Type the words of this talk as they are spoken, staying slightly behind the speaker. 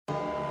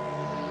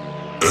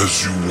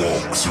As you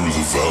walk through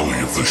the valley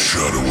of the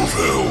shadow of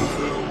hell,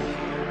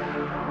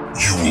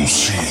 you will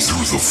see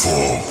through the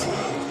fog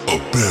a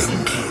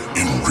bend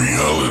in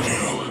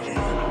reality.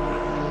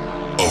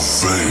 A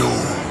veil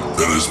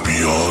that is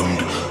beyond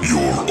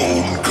your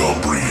own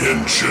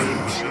comprehension.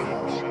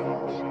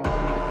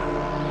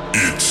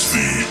 It's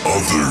the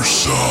other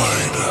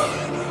side.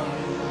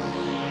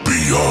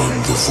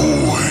 Beyond the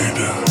void.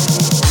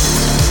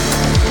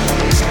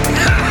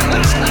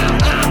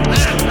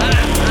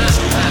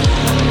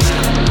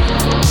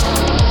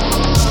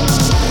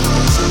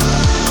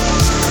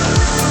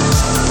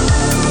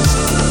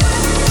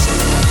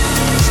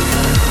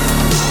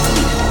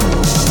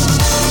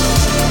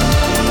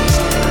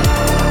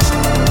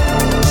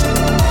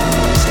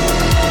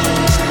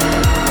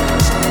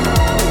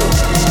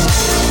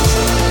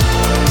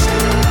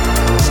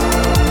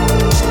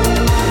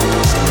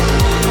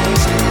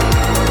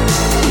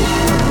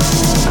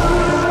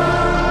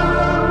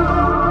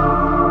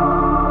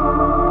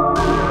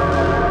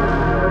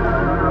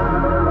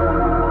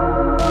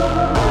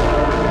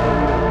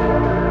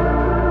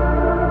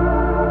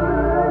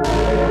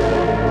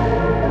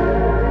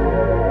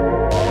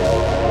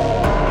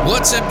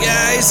 What's up,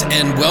 guys,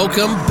 and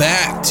welcome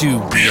back to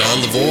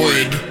Beyond the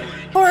Void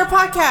Horror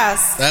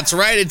Podcast. That's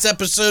right, it's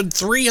episode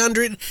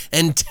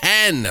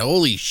 310.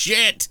 Holy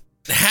shit.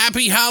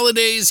 Happy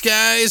holidays,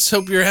 guys.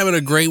 Hope you're having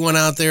a great one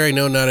out there. I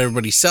know not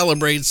everybody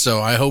celebrates, so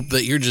I hope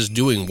that you're just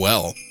doing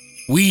well.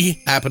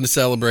 We happen to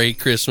celebrate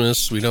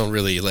Christmas. We don't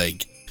really,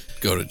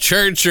 go to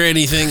church or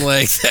anything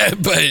like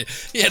that, but,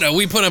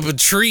 we put up a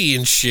tree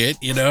and shit,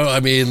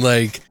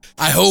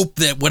 I hope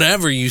that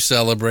whatever you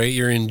celebrate,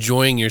 you're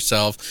enjoying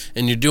yourself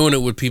and you're doing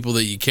it with people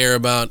that you care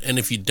about. And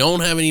if you don't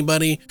have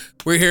anybody,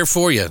 we're here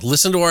for you.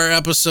 Listen to our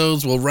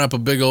episodes. We'll wrap a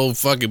big old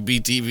fucking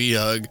BTV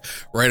hug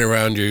right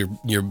around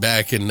your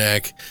back and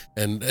neck.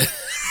 And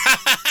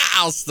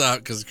I'll stop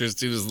because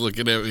Christina's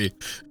looking at me.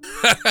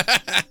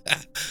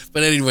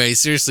 But anyway,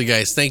 seriously,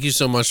 guys, thank you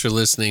so much for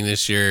listening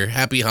this year.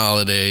 Happy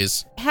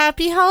holidays.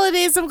 Happy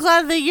holidays. I'm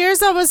glad the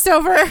year's almost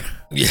over.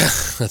 Yeah,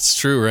 that's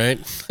true, right?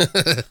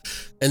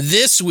 And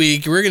this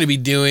week, we're going to be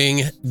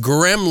doing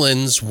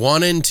Gremlins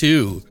 1 and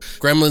 2.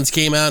 Gremlins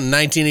came out in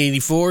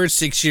 1984.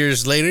 6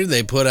 years later,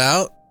 they put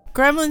out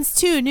Gremlins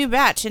 2, new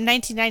batch in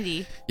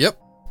 1990. Yep.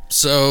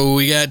 So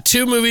we got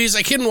two movies.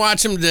 I couldn't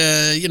watch them,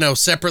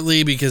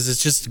 separately because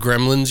it's just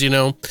Gremlins,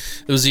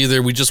 It was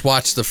either we just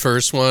watch the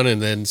first one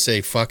and then say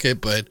fuck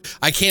it, but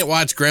I can't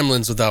watch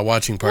Gremlins without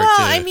watching part 2. Well,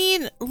 I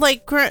mean,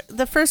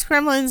 the first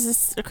Gremlins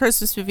is a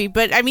Christmas movie,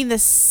 but I mean the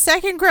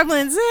second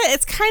Gremlins,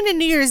 it's kind of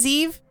New Year's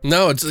Eve.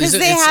 No, it's because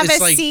they have a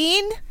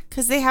scene.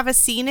 Because they have a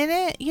scene in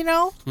it,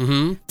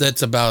 Mm-hmm.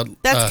 That's about.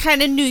 That's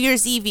kind of New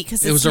Year's Eve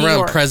because it was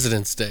around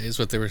President's Day, is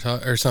what they were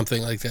talking, or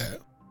something like that.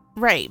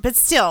 Right, but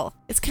still,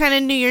 it's kind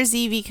of New Year's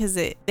Eve because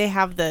they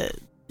have the,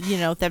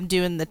 them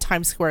doing the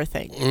Times Square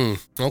thing.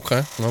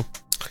 Okay, well,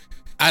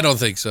 I don't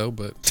think so,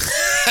 but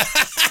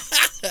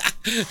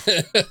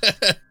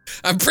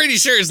I'm pretty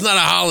sure it's not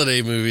a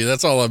holiday movie.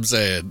 That's all I'm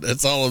saying.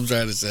 That's all I'm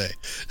trying to say.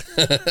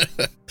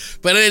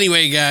 But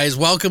anyway, guys,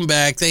 welcome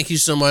back. Thank you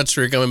so much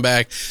for coming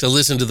back to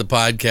listen to the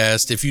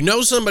podcast. If you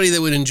know somebody that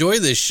would enjoy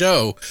this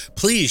show,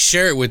 please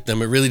share it with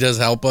them. It really does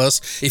help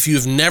us. If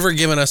you've never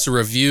given us a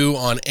review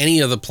on any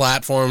of the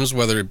platforms,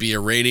 whether it be a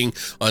rating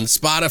on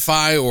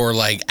Spotify or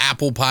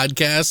Apple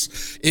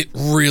Podcasts, it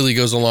really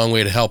goes a long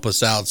way to help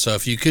us out. So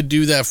if you could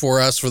do that for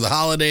us for the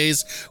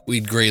holidays,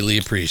 we'd greatly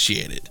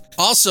appreciate it.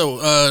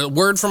 Also,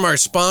 word from our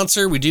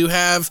sponsor, we do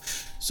have,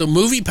 so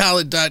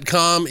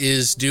MoviePalette.com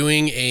is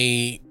doing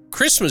a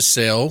Christmas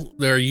sale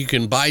there. You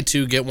can buy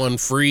two, get one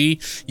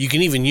free. You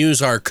can even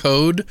use our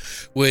code,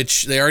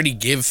 which they already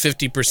give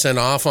 50%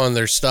 off on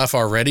their stuff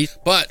already.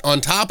 But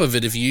on top of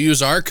it, if you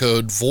use our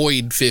code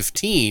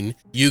VOID15,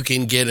 you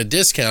can get a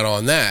discount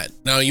on that.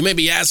 Now, you may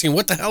be asking,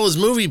 what the hell is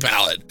Movie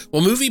Palette?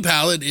 Well, Movie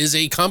Palette is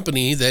a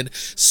company that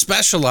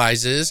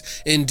specializes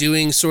in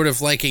doing sort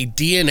of like a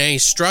DNA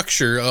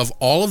structure of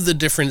all of the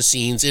different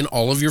scenes in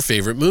all of your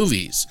favorite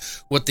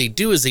movies. What they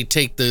do is they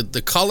take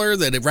the color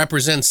that it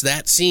represents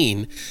that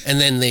scene, and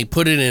then they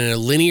put it in a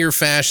linear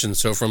fashion.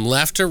 So from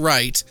left to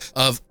right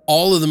of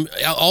all of them,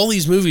 all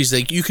these movies,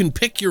 you can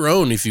pick your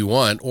own if you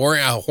want, or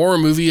a horror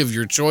movie of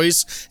your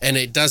choice, and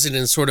it does it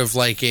in sort of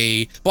like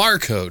a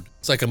barcode.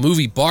 It's like a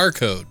movie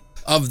barcode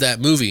of that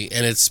movie,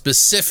 and it's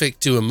specific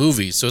to a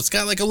movie. So it's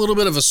got like a little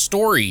bit of a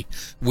story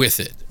with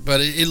it,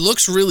 but it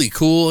looks really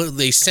cool.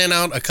 They sent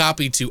out a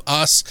copy to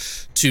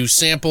us to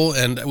sample,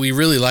 and we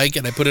really like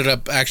it. I put it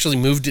up, actually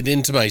moved it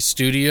into my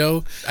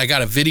studio. I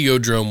got a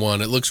Videodrome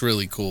one. It looks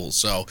really cool.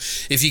 So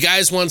if you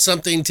guys want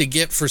something to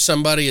get for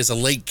somebody as a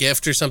late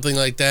gift or something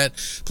like that,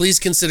 please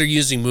consider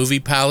using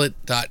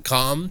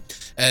MoviePalette.com,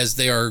 as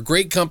they are a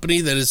great company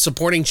that is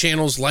supporting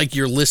channels like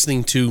you're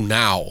listening to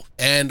now.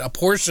 And a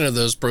portion of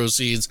those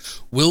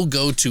proceeds will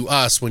go to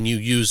us when you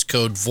use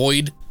code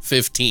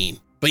VOID15.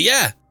 But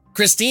yeah,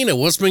 Christina,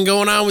 what's been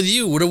going on with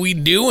you? What are we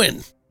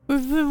doing?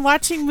 We've been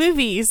watching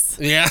movies.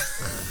 Yeah.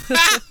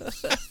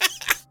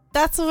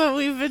 That's what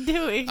we've been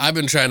doing. I've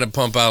been trying to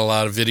pump out a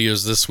lot of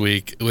videos this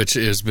week, which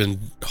has been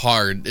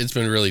hard. It's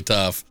been really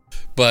tough.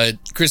 But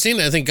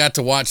Christina, I think, got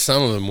to watch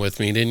some of them with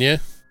me, didn't you?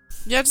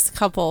 Yeah, just a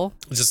couple.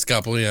 Just a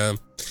couple, yeah.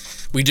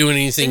 We doing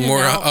anything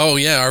more? Oh,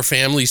 yeah, our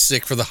family's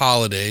sick for the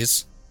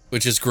holidays,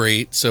 which is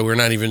great. So we're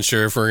not even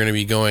sure if we're going to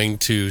be going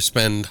to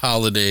spend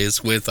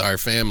holidays with our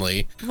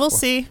family. We'll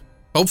see.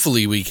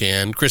 Hopefully we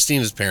can.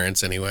 Christina's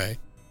parents, anyway.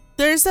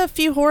 There's a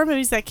few horror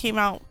movies that came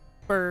out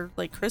for,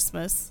 like,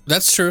 Christmas.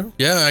 That's true.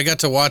 Yeah, I got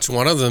to watch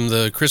one of them,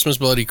 the Christmas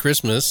Bloody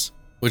Christmas,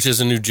 which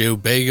is a new Joe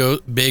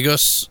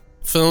Begos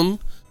film.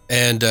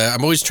 And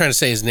I'm always trying to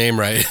say his name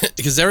right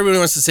because everybody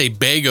wants to say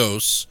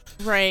Begos.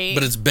 Right.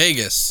 But it's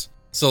Vegas.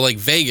 So like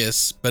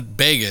Vegas, but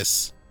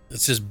Vegas.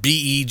 It's just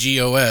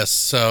Begos.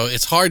 So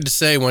it's hard to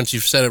say once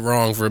you've said it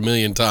wrong for a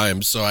million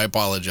times. So I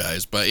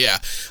apologize. But yeah,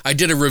 I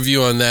did a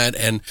review on that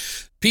and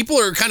people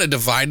are kind of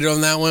divided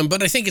on that one.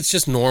 But I think it's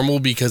just normal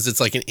because it's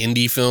like an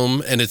indie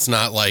film and it's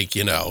not like,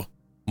 you know,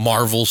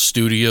 Marvel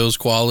Studios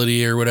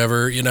quality or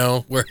whatever, you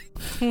know, where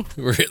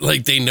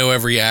like they know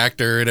every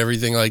actor and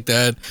everything like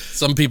that.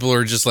 Some people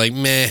are just like,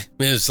 meh,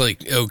 it's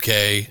like,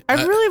 okay.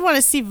 I really want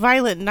to see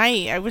Violent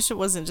Night. I wish it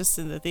wasn't just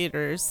in the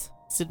theaters.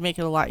 It'd make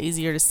it a lot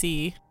easier to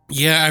see.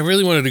 Yeah, I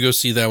really wanted to go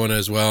see that one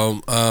as well.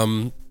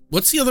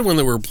 What's the other one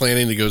that we're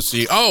planning to go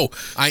see? Oh,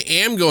 I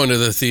am going to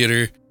the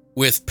theater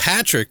with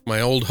Patrick,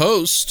 my old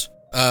host,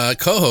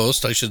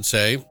 co-host, I should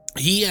say.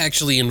 He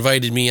actually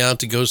invited me out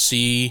to go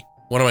see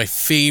one of my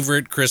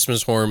favorite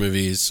Christmas horror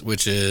movies,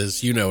 which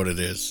is, you know what it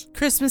is.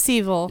 Christmas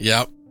Evil.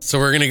 Yep. So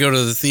we're going to go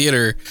to the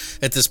theater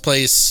at this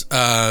place,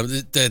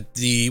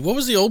 what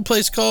was the old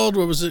place called?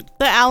 What was it?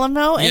 The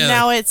Alamo, Yeah. and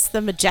now it's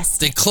the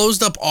Majestic. They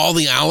closed up all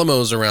the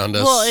Alamos around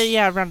us. Well,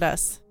 yeah, around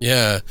us.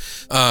 Yeah.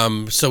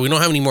 So we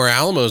don't have any more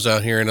Alamos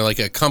out here, and like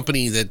a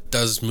company that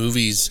does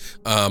movies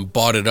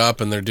bought it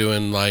up, and they're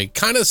doing like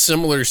kind of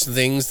similar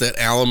things that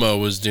Alamo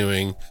was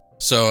doing.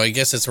 So I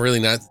guess it's really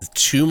not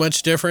too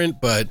much different,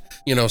 but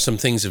you know, some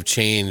things have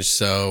changed.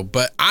 So,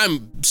 but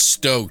I'm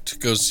stoked to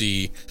go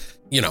see,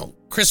 you know,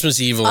 Christmas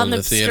Evil On in the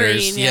the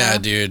theaters. screen, yeah. Yeah,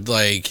 dude.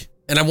 Like,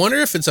 and I wonder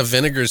if it's a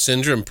Vinegar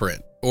Syndrome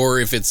print or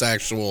if it's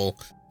actual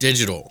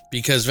digital,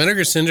 because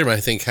Vinegar Syndrome, I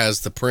think,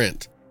 has the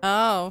print.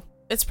 Oh,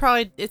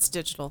 it's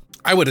digital.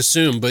 I would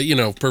assume, but you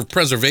know, for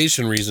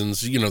preservation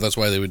reasons, you know, that's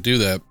why they would do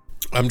that.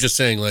 I'm just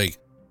saying, like,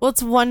 Well,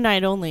 it's one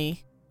night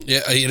only.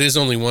 yeah, it is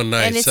only one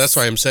night, And so that's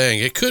why I'm saying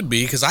it could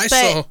be, because I But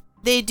saw,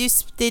 they do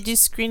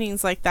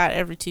screenings like that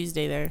every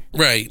Tuesday there.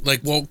 right,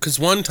 like, well, because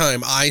one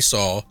time I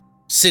saw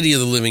City of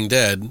the Living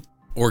Dead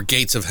or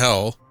Gates of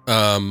Hell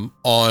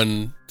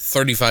on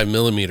 35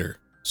 millimeter.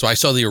 So I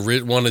saw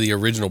one of the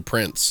original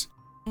prints.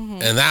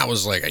 Mm-hmm. And that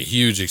was like a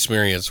huge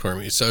experience for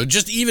me. So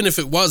just even if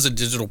it was a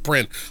digital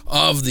print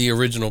of the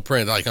original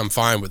print, like I'm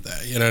fine with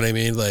that. You know what I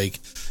mean? Like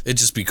it'd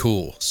just be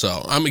cool.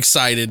 So I'm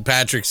excited.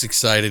 Patrick's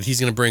excited. He's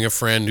going to bring a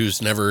friend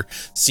who's never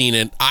seen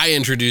it. I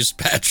introduced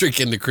Patrick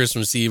into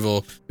Christmas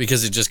Evil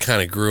because it just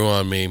kind of grew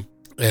on me.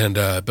 And,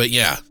 but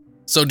yeah.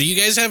 So do you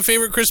guys have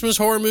favorite Christmas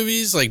horror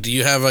movies? Like, do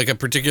you have like a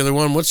particular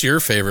one? What's your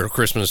favorite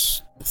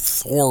Christmas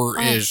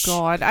horror-ish? Oh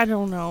God, I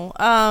don't know.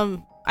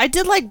 I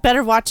did like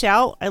Better Watch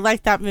Out. I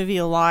like that movie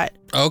a lot.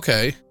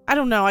 Okay. I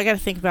don't know. I got to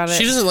think about it.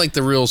 She doesn't like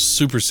the real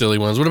super silly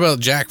ones. What about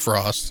Jack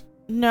Frost?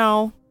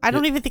 No, I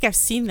don't even think I've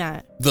seen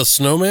that. The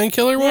Snowman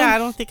Killer one? Yeah, I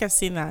don't think I've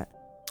seen that.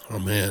 Oh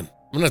man,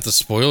 I'm gonna have to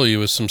spoil you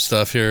with some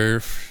stuff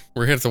here.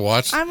 We're gonna have to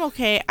watch. I'm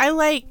okay. I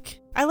like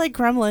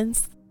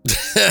Gremlins.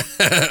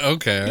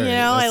 Okay, all right, You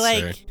know,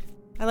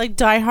 I like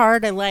Die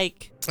Hard. I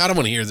don't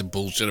want to hear the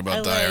bullshit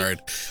about Die like-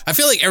 Hard. I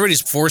feel like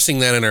everybody's forcing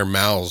that in our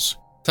mouths.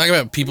 Talk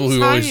about people What are who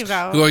you always talking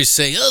about? who always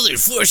say, "Oh, they're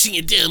forcing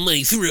it down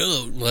my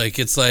throat." Like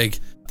it's like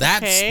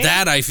that's Okay.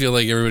 that. I feel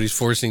like everybody's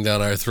forcing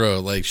down our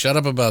throat. Like, shut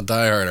up about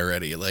Die Hard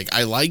already. Like,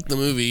 I like the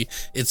movie.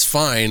 It's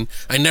fine.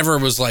 I never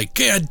was like,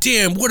 God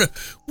damn, what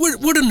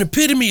an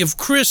epitome of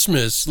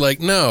Christmas. Like,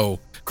 no.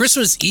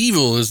 Christmas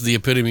Evil is the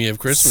epitome of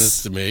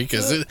Christmas to me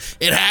because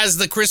it has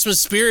the Christmas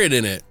spirit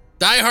in it.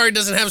 Die Hard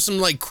doesn't have some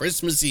like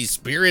Christmassy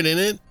spirit in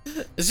it.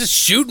 It's just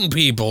shooting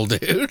people,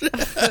 dude.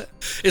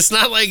 It's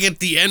not like at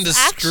the end of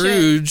Action.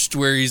 Scrooged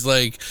where he's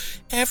like,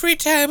 every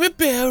time a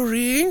bell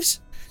rings,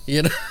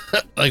 you know,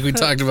 like we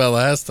talked about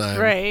last time.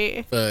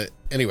 Right. But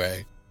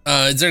anyway,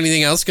 is there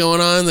anything else going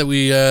on that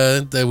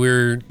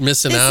we're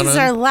missing out This is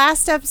on? our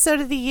last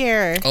episode of the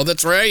year. Oh,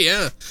 that's right.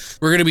 Yeah.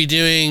 We're going to be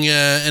doing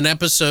an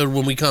episode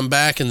when we come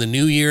back in the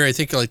new year. I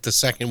think like the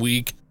second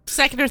week.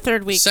 Second or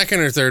third week.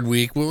 Second or third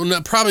week. Well,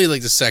 not, probably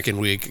like the second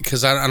week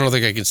because I don't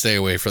think I can stay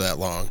away for that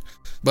long.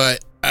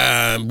 But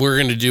we're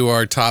going to do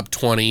our top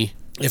 20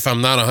 if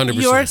I'm not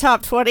 100%. Your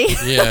top 20.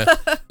 Yeah,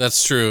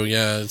 that's true.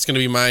 Yeah, it's going to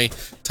be my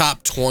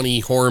top 20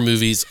 horror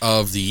movies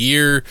of the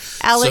year.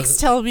 Alex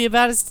telling me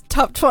about his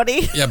top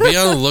 20. Yeah, be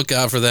on the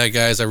lookout for that,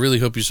 guys. I really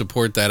hope you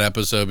support that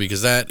episode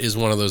because that is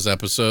one of those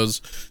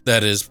episodes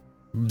that is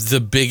the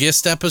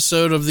biggest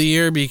episode of the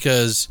year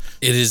because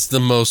it is the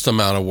most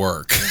amount of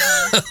work.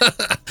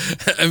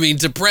 I mean,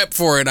 to prep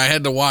for it, I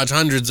had to watch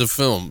hundreds of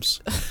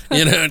films,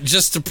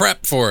 just to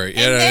prep for it.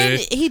 And then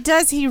he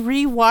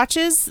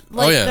rewatches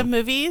the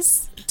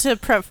movies to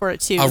prep for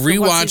it too. I'll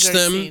rewatch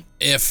them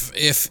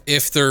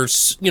if they're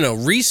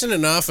recent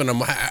enough, and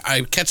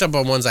I catch up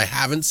on ones I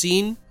haven't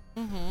seen.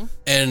 Mm-hmm.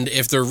 And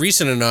if they're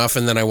recent enough,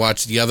 and then I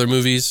watch the other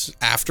movies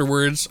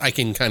afterwards, I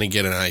can kind of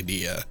get an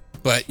idea.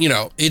 But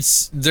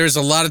there's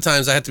a lot of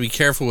times I have to be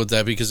careful with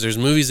that because there's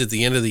movies at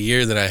the end of the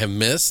year that I have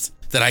missed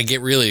that I get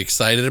really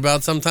excited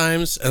about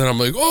sometimes, and then I'm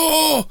like,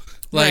 oh.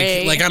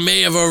 Like I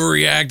may have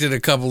overreacted a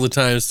couple of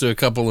times to a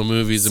couple of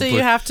movies. So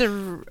you have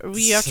to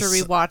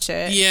rewatch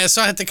it. Yeah,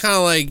 so I have to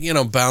kind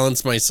of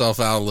balance myself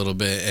out a little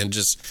bit and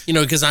just,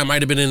 because I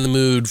might have been in the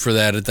mood for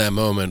that at that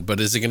moment, but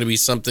is it going to be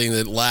something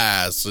that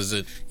lasts? Is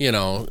it,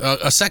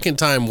 a second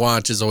time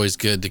watch is always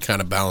good to kind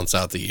of balance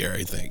out the year,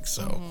 I think.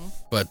 So,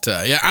 But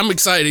I'm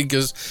excited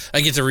because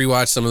I get to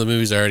rewatch some of the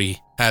movies I already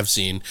have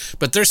seen,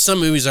 but there's some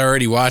movies I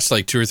already watched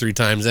like 2 or 3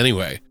 times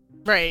anyway.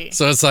 Right.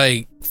 So it's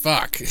like,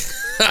 fuck.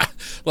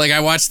 Like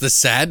I watched The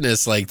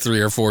Sadness like 3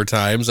 or 4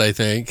 times, I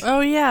think. Oh,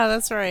 yeah,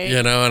 that's right.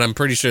 And I'm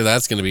pretty sure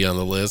that's going to be on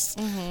the list.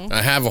 Mm-hmm.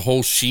 I have a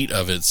whole sheet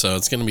of it, so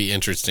it's going to be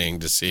interesting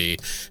to see.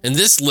 And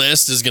this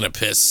list is going to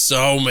piss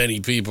so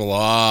many people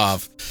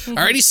off. Mm-hmm.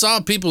 I already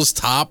saw people's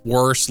top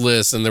worst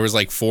lists, and there was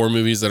like 4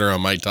 movies that are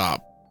on my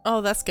top.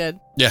 Oh, that's good.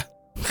 Yeah.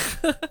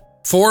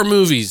 4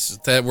 movies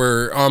that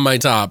were on my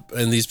top,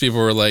 and these people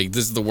were like,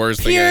 this is the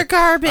worst thing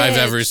garbage I've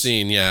ever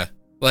seen. Yeah.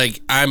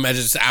 Like, I'm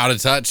just out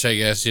of touch, I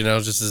guess,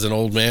 just as an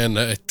old man.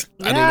 I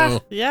don't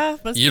know. Yeah.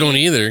 You don't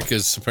either,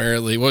 because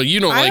apparently, you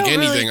don't like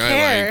anything really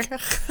I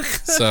like.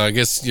 So I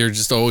guess you're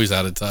just always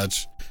out of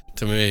touch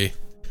to me.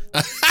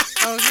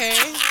 Okay.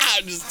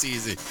 I'm just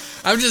teasing.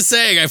 I'm just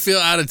saying, I feel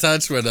out of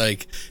touch when,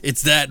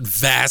 it's that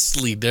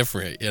vastly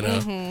different,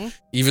 Mm-hmm.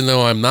 Even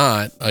though I'm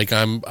not,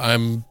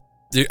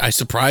 I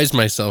surprise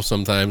myself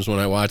sometimes when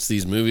I watch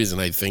these movies and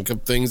I think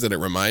of things that it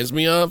reminds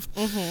me of.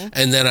 Mm-hmm.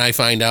 And then I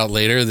find out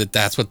later that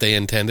that's what they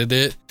intended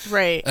it.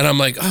 Right. And I'm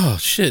like, oh,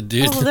 shit,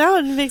 dude. Oh, that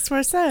one makes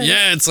more sense.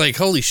 Yeah, it's like,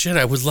 holy shit,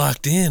 I was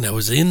locked in. I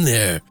was in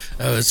there.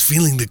 I was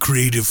feeling the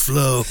creative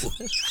flow.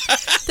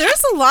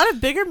 There's a lot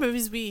of bigger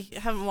movies we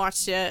haven't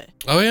watched yet.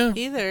 Oh, yeah?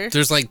 Either.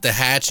 There's like The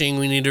Hatching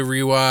we need to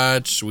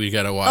rewatch. We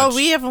got to watch. Oh,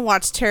 we haven't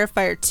watched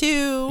Terrifier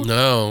 2.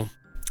 No.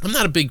 I'm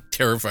not a big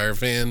Terrifier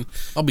fan.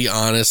 I'll be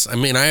honest. I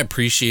mean, I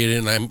appreciate it,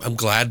 and I'm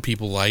glad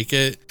people like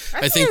it.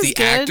 I think the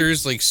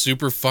actor's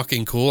super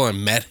fucking cool. I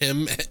met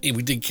him.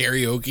 We did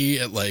karaoke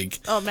at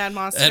Mad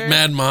Monster. At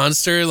Mad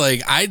Monster.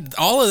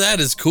 All of that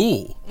is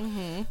cool.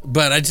 Mm-hmm.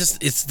 But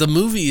the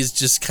movie is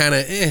just kind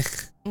of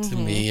to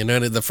me.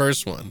 The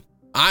first one.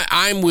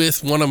 I'm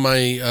with one of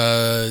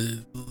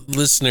my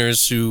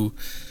listeners who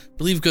I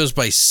believe goes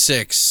by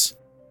 6.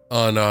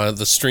 On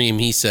the stream,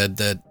 he said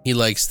that he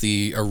likes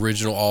the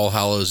original All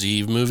Hallows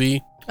Eve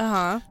movie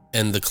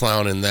and the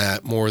clown in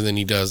that more than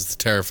he does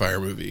the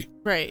Terrifier movie.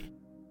 Right.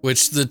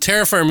 Which the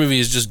Terrifier movie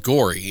is just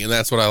gory, and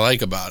that's what I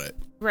like about it.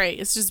 Right.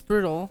 It's just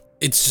brutal.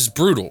 It's just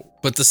brutal.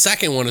 But the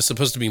second one is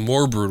supposed to be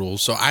more brutal,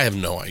 so I have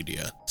no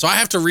idea. So I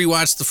have to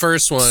rewatch the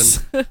first one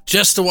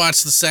just to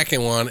watch the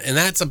second one, and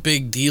that's a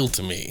big deal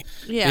to me.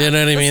 Yeah. You know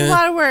what I mean? It's a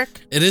lot of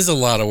work. It is a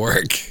lot of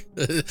work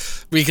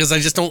because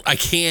I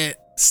can't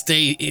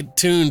stay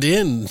tuned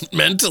in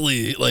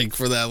mentally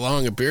for that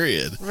long a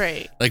period.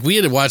 Right. We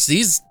had to watch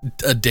these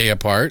a day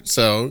apart,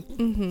 so.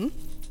 Mm-hmm.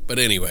 But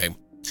anyway,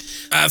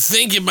 I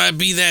think it might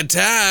be that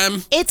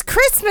time. It's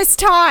Christmas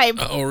time.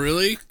 Oh,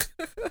 really?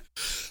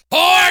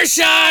 Horror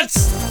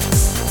shots!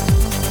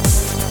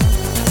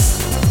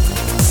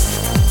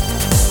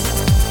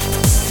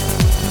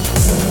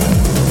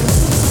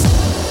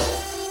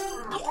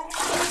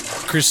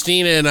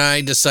 Christina and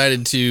I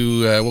decided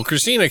to,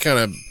 Christina kind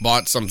of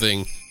bought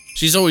something.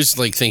 She's always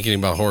thinking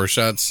about horror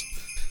shots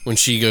when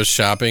she goes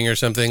shopping or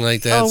something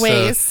like that.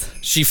 Always.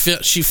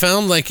 So she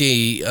found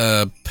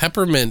a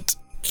peppermint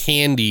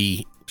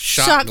candy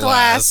shot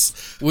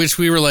glass, which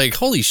we were like,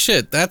 holy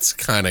shit, that's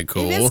kind of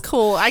cool. It is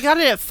cool. I got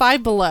it at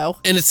Five Below.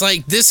 And it's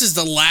this is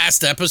the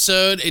last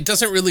episode. It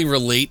doesn't really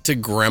relate to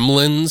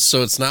Gremlins,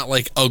 so it's not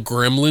like a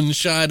Gremlin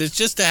shot. It's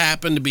just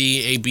happened to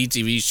be a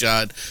BTV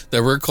shot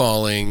that we're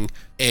calling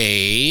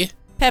a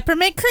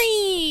peppermint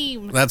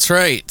cream. That's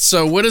right.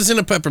 So what is in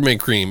a peppermint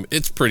cream?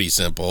 It's pretty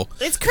simple.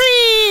 It's cream.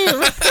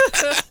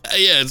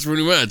 Yeah, it's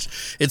pretty much.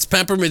 It's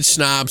peppermint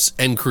schnapps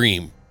and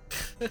cream.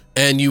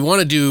 And you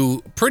want to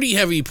do pretty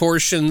heavy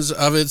portions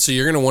of it, so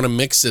you're going to want to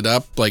mix it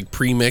up,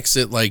 pre-mix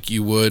it like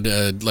you would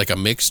a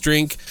mixed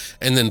drink,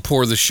 and then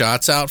pour the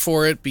shots out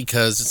for it,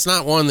 because it's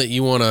not one that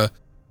you want to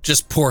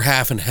just pour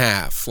half and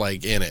half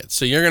in it.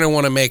 So you're going to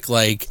want to make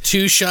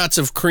 2 shots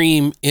of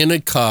cream in a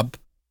cup,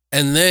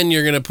 and then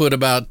you're going to put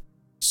about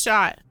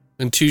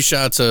and 2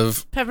 shots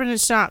of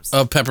peppermint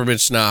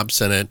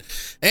schnapps in it.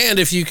 And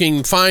if you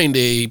can find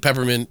a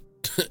peppermint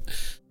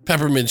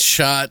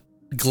shot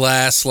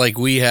glass like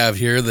we have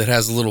here that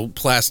has a little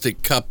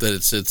plastic cup that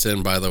it sits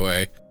in, by the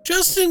way,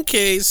 just in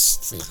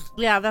case.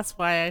 Yeah, that's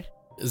why.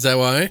 Is that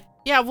why?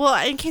 Yeah, well,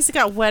 in case it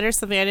got wet or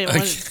something, I didn't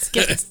want to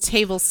get the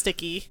table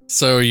sticky.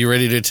 So are you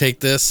ready to take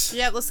this?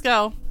 Yeah, let's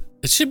go.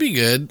 It should be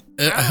good.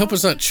 I hope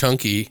it's not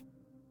chunky.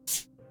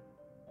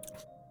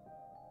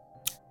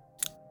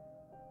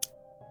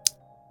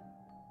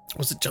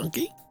 Was it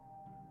chunky?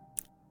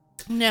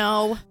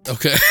 No.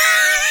 Okay.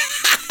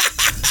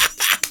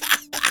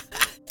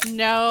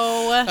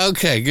 No.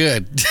 Okay,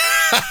 good.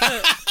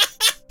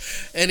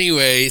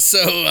 Anyway, so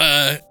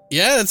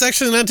yeah, it's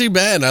actually not too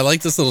bad. I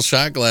like this little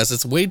shot glass.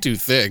 It's way too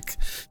thick.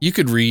 You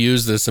could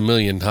reuse this a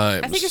million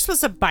times. I think you're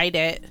supposed to bite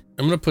it.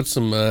 I'm gonna put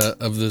some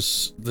of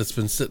this that's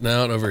been sitting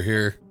out over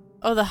here.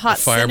 Oh, the hot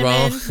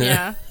Fireball.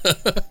 cinnamon. Yeah.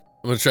 I'm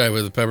gonna try it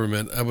with the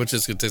peppermint. I bet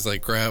it's gonna taste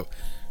like crap.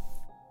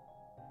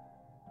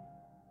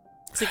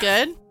 Is it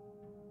good?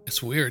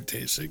 It's weird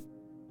tasting.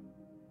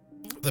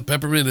 The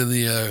peppermint and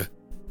the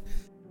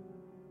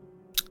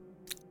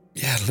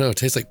yeah, I don't know. It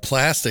tastes like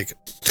plastic.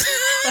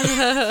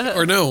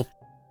 Or no.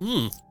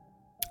 Now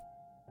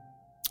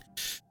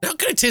it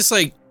kind of tastes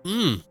like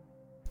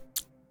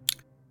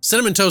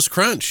Cinnamon Toast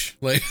Crunch.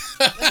 Like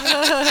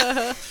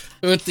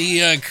with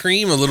the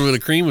cream, a little bit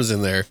of cream was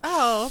in there.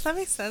 Oh, that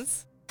makes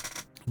sense.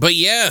 But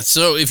yeah,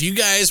 so if you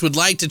guys would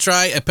like to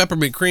try a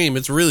peppermint cream,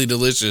 it's really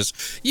delicious.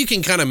 You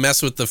can kind of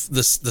mess with the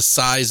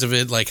size of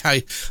it, like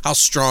how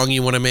strong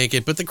you want to make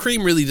it. But the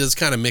cream really does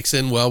kind of mix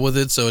in well with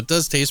it, so it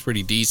does taste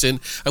pretty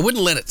decent. I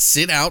wouldn't let it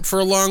sit out for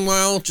a long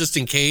while, just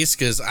in case,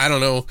 because I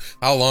don't know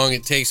how long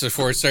it takes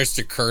before it starts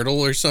to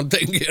curdle or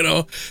something, you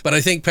know. But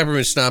I think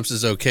peppermint schnapps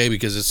is okay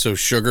because it's so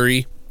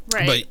sugary.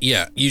 Right. But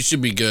yeah, you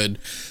should be good.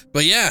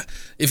 But yeah,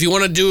 if you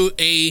want to do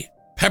a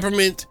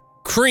peppermint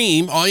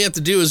cream, all you have to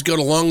do is go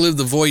to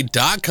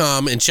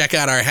longlivethevoid.com and check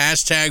out our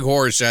hashtag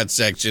horror shot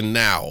section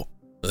now.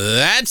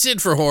 That's it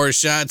for horror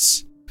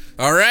shots.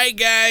 All right,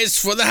 guys,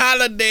 for the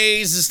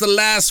holidays, it's the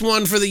last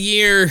one for the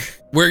year.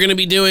 We're going to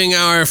be doing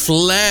our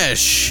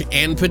flesh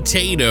and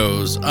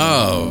potatoes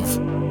of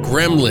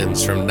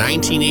Gremlins from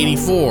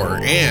 1984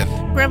 and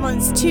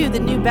Gremlins 2, the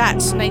new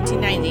batch,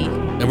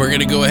 1990. and we're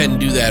going to go ahead and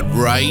do that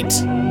right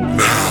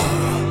now.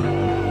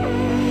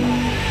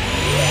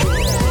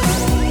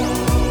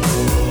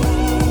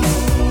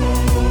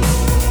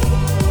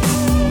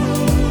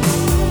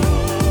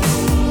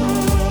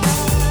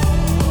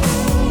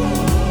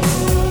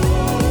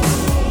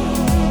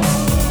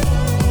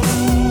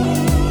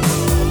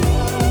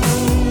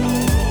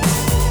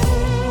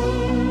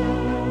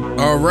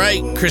 All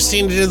right,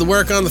 Christina did the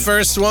work on the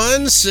first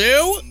one,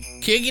 so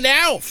kick it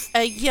out.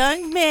 A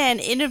young man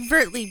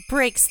inadvertently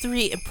breaks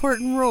 3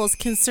 important rules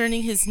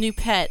concerning his new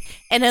pet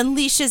and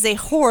unleashes a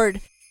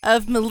horde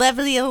of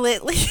malevolently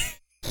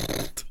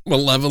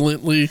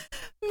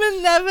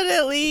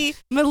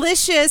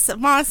malicious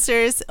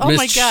monsters. Oh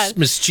my god.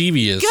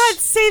 Mischievous. God,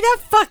 say that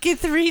fucking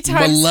 3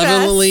 times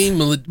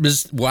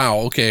fast. Wow,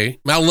 okay.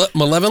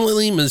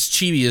 Malevolently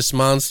mischievous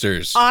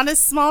monsters. On a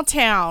small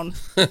town.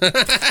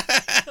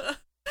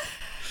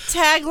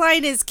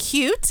 Tagline is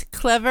cute,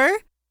 clever,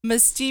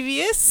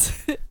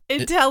 mischievous,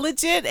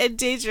 intelligent, and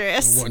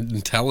dangerous.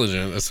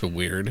 Intelligent, that's so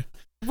weird.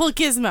 Well,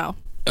 Gizmo.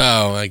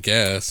 Oh, I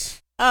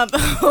guess.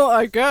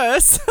 I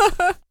guess.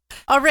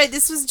 All right,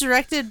 this was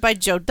directed by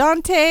Joe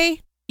Dante.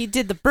 He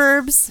did The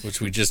Burbs. Which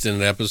we just did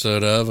an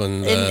episode of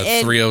on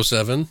And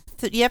 307.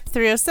 Yep,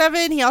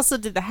 307. He also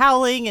did The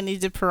Howling, and he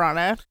did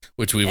Piranha.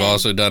 Which we've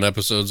also done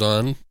episodes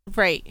on.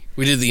 Right.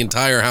 We did the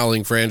entire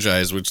Howling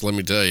franchise, which let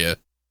me tell you.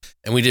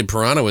 And we did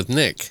Piranha with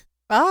Nick.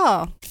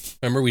 Oh.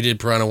 Remember we did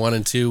Piranha 1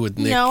 and 2 with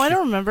Nick? No, I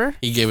don't remember.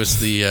 He gave us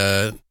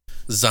the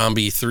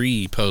Zombie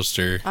 3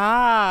 poster.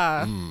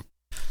 Ah.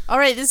 All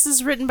right, this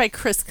is written by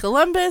Chris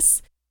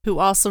Columbus, who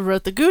also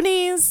wrote The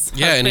Goonies.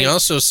 Yeah, and he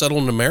also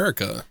settled in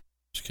America.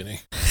 Just kidding.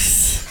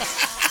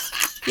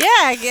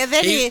 Yeah, and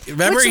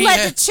then which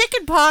led to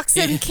chicken pox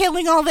and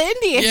killing all the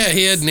Indians. Yeah,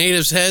 he had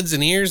natives' heads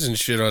and ears and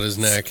shit on his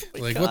neck. Oh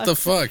like, God. what the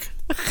fuck?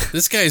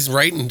 This guy's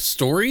writing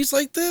stories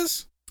like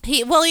this?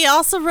 He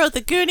also wrote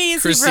The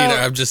Goonies. Christina, he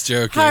wrote I'm just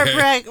joking.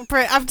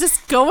 I'm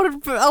just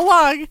going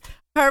along.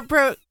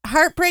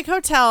 Heartbreak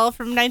Hotel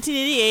from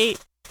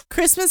 1988.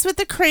 Christmas with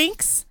the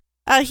Cranks.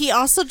 He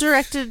also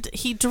directed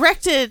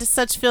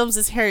such films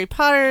as Harry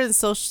Potter and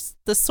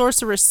The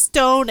Sorcerer's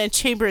Stone and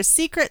Chamber of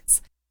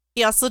Secrets.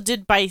 He also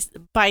did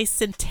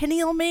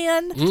Bicentennial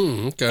Man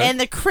Okay. and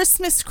The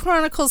Christmas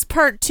Chronicles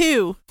Part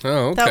 2. Oh,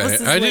 okay. That was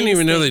his I didn't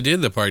even latest know thing. they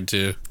did the part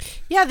 2.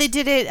 Yeah, they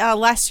did it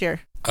last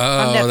year.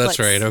 Oh, that's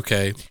right.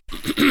 Okay.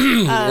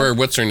 Where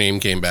what's her name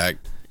came back?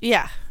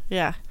 Yeah.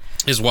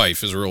 His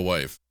wife, his real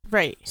wife.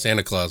 Right.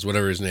 Santa Claus,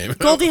 whatever his name.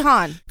 Goldie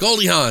Hawn.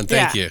 Goldie Hawn,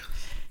 thank Yeah. you.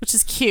 Which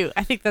is cute.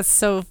 I think that's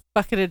so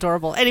fucking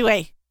adorable.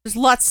 Anyway, there's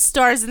lots of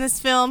stars in this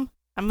film.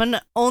 I'm going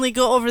to only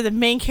go over the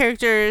main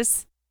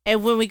characters.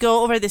 And when we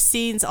go over the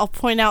scenes, I'll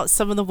point out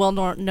some of the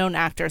well-known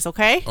actors,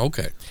 okay?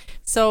 Okay.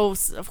 So,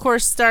 of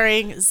course,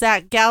 starring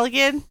Zach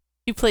Galligan.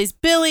 He plays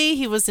Billy.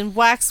 He was in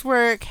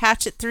Waxwork,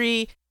 Hatchet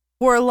 3,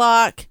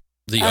 Warlock,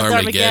 The Armageddon.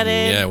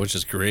 Armageddon, yeah, which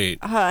is great.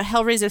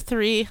 Hellraiser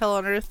 3, Hell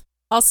on Earth.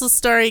 Also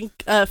starring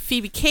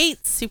Phoebe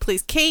Cates, who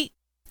plays Kate.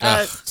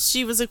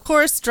 She was, of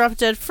course, Drop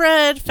Dead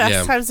Fred, Fast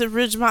Yeah. Times at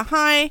Ridgemont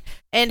High,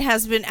 and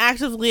has been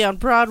actively on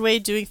Broadway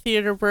doing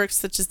theater works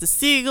such as The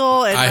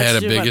Seagull. And I Much had a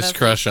Ado About biggest Nothing.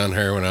 crush on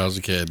her when I was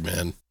a kid,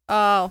 man.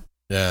 Oh,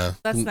 Yeah.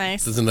 That's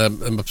nice. Doesn't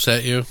that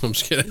upset you? I'm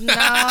just kidding. No.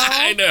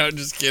 I know, I'm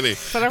just kidding.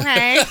 but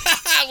okay.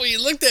 Well,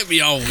 you looked at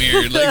me all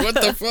weird. Like, what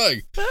the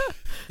fuck?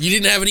 You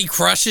didn't have any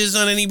crushes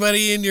on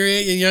anybody in your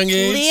young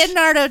age?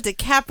 Leonardo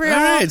DiCaprio.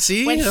 All right,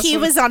 see? when That's he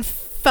what- was on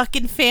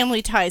fucking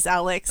Family Ties,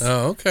 Alex.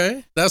 Oh,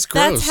 okay. That's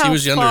gross. He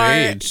was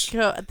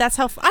underage. That's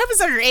how I was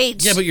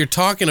underage. Yeah, but you're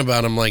talking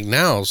about him like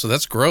now, so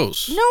that's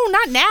gross. no,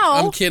 not now.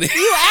 I'm kidding.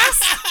 You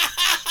asked.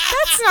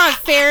 That's not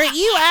fair.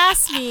 You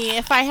asked me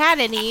if I had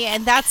any,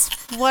 and that's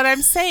what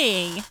I'm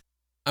saying.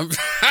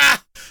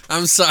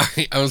 I'm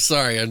sorry. I'll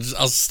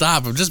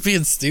stop. I'm just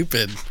being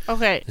stupid.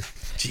 Okay.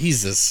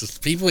 Jesus.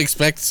 People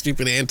expect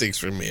stupid antics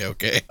from me,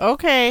 okay?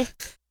 Okay.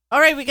 All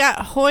right, we got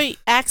Hoyt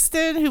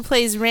Axton, who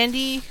plays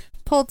Randy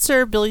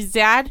Pulitzer, Billy's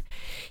dad.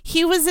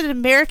 He was an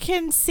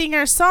American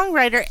singer,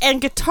 songwriter,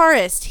 and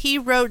guitarist. He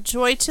wrote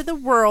Joy to the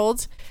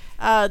World,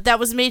 that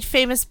was made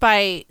famous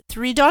by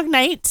Three Dog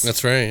Night.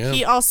 That's right, yeah.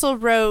 He also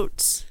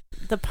wrote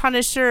The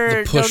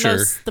Punisher, The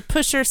Pusher.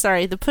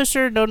 The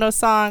Pusher, No No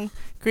Song,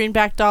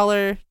 Greenback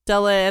Dollar,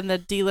 Della and the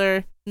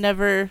Dealer,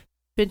 Never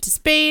Been to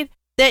Spain.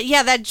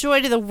 That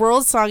Joy to the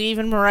World song,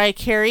 even Mariah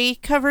Carey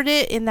covered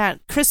it in that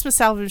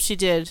Christmas album she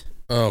did.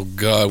 Oh,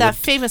 God. That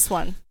famous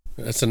one.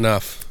 That's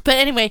enough. But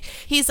anyway,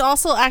 he's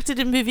also acted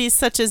in movies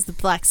such as The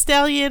Black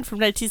Stallion from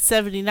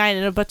 1979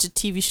 and a bunch of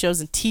TV shows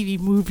and TV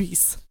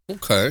movies.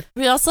 Okay.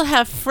 We also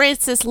have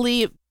Frances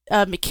Lee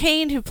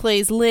McCain, who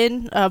plays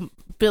Lynn,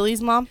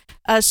 Billy's mom.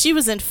 She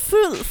was in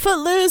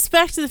Footloose,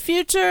 Back to the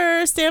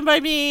Future, Stand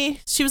By Me.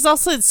 She was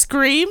also in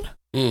Scream.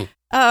 Mm.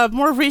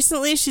 More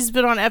recently, she's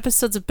been on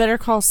episodes of Better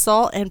Call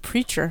Saul and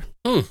Preacher.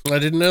 I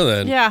didn't know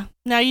that. Yeah,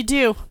 now you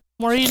do.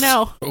 More you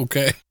know.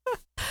 Okay.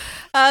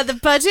 The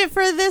budget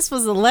for this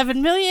was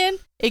 $11 million.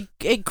 It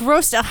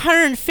grossed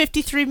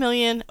 $153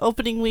 million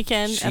opening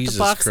weekend at the Jesus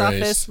box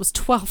Christ. office. Was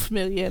 $12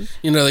 million.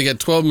 You know, they got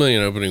 12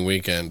 million opening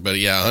weekend, but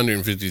yeah,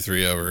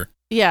 153 over.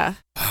 Yeah,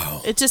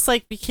 Wow. it just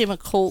became a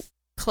cult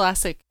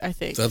classic, I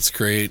think. That's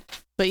great.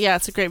 But yeah,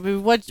 it's a great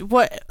movie.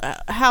 What?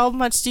 How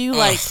much do you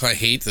like? Ugh, I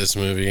hate this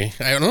movie.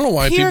 I don't know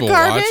why Pure people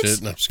garbage? watch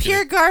it. No, I'm just kidding.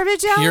 Pure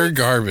garbage, Alex? Pure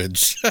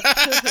garbage.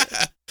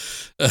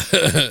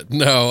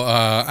 No,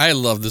 I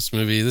love this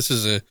movie.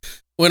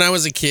 When I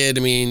was a kid,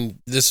 I mean,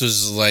 this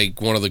was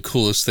like one of the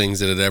coolest things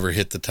that had ever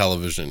hit the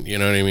television. You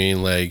know what I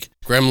mean? Like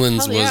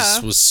Gremlins Hell yeah.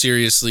 was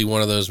seriously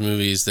one of those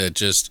movies that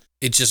just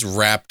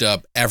wrapped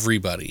up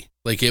everybody.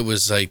 Like it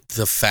was like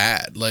the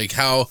fad. Like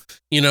how,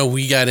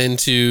 we got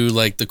into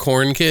like the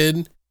Corn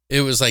Kid.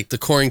 It was like the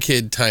Corn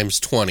Kid times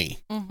 20.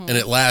 Mhm. And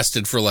it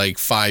lasted for like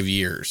 5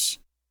 years.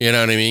 You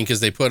know what I mean?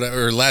 Because it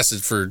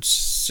lasted for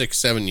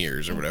 6-7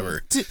 years or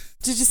whatever. Did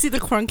you see the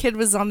Corn Kid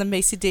was on the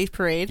Macy Day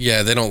Parade?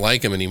 Yeah, they don't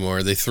like him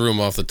anymore. They threw him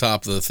off the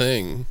top of the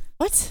thing.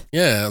 What?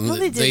 Yeah, No,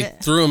 they they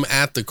didn't. threw him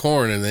at the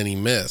corn and then he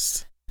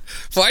missed.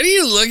 Why do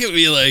you look at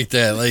me like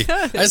that? Like,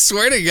 I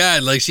swear to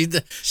God, like she,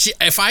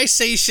 if I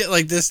say shit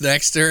like this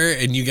next to her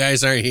and you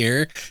guys aren't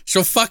here,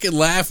 she'll fucking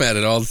laugh at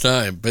it all the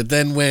time. But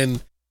then when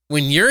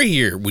you're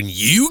here, when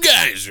you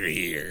guys are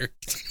here.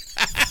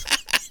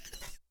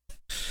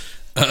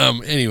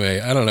 Anyway,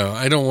 I don't know.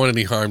 I don't want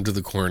any harm to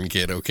the Corn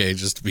Kid, okay?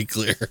 Just to be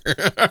clear.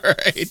 All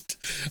right.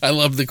 I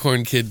love the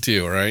Corn Kid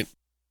too, all right?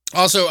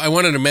 Also, I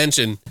wanted to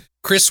mention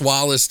Chris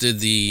Wallace did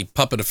the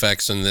puppet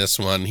effects in this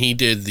one. He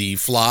did the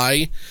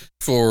fly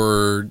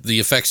for the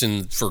effects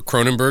for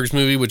Cronenberg's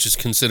movie, which is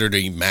considered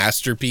a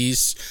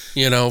masterpiece,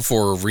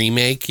 for a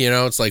remake.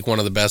 It's like one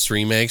of the best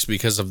remakes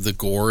because of the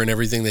gore and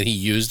everything that he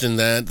used in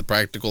that, the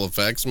practical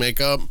effects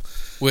makeup,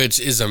 which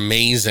is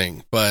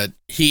amazing. But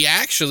he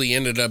actually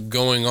ended up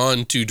going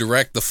on to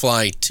direct The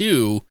Fly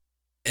 2,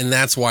 and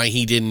that's why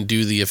he didn't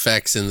do the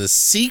effects in the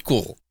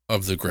sequel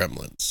of The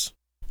Gremlins.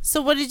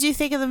 So what did you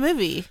think of the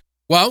movie?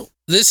 Well,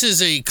 this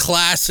is a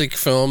classic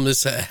film.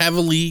 This is a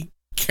heavily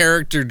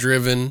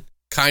character-driven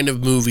kind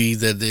of movie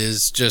that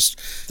is just,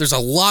 there's a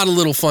lot of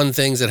little fun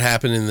things that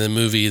happen in the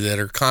movie that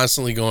are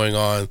constantly going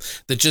on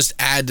that just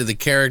add to the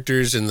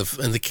characters and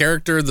the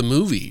character of the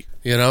movie.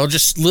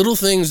 Just little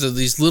things, of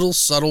these little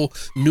subtle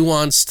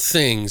nuanced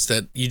things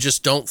that you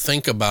just don't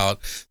think about,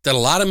 that a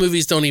lot of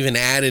movies don't even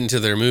add into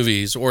their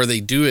movies, or they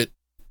do it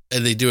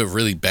and they do it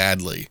really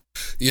badly.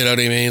 You know what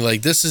I mean?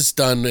 Like this is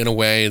done in a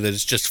way that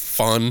is just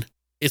fun.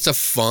 It's a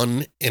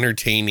fun,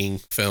 entertaining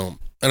film.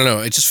 I don't know.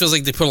 It just feels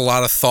like they put a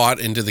lot of thought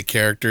into the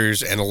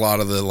characters and a lot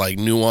of the like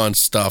nuanced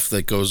stuff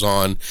that goes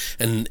on.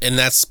 And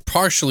that's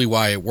partially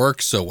why it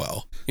works so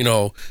well.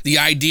 The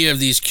idea of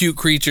these cute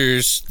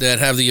creatures that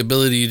have the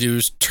ability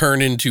to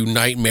turn into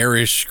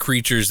nightmarish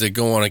creatures that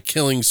go on a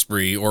killing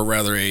spree, or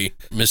rather a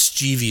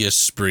mischievous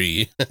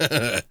spree,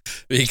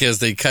 because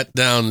they cut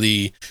down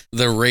the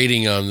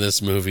rating on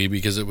this movie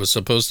because it was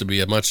supposed to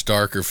be a much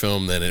darker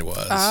film than it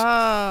was.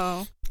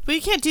 Oh. But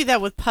you can't do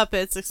that with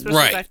puppets, especially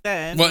Right. back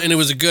then. Well, and it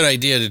was a good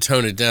idea to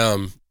tone it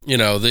down You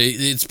know,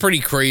 it's pretty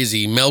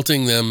crazy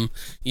melting them.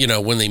 You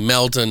know, when they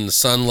melt in the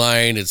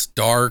sunlight, it's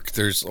dark.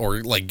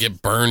 Or like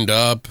get burned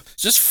up.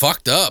 It's just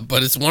fucked up.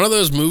 But it's one of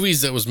those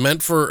movies that was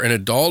meant for an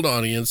adult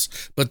audience,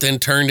 but then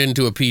turned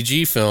into a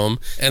PG film,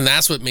 and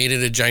that's what made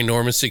it a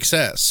ginormous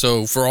success.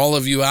 So for all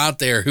of you out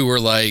there who were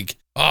like,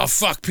 "Oh,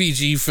 fuck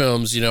PG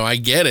films," you know, I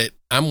get it.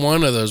 I'm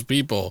one of those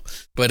people.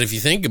 But if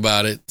you think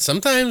about it,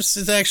 sometimes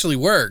it actually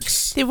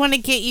works. They want to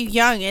get you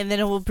young, and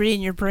then it will be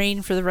in your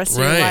brain for the rest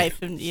of your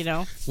life. And you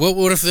know,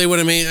 what if they would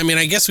have made? I mean,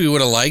 I guess we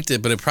would have liked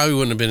it, but it probably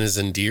wouldn't have been as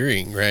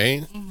endearing,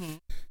 right? Mm-hmm.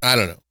 I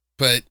don't know.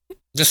 But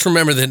just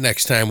remember that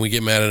next time we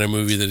get mad at a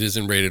movie that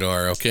isn't rated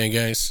R, okay,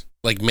 guys?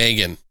 Like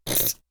Megan.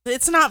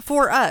 It's not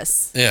for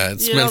us. Yeah,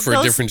 it's meant for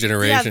a different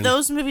generation. Yeah,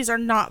 those movies are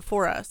not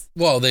for us.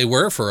 Well, they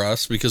were for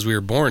us because we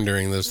were born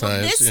during those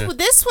times.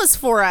 This was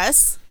for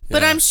us,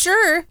 but I'm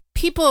sure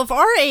people of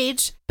our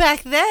age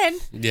back then.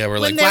 Yeah, we're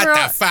like,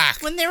 what the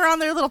fuck? When they were on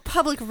their little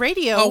public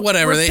radio. Oh,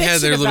 whatever. They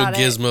had their little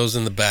gizmos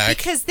in the back.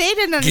 Because they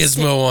didn't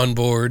understand. Gizmo on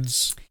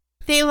boards.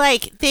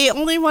 They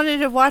only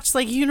wanted to watch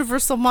like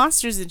Universal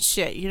Monsters and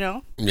shit, you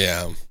know?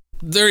 Yeah.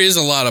 There is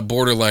a lot of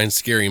borderline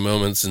scary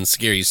moments and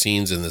scary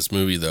scenes in this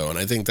movie, though, and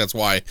I think that's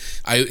why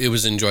it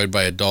was enjoyed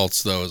by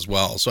adults, though, as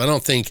well. So I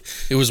don't think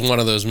it was one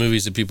of those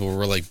movies that people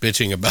were, like,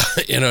 bitching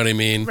about, you know what I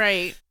mean?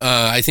 Right.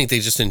 I think they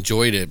just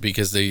enjoyed it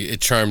because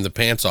it charmed the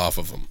pants off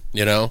of them,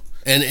 you know?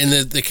 And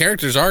the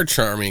characters are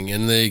charming,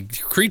 and the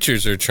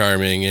creatures are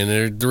charming,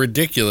 and they're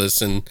ridiculous,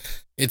 and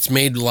it's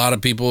made a lot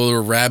of people who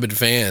are rabid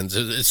fans.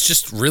 It's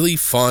just really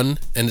fun,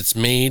 and it's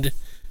made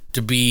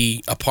to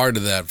be a part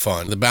of that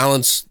fun. The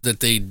balance that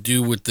they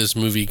do with this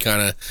movie,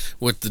 kind of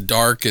with the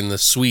dark and the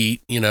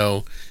sweet, you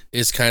know,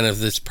 is kind of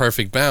this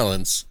perfect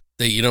balance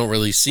that you don't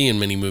really see in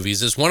many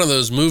movies. It's one of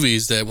those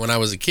movies that when I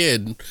was a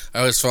kid, I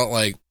always felt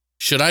like,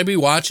 should I be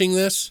watching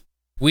this?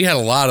 We had a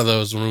lot of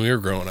those when we were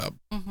growing up.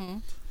 Mm-hmm.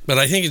 But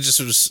I think it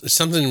just was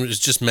something that was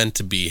just meant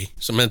to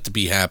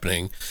be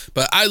happening.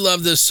 But I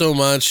love this so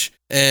much.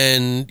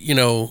 And, you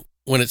know,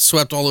 when it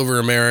swept all over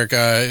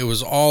America, it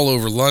was all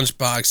over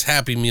Lunchbox,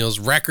 Happy Meals,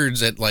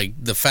 records at like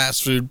the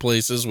fast food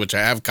places, which I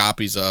have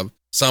copies of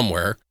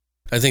somewhere.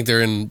 I think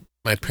they're in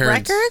my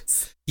parents'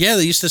 records. Yeah,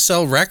 they used to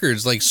sell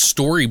records, like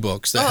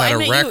storybooks that had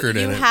a record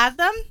in it. You had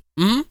them?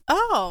 Mm-hmm.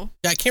 Oh.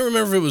 Yeah, I can't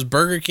remember if it was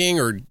Burger King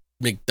or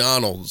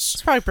McDonald's.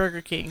 It's probably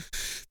Burger King.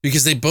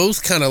 Because they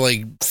both kind of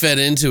like fed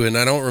into it, and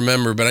I don't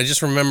remember, but I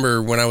just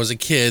remember when I was a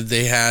kid,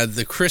 they had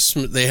the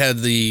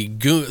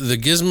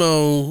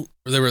Gizmo.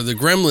 There were the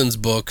Gremlins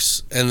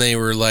books, and they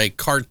were like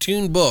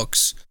cartoon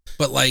books,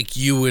 but like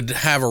you would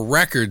have a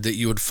record that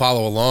you would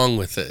follow along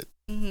with it.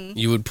 Mm-hmm.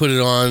 You would put it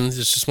on. It's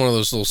just one of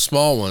those little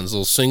small ones,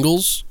 little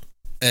singles,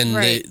 and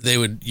right.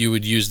 you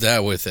would use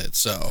that with it.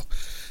 So,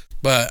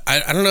 but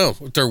I don't know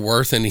if they're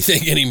worth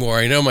anything anymore.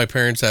 I know my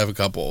parents have a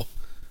couple,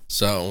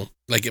 so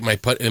like it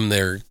might put in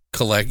their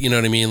collect. You know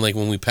what I mean? Like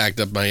when we packed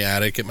up my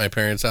attic at my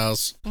parents'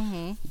 house,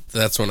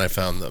 that's when I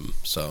found them.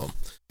 So,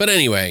 but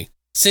anyway.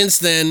 Since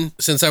then,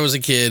 since I was a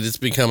kid, it's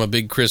become a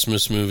big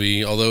Christmas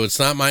movie, although it's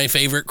not my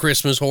favorite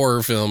Christmas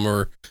horror film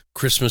or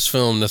Christmas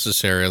film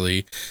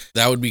necessarily.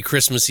 That would be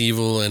Christmas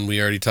Evil, and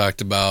we already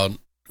talked about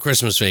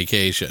Christmas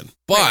Vacation.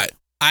 But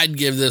I'd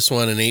give this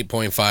one an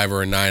 8.5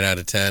 or a 9 out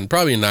of 10.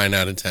 Probably a 9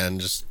 out of 10,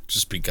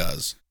 just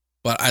because.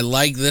 But I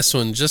like this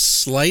one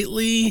just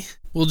slightly.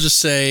 We'll just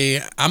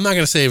say, I'm not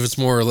going to say if it's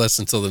more or less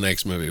until the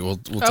next movie. We'll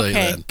tell you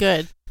then. Okay,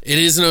 good. It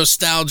is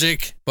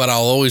nostalgic, but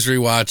I'll always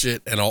rewatch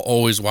it, and I'll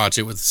always watch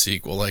it with the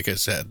sequel, like I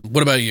said.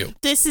 What about you?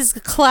 This is a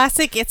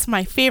classic. It's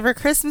my favorite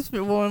Christmas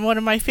movie, one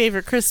of my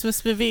favorite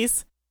Christmas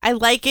movies. I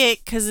like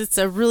it because it's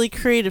a really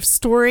creative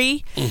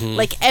story. Mm-hmm.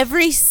 Like,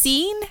 every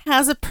scene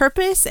has a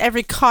purpose,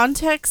 every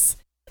context,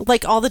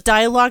 like, all the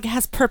dialogue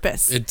has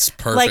purpose. It's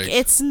perfect. Like,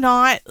 it's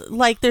not,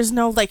 like, there's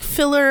no, like,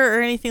 filler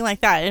or anything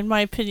like that, in my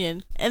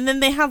opinion. And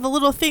then they have the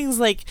little things,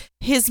 like,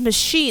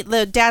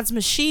 the dad's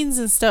machines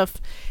and stuff.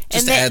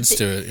 Just adds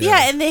to it.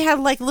 Yeah, and they had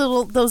like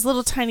those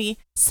little tiny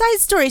side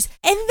stories.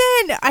 And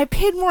then I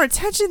paid more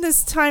attention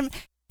this time.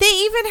 They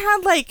even had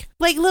like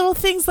little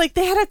things, like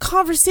they had a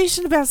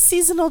conversation about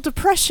seasonal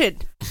depression.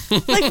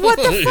 Like, what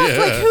the fuck? Yeah.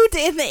 Like, who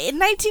did in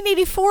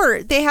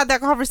 1984 they had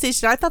that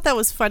conversation? I thought that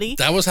was funny.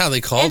 That was how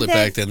they called it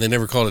back then. They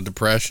never called it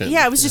depression.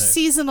 Yeah, it was just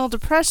seasonal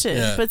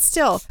depression, but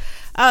still.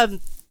 And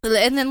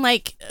then,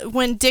 like,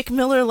 when Dick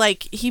Miller,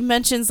 like, he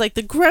mentions, like,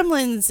 the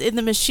gremlins in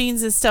the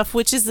machines and stuff,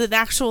 which is an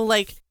actual,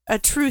 like, a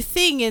true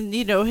thing, and,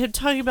 you know, him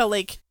talking about,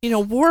 like, you know,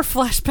 war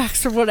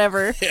flashbacks or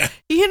whatever. Yeah.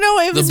 You know,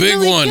 it was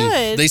really good. The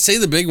big one. They say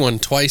the big one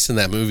twice in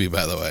that movie,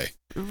 by the way.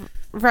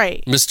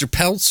 Right. Mr.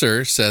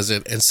 Peltzer says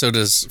it, and so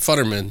does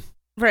Futterman.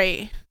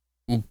 Right.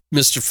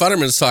 Mr.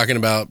 Futterman's talking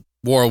about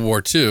World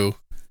War II,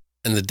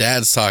 and the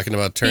dad's talking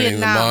about turning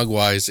the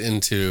Mogwais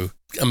into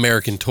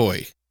American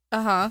toy.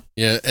 Uh-huh.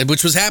 Yeah,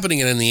 which was happening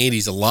in the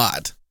 80s a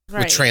lot.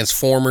 Right. With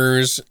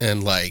Transformers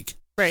and, like,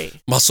 right.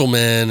 Muscle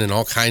Men and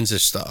all kinds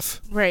of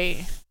stuff.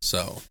 Right.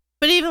 So,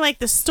 But even like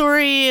the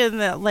story and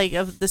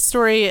the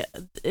story,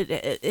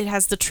 it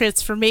has the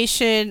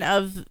transformation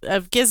of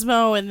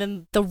Gizmo and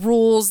then the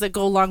rules that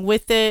go along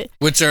with it,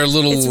 which are a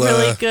little. It's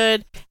really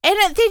good, and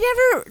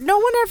no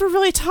one ever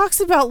really talks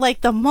about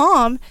like the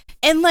mom,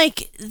 and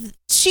like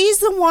she's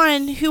the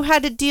one who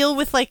had to deal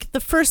with like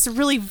the first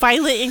really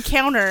violent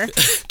encounter,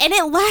 and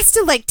it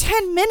lasted like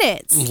 10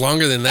 minutes,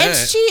 longer than that.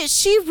 And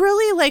she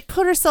really like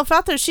put herself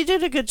out there. She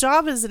did a good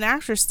job as an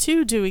actress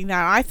too, doing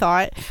that. I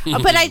thought,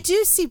 but I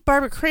do see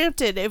Barbara Crampton.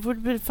 It would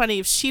have been funny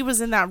if she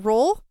was in that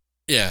role.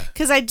 Yeah,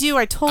 because I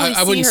totally.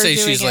 I wouldn't say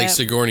she's it. like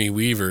Sigourney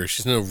Weaver.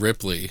 She's no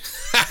Ripley.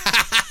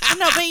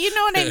 No, but you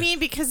know what I mean,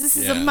 because this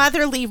is a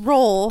motherly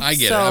role. I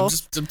get it. I'm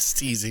just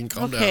teasing.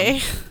 Calm down.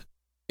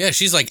 Yeah,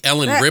 she's like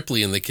Ellen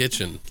Ripley in the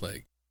kitchen.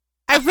 Like,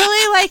 I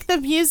really like the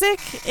music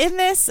in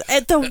this.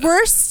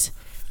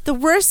 The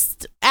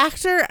worst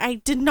actor I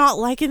did not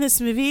like in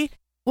this movie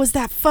was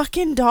that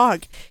fucking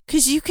dog,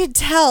 because you could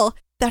tell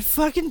that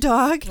fucking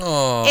dog.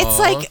 Aww. It's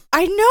like,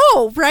 I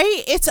know,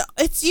 right?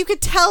 It's you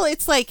could tell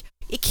it's like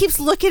it keeps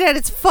looking at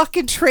its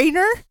fucking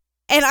trainer.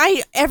 And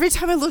every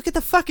time I look at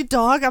the fucking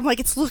dog, I'm like,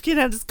 it's looking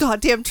at its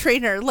goddamn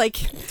trainer, like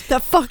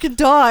that fucking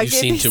dog. You've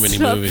seen too many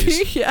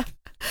movies. Yeah.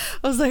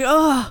 I was like,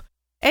 oh.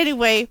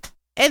 Anyway,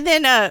 and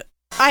then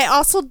I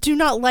also do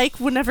not like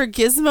whenever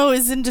Gizmo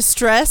is in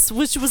distress,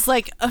 which was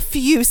like a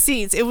few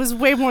scenes. It was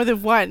way more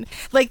than one.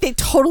 Like they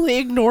totally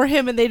ignore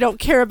him and they don't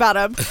care about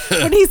him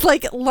when he's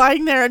like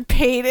lying there in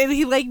pain and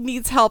he like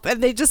needs help,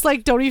 and they just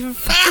like don't even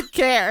fucking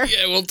care.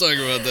 Yeah, we'll talk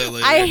about that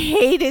later. I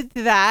hated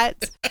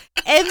that.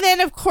 And then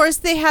of course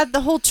they had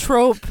the whole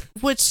trope,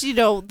 which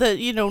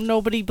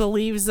nobody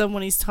believes him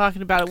when he's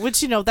talking about it,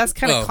 which that's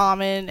kind of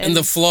common. And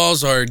the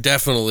flaws are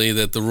definitely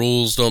that the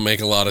rules don't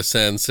make a lot of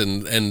sense,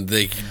 and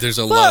there's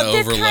a lot of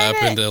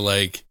overlap into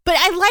like. But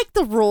I like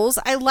the rules.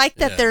 I like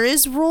that there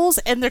is rules,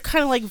 and they're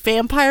kind of like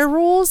vampire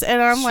rules,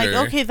 and I'm like,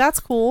 okay,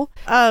 that's cool.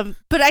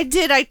 But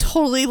I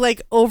totally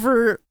like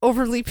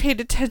overly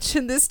paid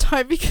attention this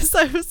time, because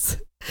I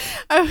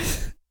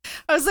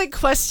was like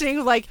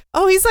questioning, like,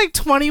 oh, he's like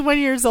 21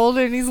 years old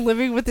and he's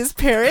living with his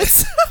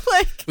parents.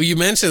 Like, well, you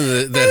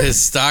mentioned that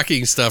his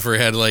stocking stuffer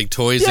had like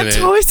toys in it,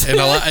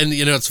 and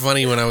it's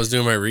funny, when I was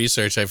doing my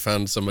research, I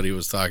found somebody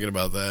was talking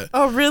about that.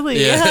 Oh, really?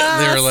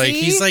 Yeah, they were like,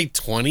 he's like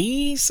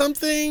 20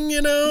 something, Yeah,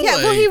 like,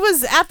 well, he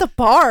was at the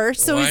bar,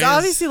 so he's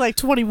obviously like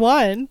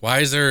 21. Why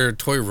is there a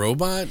toy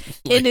robot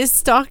in his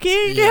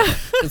stocking? Yeah.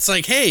 It's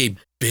like, hey,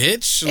 bitch.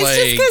 It's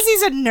just because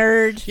he's a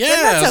nerd.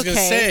 Yeah, I was going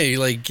to say,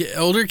 like,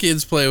 older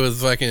kids play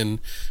with fucking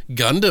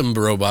Gundam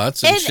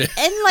robots and shit.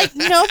 And, like,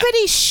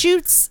 nobody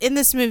shoots in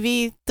this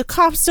movie. The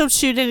cops don't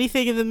shoot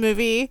anything in the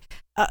movie.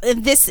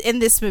 In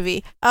this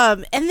movie.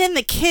 And then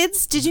the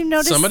kids, did you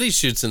notice? Somebody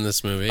shoots in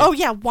this movie. Oh,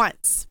 yeah,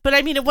 once. But,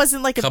 I mean, it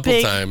wasn't like a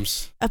big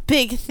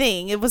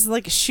thing. It wasn't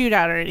like a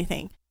shootout or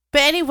anything.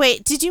 But anyway,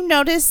 did you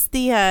notice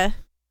the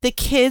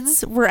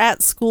kids were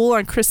at school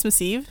on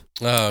Christmas Eve?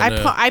 Oh,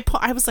 no.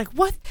 I was like,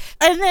 what?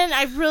 And then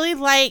I really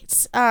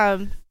liked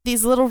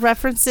these little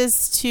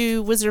references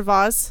to Wizard of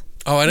Oz.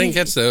 Oh, I didn't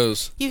catch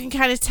those. You can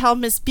kind of tell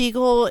Miss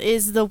Beagle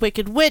is the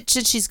Wicked Witch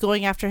and she's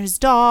going after his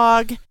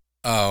dog.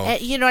 Oh.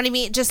 You know what I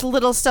mean? Just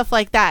little stuff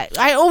like that.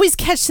 I always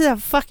catch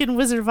that fucking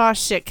Wizard of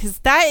Oz shit, because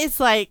that is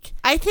like,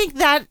 I think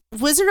that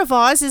Wizard of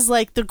Oz is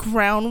like the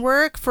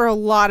groundwork for a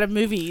lot of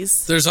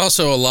movies. There's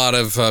also a lot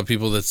of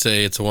people that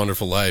say It's a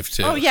Wonderful Life,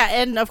 too. Oh, yeah,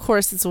 and of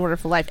course It's a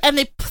Wonderful Life. And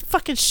they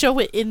fucking show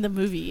it in the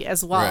movie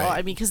as well. Right.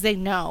 I mean, because they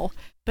know.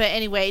 But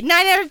anyway,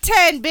 9 out of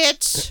 10,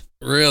 bitch.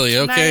 Really?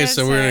 Okay,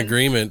 so we're in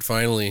agreement,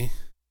 finally.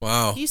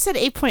 Wow. You said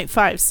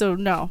 8.5, so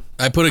no.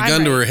 I put a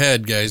gun to her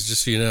head, guys,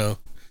 just so you know.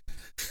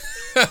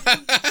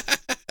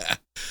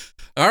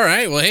 All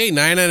right, well, hey,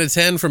 9 out of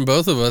 10 from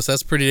both of us.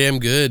 That's pretty damn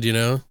good,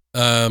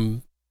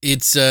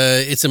 It's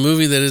a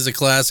movie that is a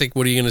classic.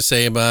 What are you going to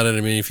say about it?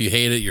 I mean, if you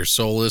hate it, you're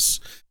soulless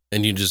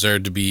and you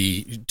deserve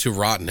to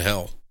rot in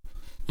hell.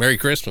 Merry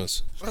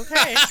Christmas.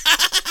 Okay.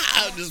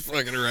 I'm just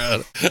fucking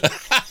around.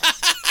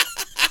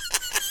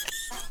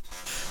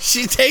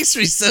 She takes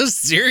me so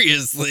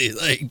seriously,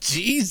 like,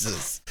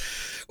 Jesus.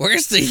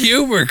 Where's the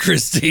humor,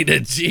 Christina?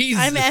 Jesus.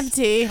 I'm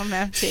empty.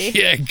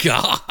 Yeah,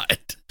 God.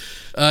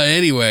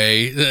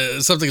 Anyway,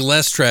 something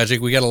less tragic.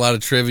 We got a lot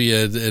of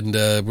trivia, and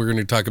we're going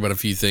to talk about a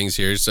few things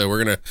here. So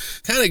we're going to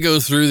kind of go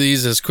through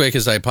these as quick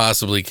as I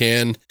possibly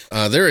can.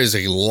 There is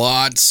a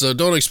lot, so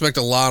don't expect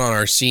a lot on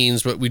our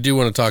scenes, but we do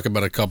want to talk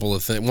about a couple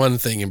of things. One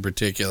thing in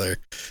particular,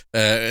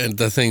 and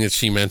the thing that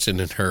she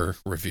mentioned in her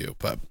review.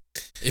 But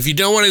if you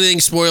don't want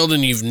anything spoiled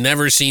and you've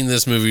never seen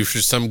this movie for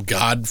some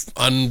god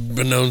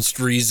unbeknownst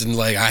reason,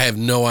 like I have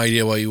no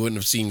idea why you wouldn't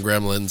have seen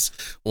Gremlins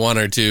 1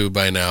 or 2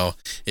 by now.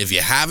 If you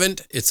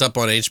haven't, it's up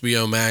on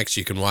HBO Max.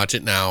 You can watch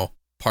it now.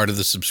 Part of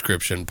the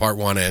subscription, part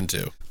 1 and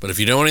 2. But if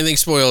you don't want anything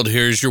spoiled,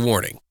 here's your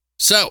warning.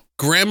 So,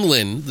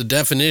 Gremlin, the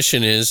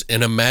definition is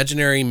an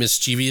imaginary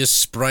mischievous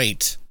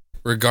sprite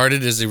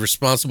regarded as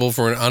responsible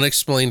for an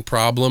unexplained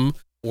problem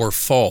or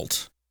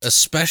fault,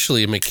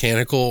 especially a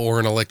mechanical or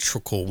an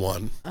electrical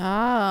one.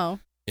 Oh.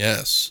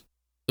 Yes.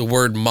 The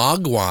word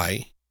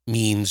mogwai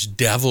means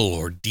devil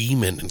or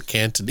demon in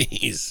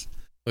Cantonese,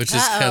 which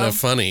is kind of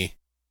funny.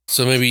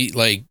 So maybe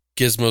like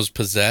Gizmo's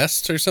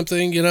possessed or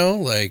something, you know?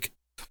 Like,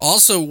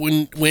 also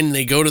when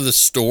they go to the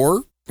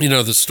store, you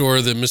know, the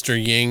store that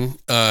Mr. Ying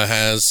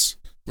has,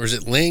 or is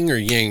it Ling or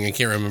Ying? I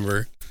can't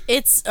remember.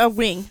 It's a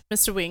Wing,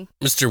 Mr. Wing.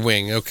 Mr.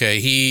 Wing, okay.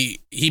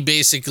 He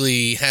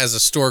basically has a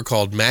store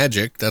called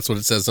Magic. That's what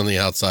it says on the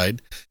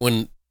outside.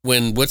 When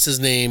what's his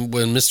name?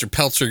 When Mr.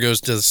 Peltzer goes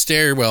to the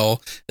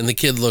stairwell and the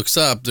kid looks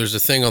up, there's a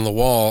thing on the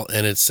wall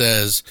and it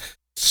says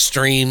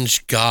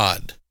Strange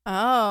God.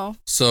 Oh.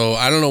 So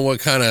I don't know what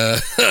kind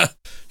of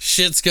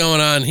shit's going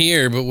on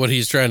here, but what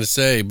he's trying to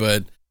say,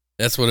 but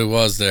that's what it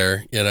was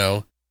there, you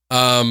know.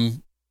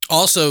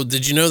 Also,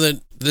 did you know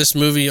that this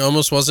movie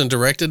almost wasn't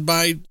directed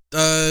by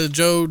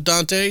Joe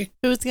Dante?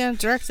 Who was going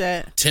to direct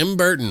it? Tim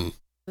Burton.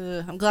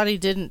 I'm glad he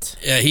didn't.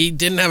 Yeah, he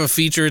didn't have a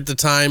feature at the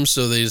time,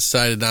 so they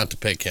decided not to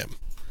pick him.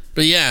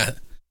 But yeah,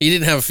 he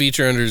didn't have a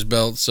feature under his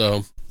belt,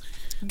 so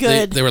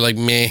good. They were like,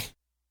 meh.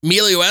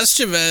 Emilio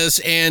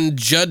Estevez and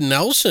Judd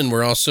Nelson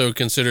were also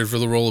considered for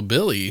the role of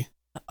Billy.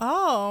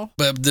 Oh.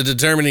 But the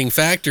determining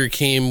factor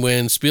came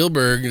when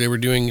Spielberg, they were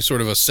doing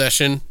sort of a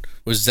session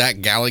with Zach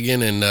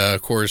Galligan and,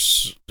 of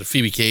course,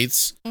 Phoebe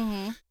Cates.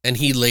 Mm-hmm. And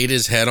he laid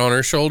his head on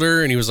her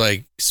shoulder and he was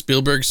like,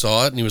 Spielberg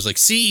saw it and he was like,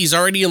 see, he's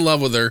already in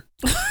love with her.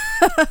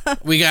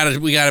 We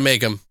gotta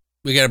make him.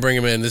 We gotta bring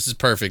him in. This is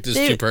perfect. This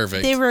is too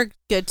perfect. They were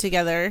good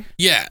together.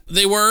 Yeah,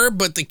 they were,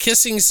 but the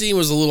kissing scene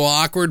was a little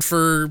awkward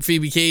for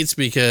Phoebe Cates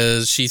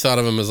because she thought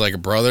of him as like a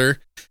brother.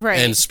 Right.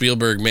 And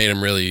Spielberg made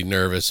him really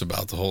nervous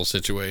about the whole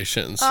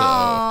situation. So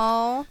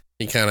Aww.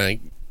 he kind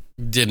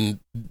of didn't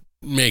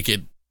make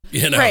it,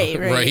 you know,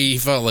 right. He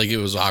felt like it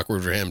was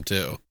awkward for him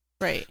too.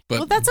 Right. But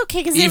well, that's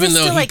okay because even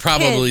though still, he like,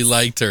 probably kids.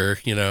 liked her,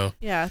 you know.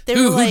 Yeah, they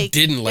who were like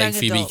didn't like young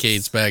Phoebe adults.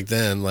 Cates back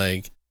then?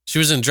 Like she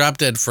was in Drop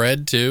Dead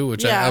Fred too,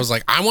 which I was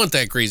like, I want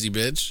that crazy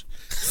bitch.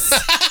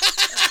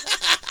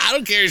 I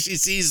don't care if she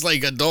sees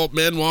like adult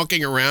men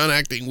walking around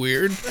acting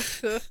weird.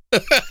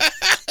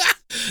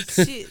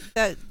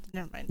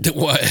 Never mind.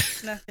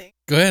 What? Nothing.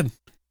 Go ahead.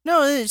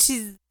 No,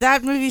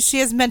 that movie. She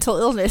has mental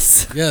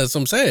illness. Yeah, that's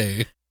what I'm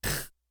saying.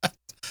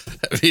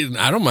 I mean,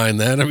 I don't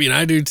mind that. I mean,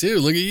 I do too.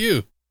 Look at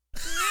you.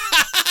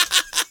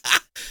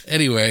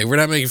 Anyway, we're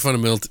not making fun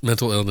of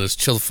mental illness.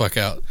 Chill the fuck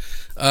out.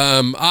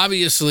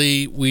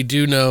 Obviously, we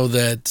do know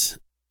that,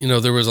 you know,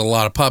 there was a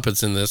lot of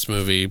puppets in this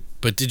movie,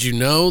 but did you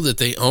know that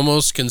they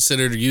almost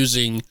considered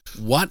using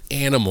what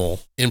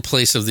animal in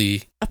place of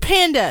the... A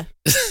panda.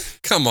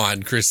 Come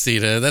on,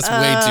 Christina. That's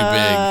way too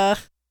big.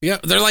 Yeah,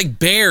 they're like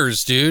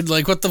bears, dude.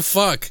 Like, what the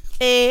fuck?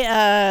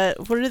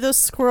 What are those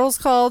squirrels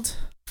called?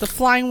 The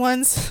flying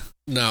ones?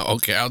 No,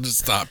 okay, I'll just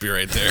stop you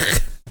right there.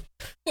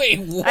 Wait,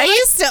 what? I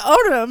used to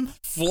own them.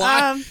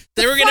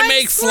 They were going to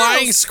make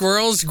flying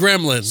squirrels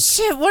gremlins.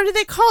 Shit, what are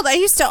they called? I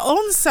used to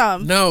own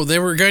some. No, they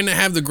were going to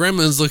have the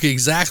gremlins look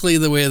exactly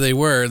the way they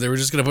were. They were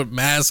just going to put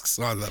masks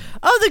on them.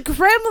 Oh, the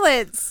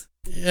gremlins.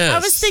 Yes. I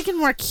was thinking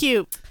more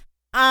cute.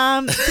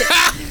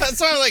 That's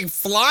why I'm like,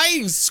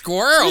 flying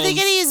squirrels. Are they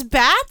going to use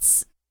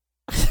bats?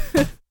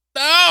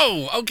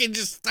 No. Okay,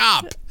 just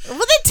stop. Well,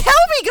 then tell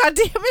me,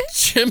 goddammit.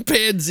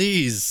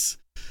 Chimpanzees.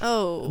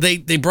 Oh.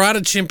 They brought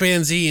a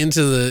chimpanzee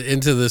into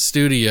the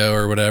studio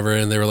or whatever,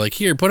 and they were like,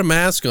 here, put a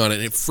mask on it.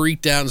 And it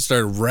freaked out and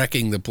started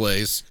wrecking the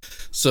place.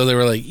 So they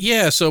were like,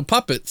 yeah, so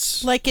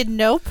puppets. Like in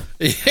Nope?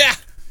 Yeah,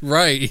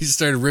 right. He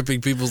started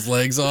ripping people's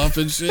legs off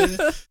and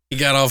shit. He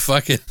got all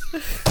fucking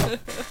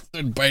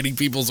started biting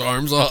people's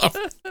arms off.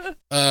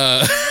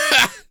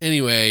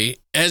 Anyway,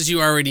 as you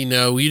already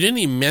know, you didn't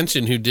even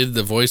mention who did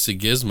the voice of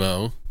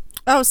Gizmo.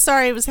 Oh,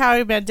 sorry, it was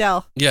Howie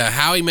Mandel. Yeah,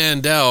 Howie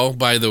Mandel,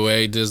 by the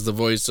way, does the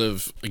voice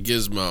of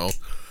Gizmo.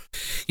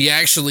 He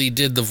actually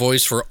did the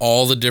voice for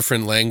all the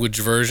different language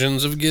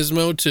versions of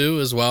Gizmo, too,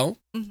 as well.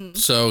 Mm-hmm.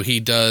 So he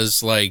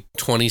does, like,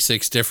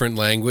 26 different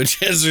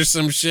languages or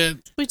some shit.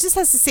 He just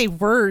has to say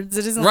words.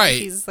 It isn't like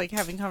he's, like,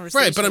 having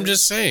conversations. Right, but I'm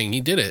just saying,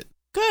 he did it.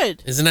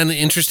 Good. Isn't that an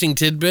interesting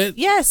tidbit?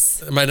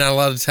 Yes. Am I not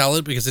allowed to tell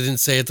it because I didn't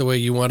say it the way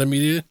you wanted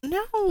me to?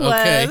 No.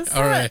 Okay,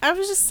 all right. I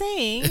was just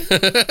saying.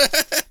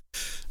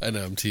 I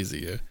know, I'm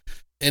teasing you.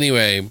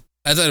 Anyway,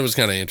 I thought it was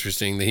kind of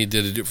interesting that he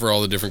did it for all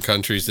the different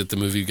countries that the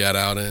movie got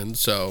out in.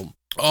 So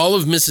all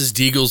of Mrs.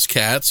 Deagle's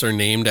cats are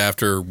named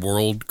after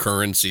world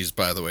currencies,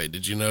 by the way.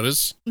 Did you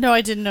notice? No,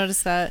 I didn't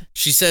notice that.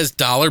 She says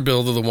dollar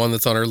bill to the one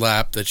that's on her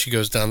lap that she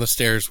goes down the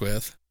stairs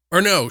with.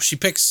 Or no, she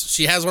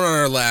has one on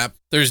her lap.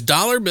 There's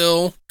dollar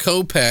bill,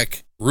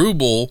 kopeck,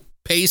 ruble,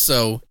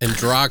 peso, and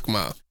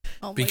drachma.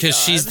 Oh because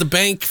she's the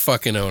bank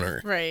fucking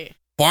owner. Right.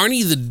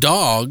 Barney the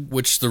dog,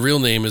 which the real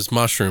name is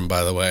Mushroom,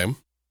 by the way,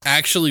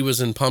 actually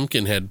was in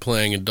Pumpkinhead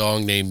playing a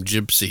dog named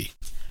Gypsy.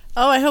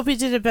 Oh, I hope he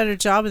did a better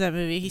job in that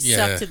movie. He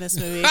sucked in this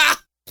movie.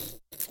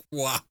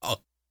 Wow.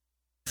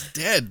 He's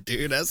dead,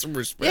 dude. Have some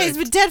respect. Yeah, he's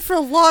been dead for a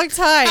long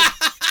time.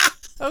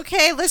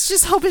 Okay, let's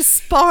just hope his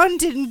spawn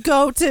didn't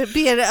go to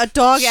be a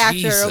dog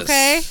Jesus. actor,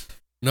 okay?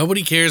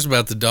 Nobody cares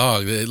about the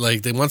dog.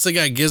 Once they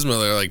got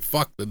Gizmo, they're like,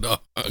 fuck the dog.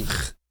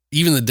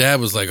 Even the dad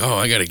was like, oh,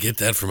 I got to get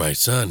that for my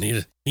son.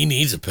 He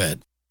needs a pet.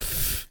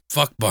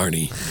 Fuck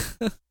Barney.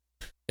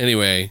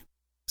 Anyway,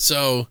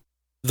 so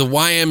the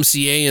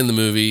YMCA in the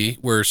movie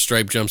where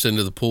Stripe jumps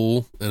into the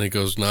pool and it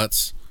goes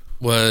nuts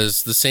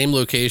was the same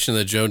location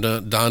that Joe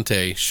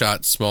Dante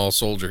shot Small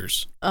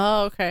Soldiers.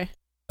 Oh, okay.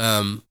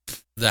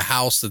 The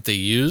house that they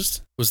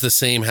used was the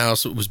same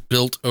house that was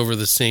built over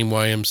the same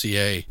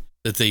YMCA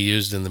that they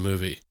used in the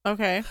movie.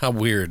 Okay. How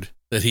weird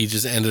that he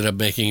just ended up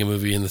making a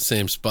movie in the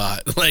same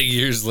spot like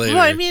years later.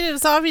 Well, I mean, it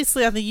was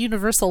obviously on the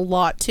Universal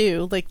lot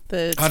too, like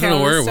the. I don't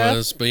know where it stuff.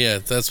 was, but yeah,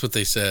 that's what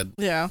they said.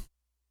 Yeah.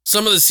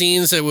 Some of the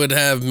scenes that would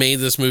have made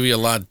this movie a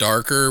lot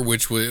darker,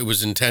 which it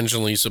was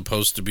intentionally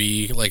supposed to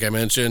be, like I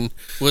mentioned,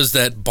 was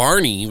that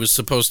Barney was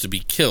supposed to be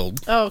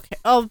killed. Oh, okay.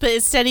 Oh, but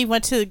instead he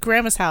went to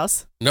grandma's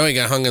house. No, he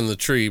got hung on the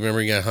tree.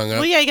 Remember he got hung up?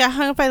 Well, yeah, he got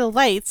hung up by the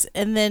lights,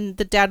 and then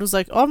the dad was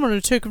like, "Oh, I'm going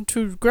to take him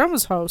to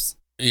grandma's house."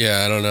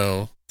 Yeah, I don't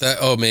know.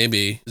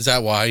 Maybe. Is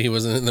that why he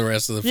wasn't in the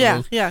rest of the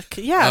film? Yeah.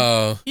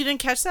 You didn't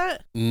catch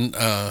that?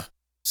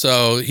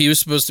 So he was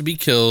supposed to be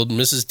killed.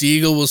 Mrs.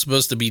 Deagle was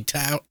supposed to be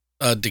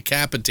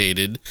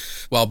decapitated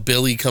while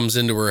Billy comes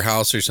into her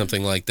house or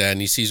something like that, and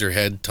he sees her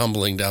head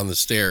tumbling down the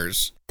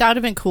stairs. That would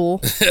have been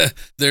cool.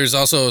 There's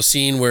also a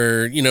scene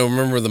where,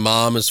 remember the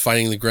mom is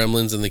fighting the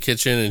gremlins in the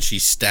kitchen and she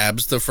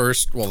stabs the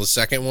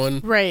second one.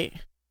 Right.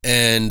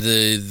 And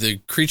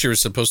the creature is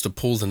supposed to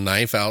pull the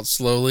knife out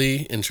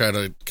slowly and try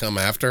to come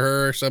after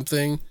her or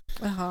something.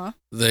 Uh-huh.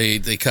 They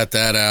cut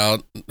that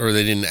out, or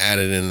they didn't add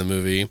it in the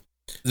movie.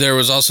 There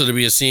was also to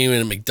be a scene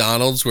in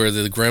McDonald's where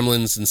the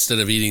gremlins, instead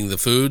of eating the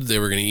food, they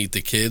were going to eat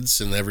the kids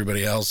and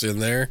everybody else in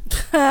there.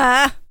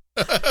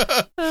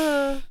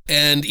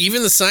 And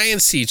even the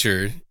science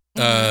teacher,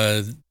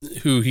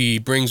 who he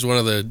brings one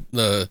of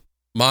the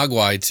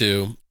Mogwai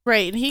to.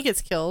 Right, and he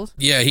gets killed.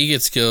 Yeah, he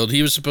gets killed.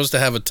 He was supposed to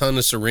have a ton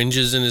of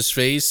syringes in his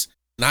face.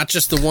 Not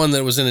just the one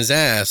that was in his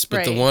ass,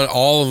 but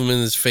all of them in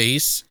his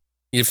face.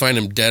 You'd find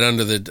him dead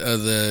under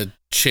the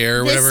chair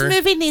or whatever. This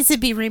movie needs to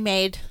be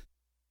remade.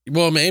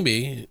 Well,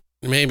 maybe.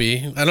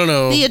 I don't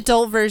know. The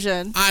adult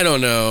version. I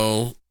don't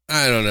know.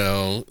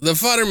 The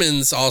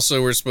Futtermans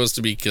also were supposed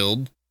to be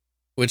killed,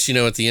 which,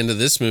 at the end of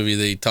this movie,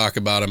 they talk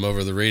about them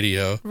over the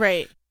radio.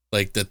 Right.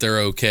 Like that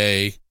they're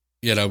okay,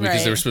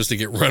 because they were supposed to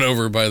get run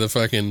over by the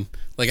fucking,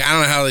 I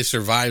don't know how they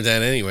survived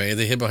that anyway.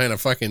 They hid behind a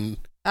fucking,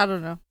 I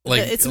don't know.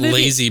 It's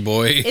lazy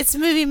boy. It's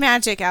movie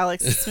magic,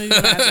 Alex. It's movie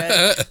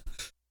magic.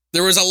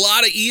 There was a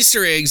lot of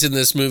Easter eggs in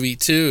this movie,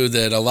 too,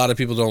 that a lot of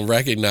people don't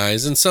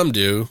recognize, and some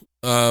do.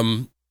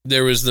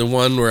 There was the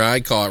one where I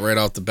caught right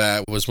off the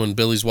bat was when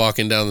Billy's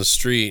walking down the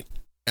street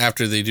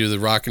after they do the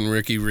Rockin'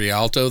 Ricky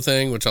Rialto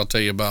thing, which I'll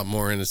tell you about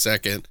more in a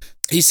second.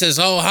 He says,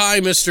 "Oh, hi,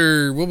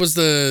 Mr. What was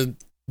the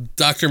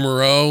Dr.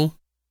 Moreau?"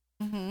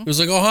 Mm-hmm. He was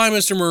like, "Oh, hi,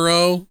 Mr.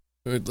 Moreau."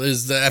 It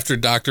is after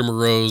Dr.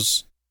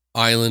 Moreau's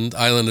Island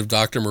of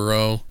Dr.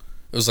 Moreau.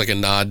 It was like a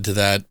nod to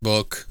that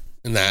book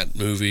in that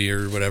movie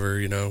or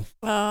whatever,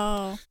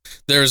 Oh.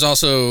 There's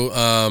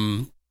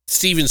also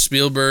Steven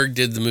Spielberg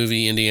did the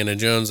movie Indiana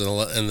Jones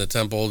and the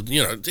Temple,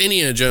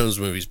 Indiana Jones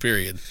movies,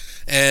 period.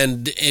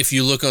 And if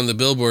you look on the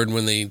billboard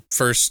when they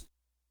first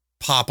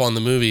pop on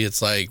the movie,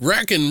 it's like,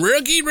 Rockin'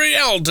 Ricky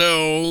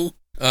Rialto.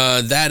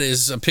 That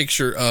is a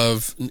picture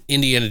of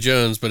Indiana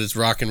Jones, but it's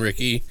Rockin'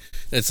 Ricky.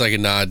 It's like a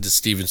nod to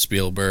Steven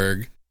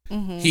Spielberg.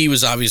 Mm-hmm. He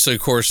was obviously,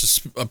 of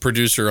course, a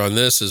producer on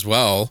this as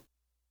well.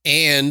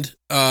 And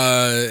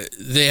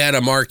they had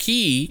a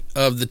marquee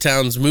of the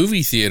town's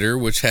movie theater,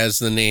 which has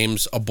the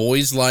names A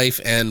Boy's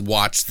Life and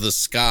Watch the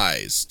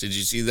Skies. Did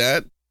you see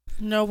that?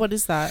 No, what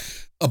is that?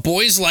 A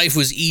Boy's Life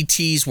was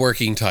E.T.'s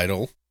working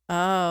title.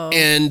 Oh.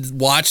 And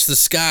Watch the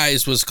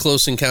Skies was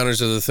Close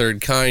Encounters of the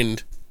Third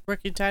Kind.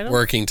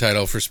 Working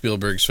title for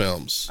Spielberg's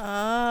films.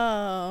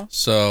 Oh.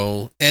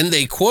 So, and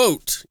they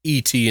quote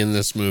E.T. in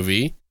this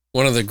movie.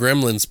 One of the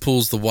gremlins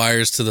pulls the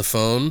wires to the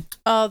phone.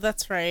 Oh,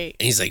 that's right.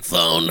 And he's like,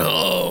 "Phone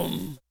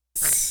home."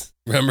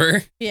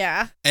 Remember?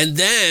 Yeah. And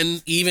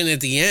then, even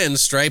at the end,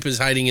 Stripe is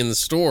hiding in the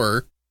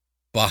store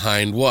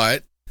behind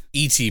what?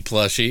 E.T.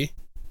 plushie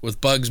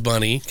with Bugs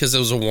Bunny, because it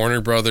was a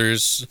Warner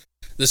Brothers.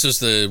 This was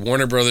the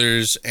Warner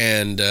Brothers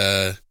and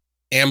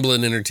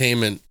Amblin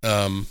Entertainment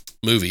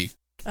movie.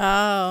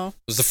 Oh.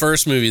 It was the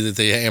first movie that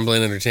the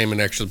Amblin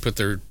Entertainment actually put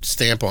their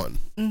stamp on.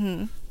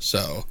 Mm-hmm.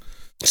 So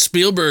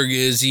Spielberg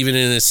is even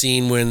in a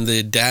scene when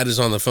the dad is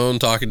on the phone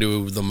talking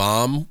to the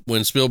mom.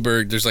 When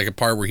Spielberg, there's like a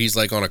part where he's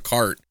like on a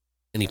cart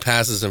and he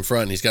passes in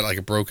front and he's got like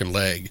a broken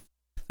leg.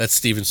 That's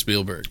Steven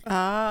Spielberg.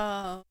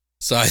 Oh.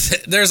 So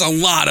there's a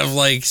lot of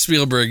like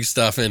Spielberg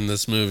stuff in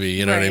this movie.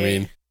 You know what I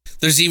mean?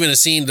 There's even a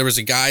scene, there was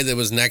a guy that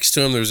was next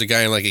to him. There was a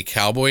guy in like a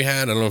cowboy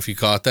hat. I don't know if you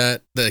caught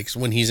that. Like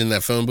when he's in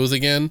that phone booth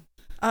again.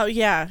 Oh,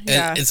 yeah.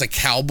 And it's a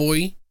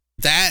cowboy.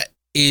 That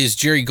is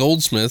Jerry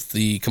Goldsmith,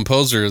 the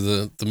composer of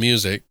the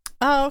music.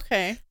 Oh,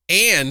 okay.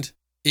 And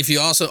if you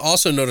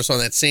also notice on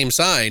that same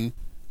sign,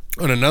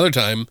 on another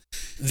time,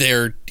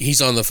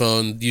 he's on the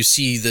phone, you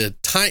see the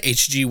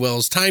H.G.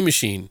 Wells time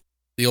machine,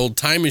 the old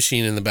time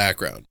machine in the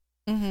background.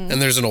 Mm-hmm.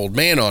 And there's an old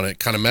man on it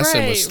kind of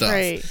messing with stuff.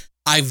 Right.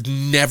 I've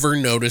never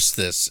noticed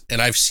this,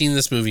 and I've seen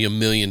this movie a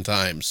million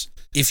times.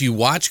 if you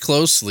watch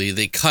closely,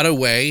 they cut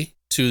away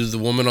to the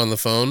woman on the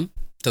phone,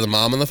 to the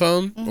mom on the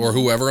phone, or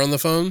whoever on the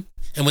phone.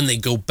 And when they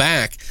go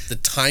back, the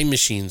time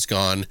machine's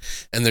gone,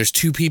 and there's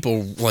two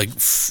people like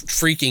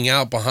freaking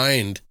out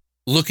behind,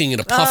 looking at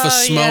a puff of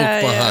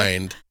smoke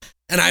behind.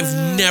 And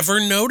I've never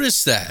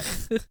noticed that.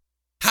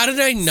 How did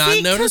I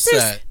not notice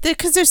that?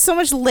 Because there's so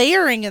much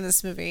layering in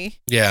this movie.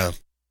 Yeah.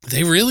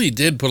 They really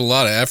did put a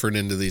lot of effort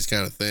into these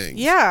kind of things.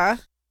 Yeah.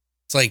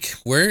 It's like,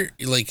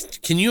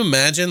 can you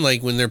imagine,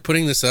 like, when they're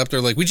putting this up,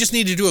 they're like, we just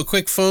need to do a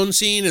quick phone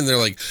scene. And they're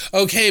like,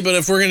 okay, but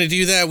if we're going to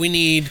do that, we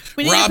need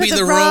Robbie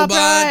the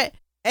robot.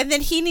 And then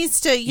he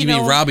needs to, You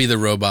mean Robbie the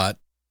robot.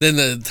 Then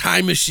the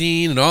time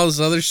machine and all this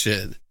other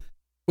shit.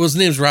 Well, his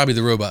name's Robbie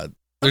the robot.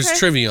 There's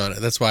trivia on it.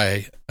 That's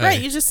why Right,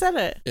 you just said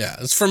it. Yeah,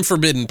 it's from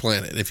Forbidden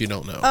Planet, if you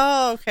don't know.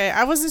 Oh, okay.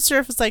 I wasn't sure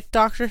if it's like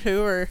Doctor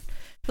Who or...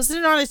 Wasn't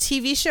it on a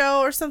TV show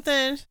or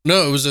something?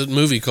 No, it was a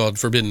movie called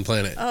Forbidden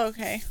Planet. Oh,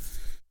 okay.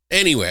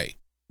 Anyway,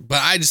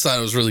 but I just thought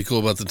it was really cool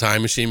about the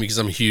time machine because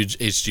I'm a huge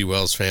H.G.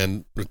 Wells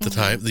fan at the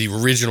time. The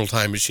original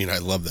Time Machine, I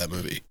love that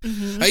movie.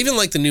 I even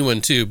like the new one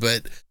too,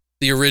 but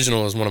the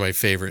original is one of my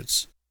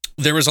favorites.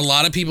 There was a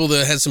lot of people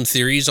that had some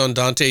theories on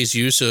Dante's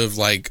use of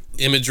like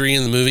imagery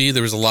in the movie.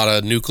 There was a lot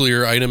of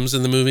nuclear items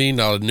in the movie, a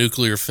lot of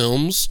nuclear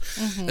films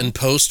and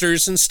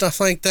posters and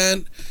stuff like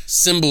that.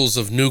 Symbols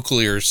of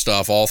nuclear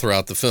stuff all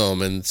throughout the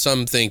film. And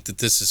some think that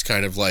this is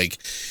kind of like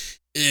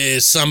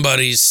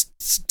somebody's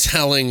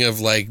telling of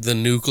like the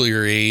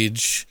nuclear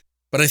age.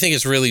 But I think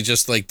it's really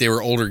just like they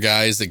were older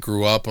guys that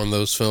grew up on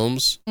those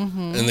films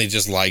and they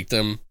just liked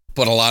them.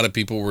 But a lot of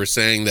people were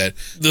saying that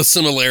the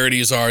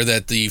similarities are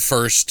that the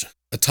first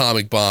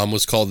atomic bomb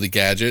was called the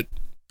Gadget.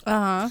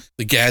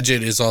 The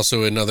Gadget is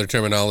also another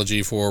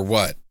terminology for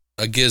what?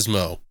 A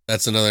gizmo.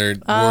 That's another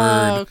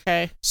word.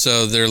 Okay.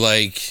 So they're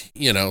like,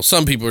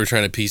 some people are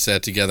trying to piece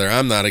that together.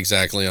 I'm not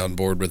exactly on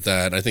board with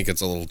that. I think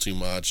it's a little too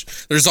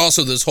much. There's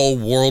also this whole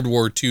World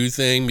War II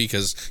thing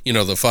because, the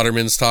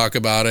Futtermans talk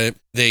about it.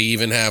 They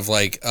even have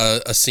like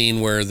a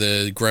scene where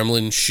the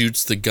gremlin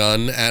shoots the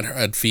gun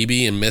at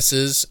Phoebe and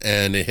misses,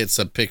 and it hits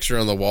a picture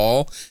on the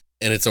wall.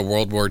 And it's a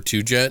World War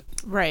II jet.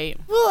 Right.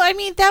 Well, I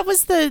mean, that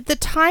was the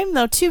time,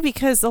 though, too,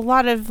 because a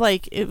lot of,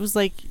 like, it was,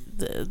 like,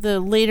 the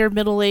later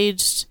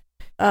middle-aged,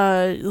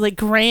 like,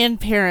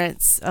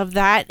 grandparents of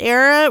that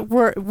era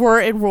were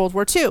in World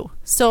War II.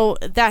 So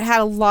that had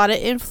a lot of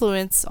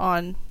influence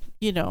on,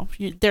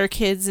 their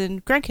kids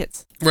and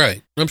grandkids.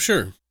 Right. I'm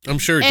sure it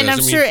and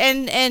does.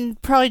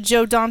 And probably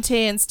Joe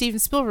Dante and Steven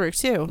Spielberg,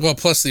 too. Well,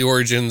 plus the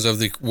origins of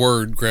the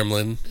word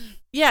gremlin.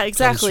 Yeah,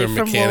 exactly. Comes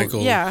from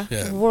mechanical.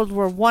 World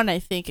War I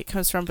think it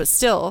comes from, but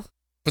still.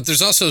 But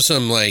there's also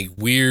some like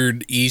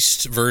weird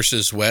East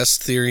versus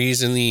West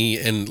theories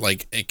and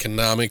like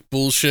economic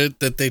bullshit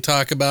that they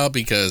talk about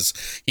because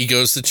he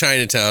goes to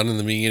Chinatown in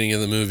the beginning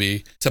of the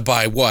movie to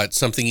buy what?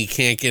 Something he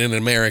can't get in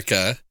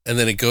America, and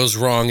then it goes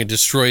wrong and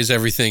destroys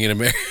everything in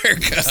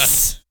America.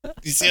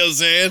 You see what I'm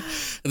saying?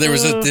 There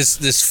was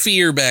this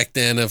fear back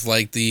then of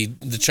like the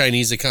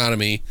Chinese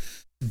economy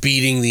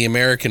beating the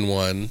American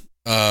one.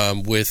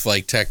 With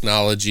like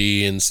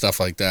technology and stuff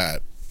like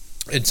that.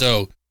 And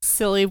so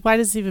silly. Why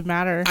does it even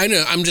matter? I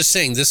know. I'm just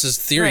saying this is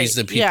theories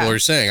that people are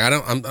saying.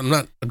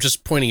 I'm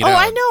just pointing it out. Oh,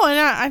 I know. And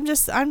I'm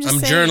just saying,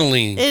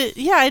 journaling.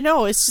 I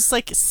know. It's just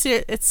like,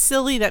 it's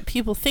silly that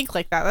people think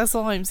like that. That's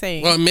all I'm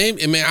saying. Well,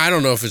 I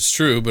don't know if it's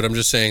true, but I'm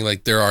just saying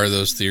like there are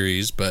those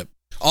theories, but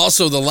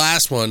also the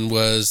last one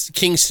was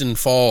Kingston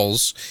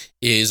Falls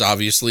is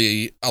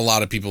obviously a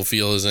lot of people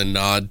feel is a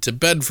nod to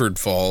Bedford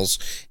Falls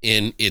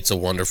in It's a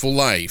Wonderful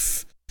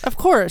Life. Of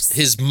course.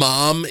 His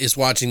mom is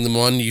watching the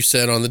one you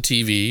said on the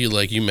TV,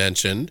 like you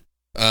mentioned.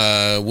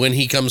 When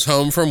he comes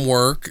home from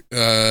work,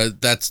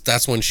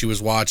 that's when she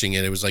was watching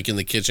it. It was like in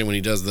the kitchen when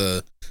he does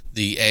the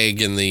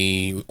egg and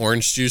the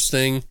orange juice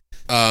thing.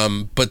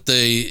 But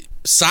the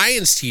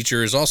science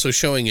teacher is also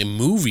showing a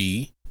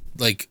movie,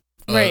 like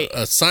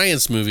a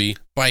science movie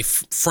by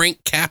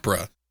Frank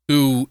Capra,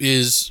 who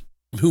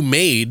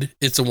made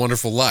It's a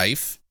Wonderful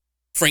Life.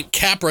 Frank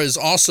Capra is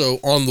also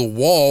on the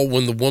wall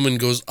when the woman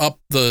goes up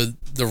the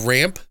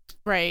ramp.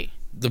 Right.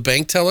 The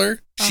bank teller.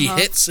 She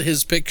hits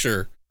his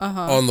picture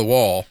on the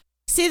wall.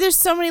 See, there's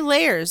so many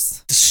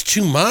layers. It's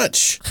too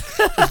much.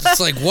 It's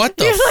like, what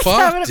the You're like fuck,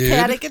 having a dude?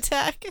 panic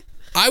attack.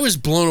 I was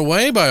blown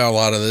away by a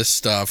lot of this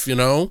stuff,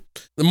 The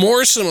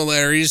more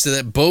similarities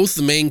that both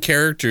the main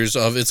characters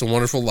of It's a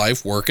Wonderful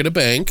Life work at a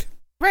bank.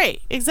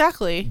 Right,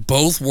 exactly.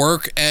 Both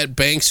work at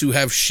banks who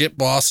have shit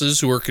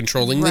bosses who are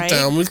controlling the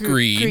town with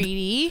greed.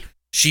 Greedy.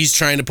 She's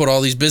trying to put all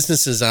these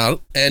businesses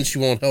out, and she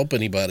won't help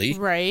anybody.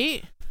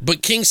 Right.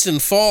 But Kingston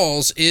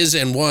Falls is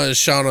and was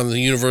shot on the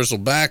Universal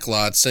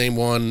backlot, same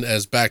one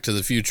as Back to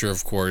the Future,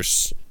 of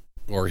course,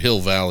 or Hill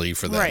Valley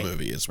for that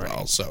movie as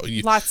well. So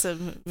lots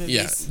of movies.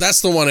 Yeah, that's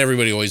the one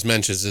everybody always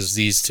mentions is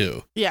these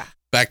two. Yeah.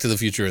 Back to the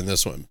Future and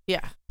this one.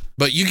 Yeah.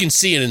 But you can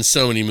see it in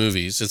so many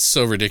movies. It's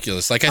so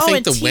ridiculous. Like, I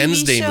think the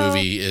Wednesday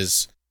movie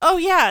is... Oh,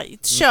 yeah.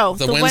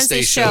 The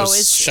Wednesday show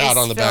is shot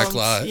on the back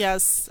lot.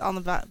 Yes, on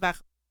the back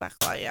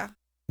lot, yeah.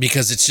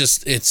 because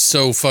it's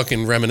so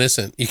fucking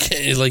reminiscent. You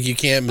can't Well,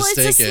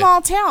 mistake it's a it.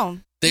 small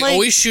town. They Like,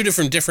 always shoot it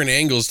from different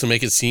angles to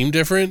make it seem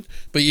different,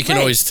 but you can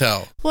Right. always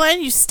tell. Well,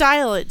 and you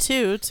style it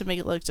too to make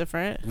it look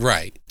different.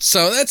 Right.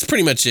 So that's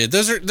pretty much it.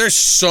 There's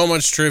so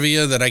much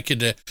trivia that I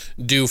could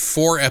do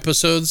 4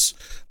 episodes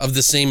of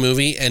the same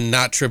movie and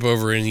not trip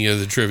over any of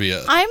the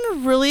trivia.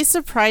 I'm really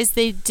surprised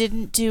they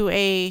didn't do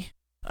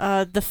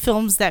the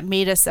films that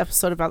made us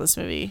episode about this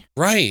movie.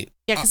 Right.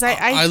 Yeah, because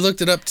I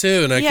looked it up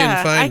too, and I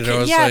couldn't find it. I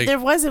was like, there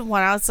wasn't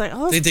one. I was like,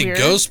 oh, they that's did weird.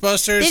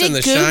 Ghostbusters They did and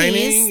The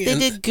Goonies. Shining. They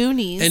did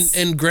Goonies.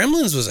 And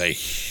Gremlins was a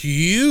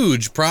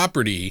huge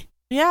property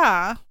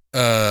yeah.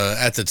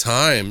 at the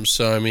time.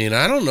 So I mean,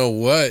 I don't know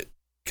what,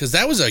 because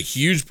that was a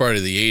huge part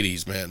of the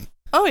 80s, man.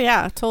 Oh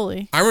yeah,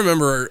 totally. I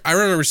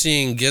remember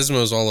seeing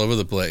gizmos all over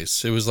the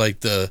place. It was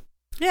like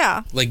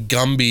Yeah. like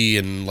Gumby,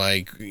 and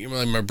like, you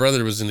know, my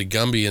brother was into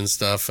Gumby and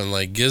stuff, and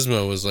like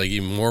Gizmo was like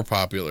even more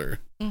popular.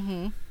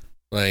 Mm-hmm.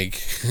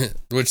 Like,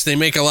 which they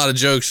make a lot of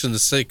jokes in the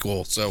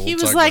sequel. So He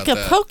we'll was talk like a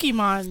about that.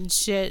 Pokemon and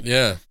shit.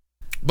 Yeah.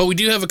 But we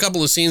do have a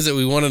couple of scenes that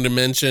we wanted to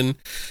mention.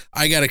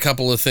 I got a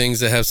couple of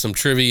things that have some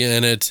trivia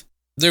in it.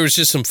 There was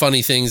just some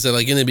funny things that,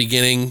 like, in the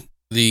beginning,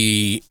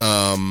 the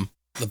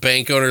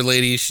bank owner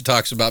lady, she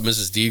talks about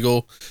Mrs.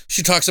 Deagle.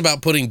 She talks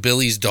about putting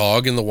Billy's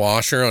dog in the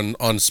washer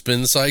on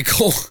spin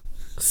cycle.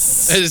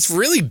 And it's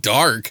really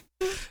dark.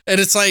 And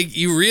it's like,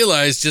 you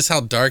realize just how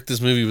dark this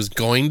movie was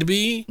going to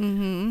be.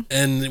 Mm-hmm.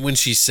 And when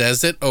she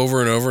says it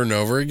over and over and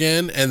over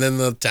again, and then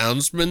the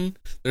townsman,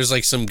 there's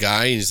like some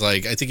guy, he's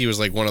like, I think he was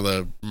like one of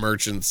the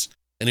merchants,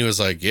 and he was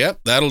like, yep,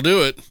 that'll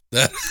do it.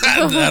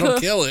 That'll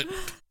kill it.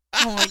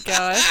 Oh my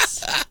gosh.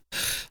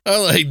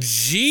 I'm like,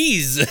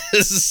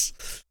 Jesus.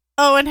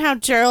 Oh, and how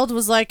Gerald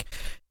was like,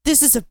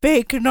 this is a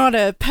bank, not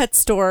a pet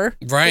store.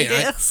 Right.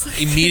 Like, it's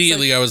like-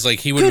 Immediately, I was like,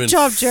 he would have Good been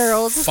job,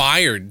 Gerald.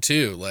 fired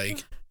too.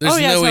 Like, there's Oh,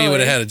 yeah, no way he would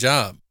totally. have had a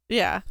job.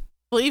 Yeah.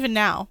 Well, even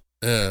now,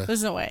 Yeah.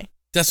 there's no way.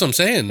 That's what I'm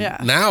saying. Yeah.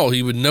 Now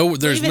he would know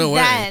there's even no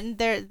way.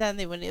 then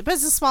they wouldn't. But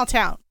it's a small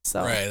town,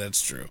 so Right,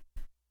 that's true.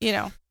 you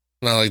know.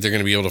 Not like they're going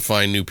to be able to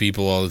find new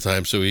people all the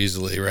time so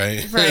easily,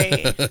 right?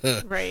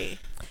 Right. Right.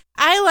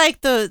 I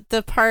like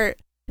the part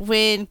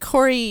when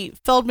Corey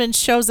Feldman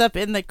shows up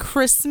in the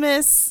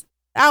Christmas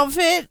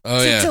outfit Oh,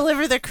 to yeah.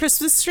 deliver the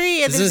Christmas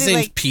tree, and Isn't then his they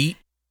name like, Pete?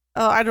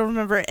 oh, I don't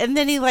remember. And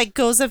then he like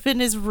goes up in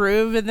his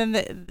room, and then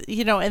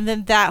and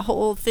then that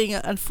whole thing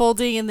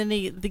unfolding, and then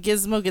the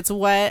gizmo gets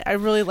wet. I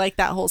really like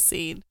that whole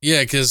scene.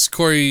 Yeah, because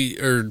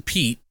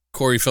Pete,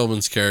 Corey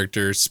Feldman's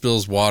character,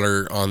 spills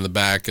water on the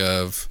back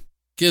of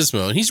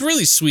Gizmo, and he's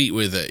really sweet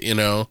with it, you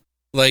know?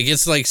 Like,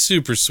 it's like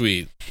super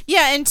sweet.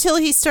 Yeah, until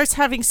he starts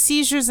having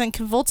seizures and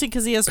convulsing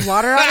because he has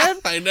water on him.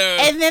 I know.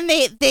 And then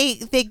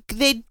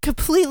they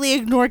completely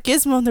ignore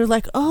Gizmo, and they're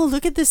like, "Oh,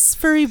 look at this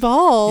furry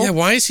ball." Yeah,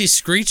 why is he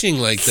screeching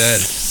like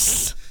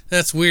that?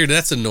 That's weird.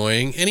 That's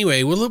annoying.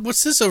 Anyway, well, look,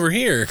 what's this over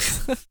here?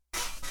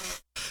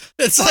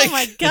 It's like, oh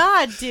my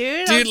god,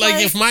 dude! dude, I'm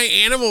like if my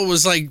animal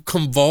was like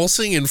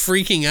convulsing and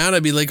freaking out,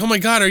 I'd be like, oh my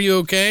God, are you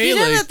okay? you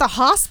know, Like, at the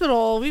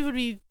hospital, we would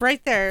be right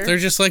there. they're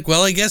just like,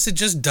 well, I guess it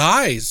just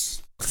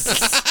dies.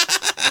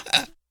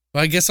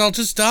 Well, I guess I'll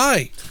just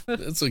die.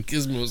 That's what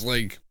Gizmo's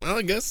like. Well,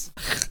 I guess.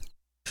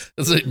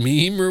 That's like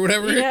meme or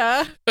whatever.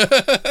 Yeah.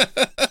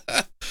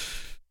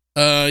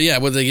 Yeah,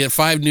 but they get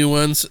 5 new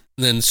ones.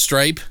 And then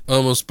Stripe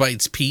almost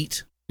bites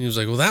Pete. He was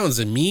like, well, that one's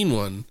a mean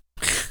one.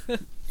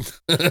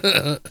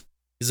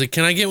 He's like,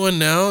 can I get one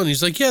now? And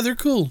he's like, yeah, they're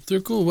cool.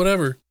 They're cool.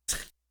 Whatever.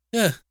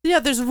 Yeah. Yeah,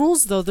 there's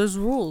rules though. There's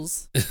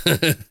rules.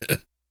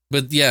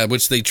 But yeah,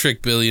 which they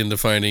trick Billy into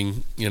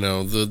finding, you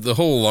know, the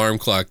whole alarm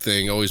clock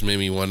thing always made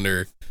me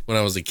wonder when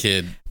I was a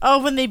kid. Oh,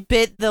 when they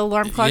bit the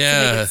alarm clock to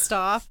Yeah. make it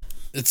stop.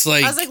 It's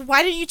like, I was like,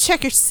 why didn't you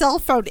check your cell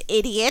phone,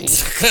 idiot?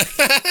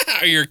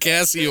 or your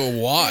Casio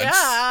watch,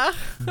 Yeah.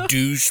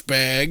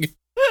 douchebag.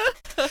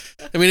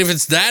 I mean, if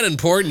it's that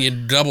important, you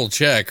double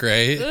check,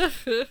 right?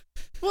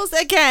 Well,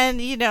 again,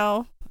 you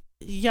know,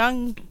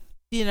 young,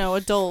 you know,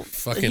 adult.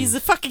 Fucking- He's a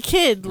fucking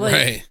kid. Like,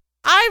 Right.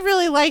 I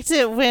really liked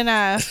it when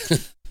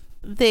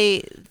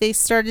they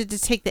started to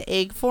take the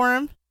egg for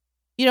him.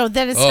 You know,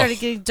 then it started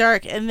getting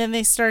dark, and then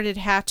they started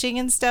hatching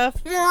and stuff.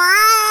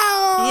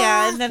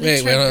 Yeah, and then Wait,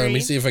 it hold on. turned Let me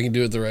green. see if I can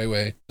do it the right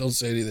way. Don't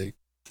say anything.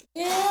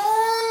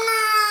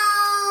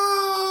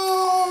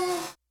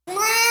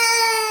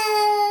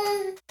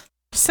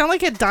 You sound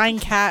like a dying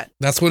cat.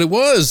 That's what it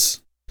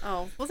was.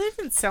 Oh, well, they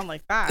didn't sound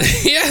like that.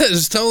 Yeah,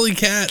 it's totally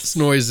cat's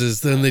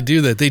noises. Then they do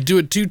that. They do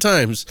it 2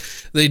 times.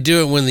 They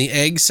do it when the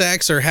egg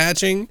sacs are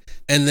hatching,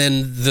 and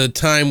then the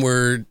time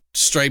where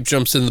Stripe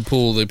jumps in the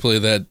pool, they play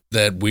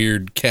that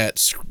weird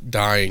cat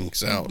dying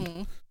sound.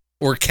 Mm-hmm.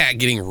 Or cat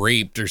getting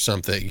raped or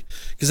something.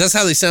 Because that's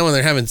how they sound when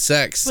they're having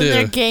sex, When too.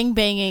 they're gang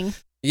banging,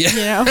 Yeah. you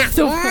know, that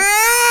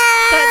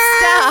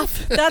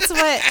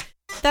stuff.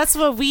 That's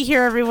what we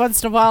hear every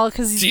once in a while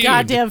because these Dude.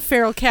 goddamn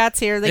feral cats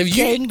here. They Have you-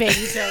 gang bang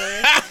each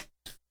other.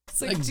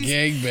 It's like, Like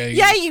geez. gangbang.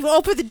 Yeah, you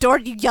open the door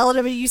and you yell at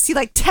them and you see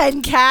like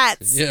 10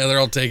 cats. Yeah, they're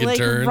all taking like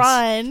turns.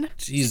 run.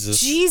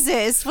 Jesus.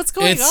 Jesus, what's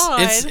going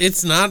on?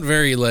 It's not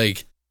very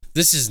like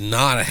this is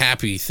not a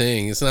happy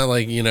thing. It's not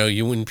like,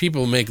 when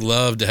people make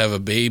love to have a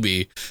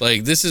baby,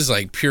 like this is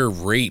like pure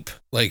rape.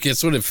 Like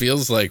it's what it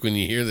feels like when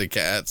you hear the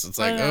cats. It's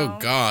like, oh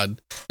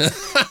God.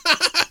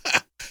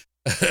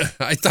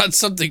 I thought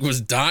something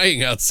was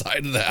dying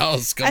outside of the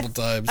house a couple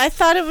times. I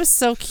thought it was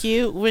so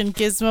cute when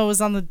Gizmo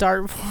was on the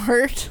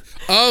dartboard.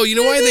 Oh, you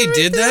know why they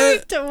did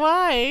that?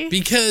 Why?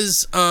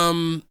 Because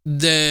the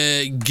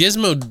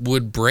Gizmo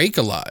would break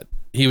a lot.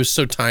 He was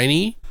so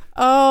tiny.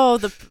 Oh,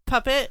 the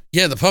puppet?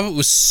 Yeah, the puppet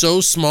was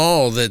so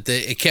small that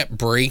it kept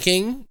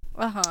breaking.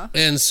 Uh-huh.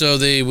 And so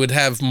they would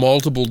have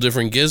multiple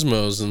different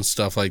gizmos and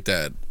stuff like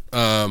that.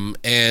 And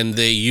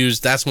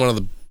that's one of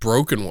the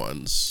broken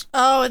ones.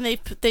 Oh, and they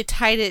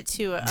tied it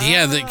to it.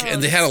 Yeah,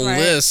 they had a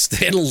list.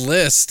 They had a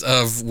list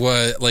of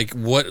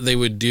what they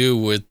would do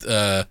with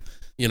how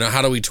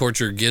do we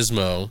torture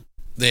Gizmo?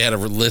 They had a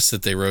list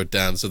that they wrote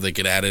down so they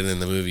could add it in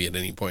the movie at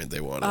any point they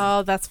wanted.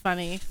 Oh, that's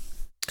funny.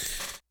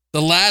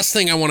 The last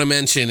thing I want to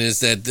mention is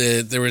that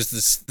there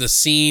was the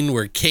scene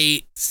where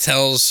Kate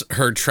tells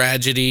her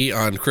tragedy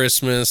on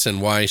Christmas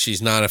and why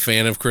she's not a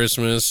fan of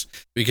Christmas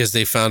because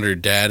they found her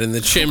dad in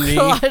the chimney.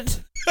 Oh, God.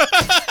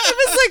 It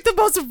was like the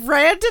most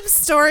random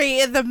story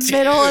in the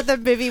middle of the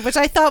movie, which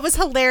I thought was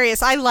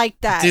hilarious. I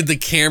liked that. Did the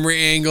camera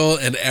angle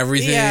and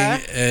everything,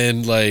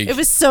 and like it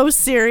was so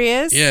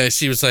serious. Yeah,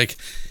 she was like,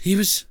 he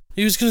was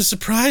going to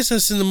surprise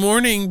us in the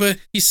morning, but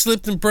he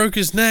slipped and broke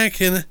his neck,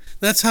 and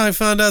that's how I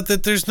found out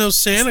that there's no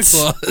Santa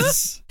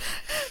Claus.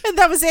 And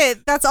that was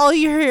it. That's all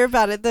you hear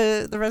about it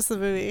the rest of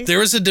the movie. There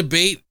was a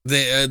debate.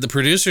 The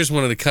producers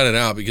wanted to cut it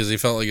out because they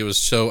felt like it was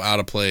so out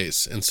of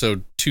place and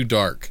so too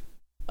dark.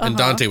 And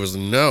Dante was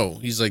no.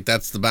 He's like,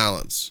 that's the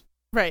balance.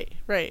 Right.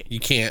 You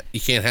can't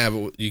have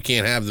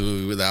the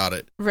movie without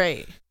it.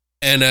 Right.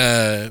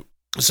 And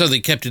so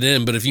they kept it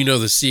in. But if you know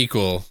the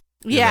sequel,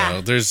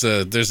 there's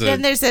another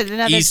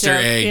Easter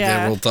egg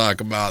that we'll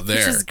talk about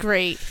there, which is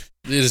great.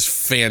 It is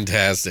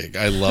fantastic.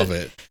 I love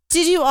it.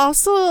 Did you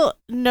also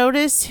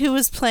notice who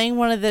was playing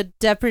one of the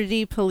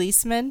deputy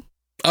policemen?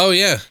 Oh,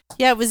 yeah.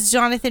 Yeah, it was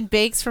Jonathan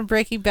Banks from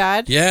Breaking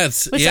Bad. Yeah,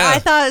 which I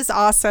thought is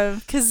awesome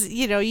because,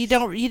 you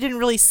didn't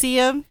really see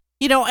him,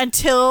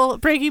 until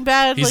Breaking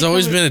Bad. He's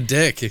always been a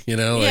dick,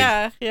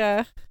 Yeah.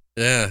 Yeah,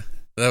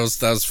 that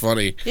was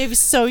funny. He was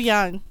so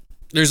young.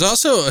 There's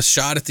also a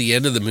shot at the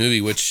end of the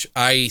movie, which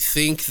I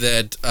think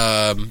that,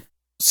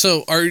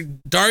 our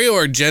Dario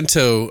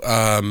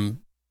Argento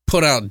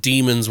put out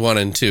Demons 1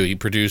 and 2. He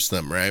produced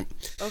them, right?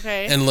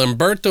 Okay. And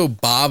Lamberto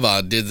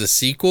Bava did the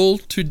sequel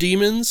to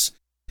Demons.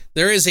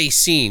 There is a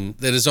scene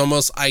that is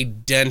almost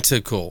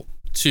identical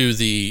to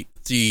the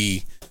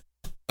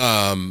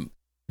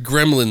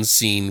Gremlins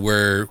scene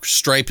where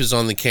Stripe is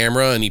on the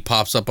camera and he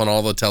pops up on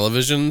all the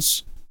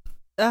televisions.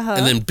 Uh-huh.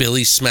 And then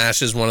Billy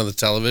smashes one of the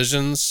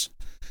televisions.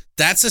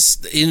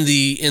 That's in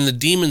the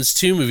Demons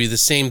 2 movie, the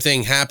same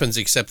thing happens,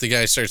 except the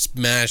guy starts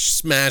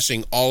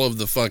smashing all of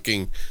the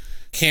fucking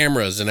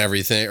cameras and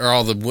everything, or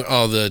all the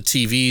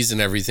TVs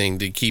and everything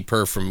to keep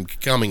her from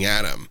coming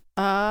at him.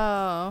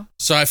 Oh.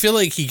 So I feel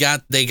like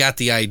they got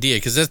the idea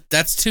because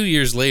that's 2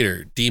 years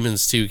later.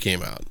 Demons 2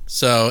 came out.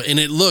 So, and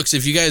it looks,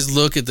 if you guys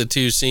look at the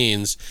two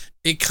scenes,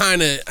 it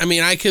kind of,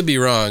 I could be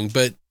wrong,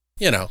 but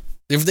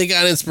if they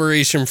got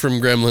inspiration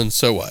from Gremlins,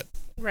 so what?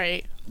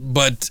 Right.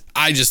 But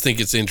I just think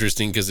it's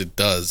interesting because it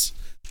does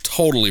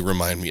totally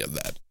remind me of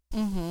that.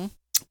 Mm-hmm.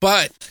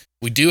 But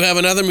we do have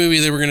another movie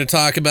that we're going to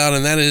talk about,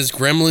 and that is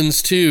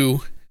Gremlins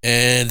 2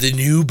 and The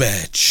New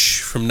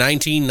Batch from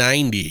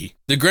 1990.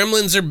 The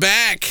Gremlins are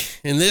back,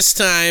 and this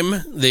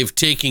time they've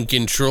taken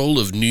control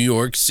of New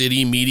York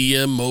City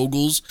media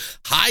mogul's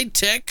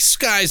high-tech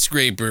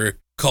skyscraper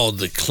called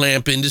the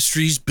Clamp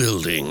Industries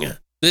Building.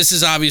 This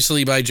is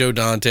obviously by Joe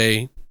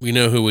Dante. We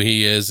know who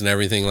he is and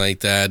everything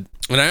like that.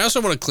 And I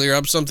also want to clear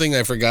up something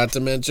I forgot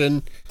to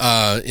mention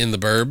in the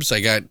Burbs.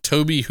 I got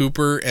Toby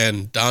Hooper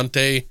and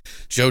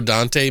Joe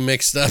Dante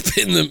mixed up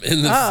in the.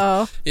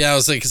 Uh-oh. Yeah, I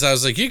was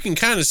like, you can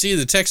kind of see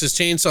the Texas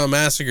Chainsaw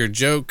Massacre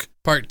joke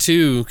part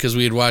 2 because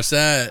we had watched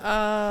that.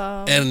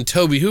 Oh. And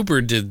Toby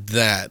Hooper did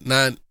that,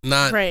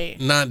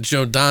 not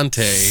Joe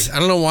Dante. I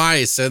don't know why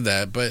I said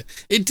that, but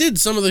it did.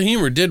 Some of the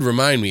humor did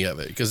remind me of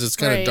it because it's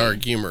kind of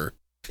dark humor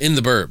in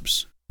the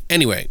Burbs.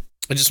 Anyway,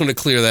 I just want to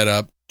clear that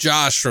up.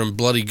 Josh from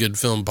Bloody Good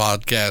Film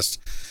Podcast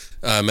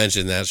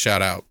mentioned that.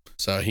 Shout out.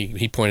 So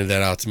he pointed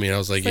that out to me, and I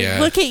was like, yeah.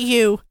 Look at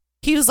you.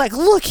 He was like,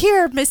 look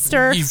here,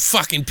 mister. You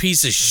fucking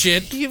piece of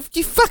shit. You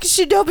fucking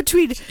should know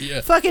between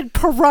fucking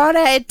Piranha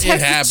and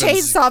Texas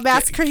Chainsaw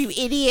Massacre, you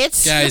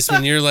idiot. Guys,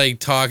 when you're like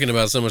talking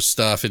about so much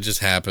stuff, it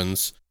just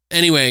happens.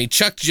 Anyway,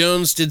 Chuck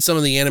Jones did some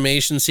of the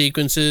animation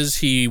sequences.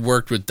 He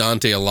worked with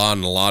Dante a lot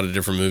in a lot of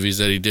different movies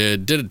that he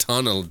did. Did a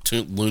ton of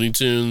Looney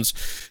Tunes,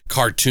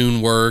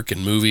 cartoon work,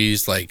 and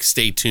movies like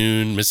Stay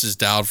Tuned, Mrs.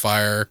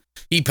 Doubtfire.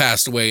 He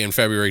passed away in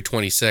February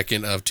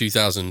 22nd of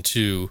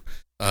 2002.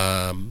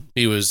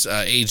 He was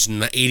aged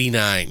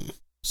 89.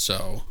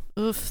 So.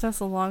 Oof, that's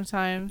a long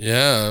time.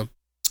 Yeah.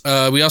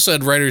 We also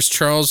had writers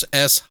Charles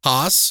S.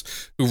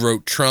 Haas, who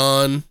wrote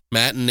Tron,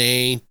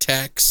 Matinee,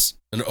 Tex,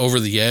 an Over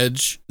the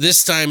Edge.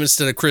 This time,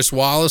 instead of Chris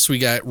Wallace, we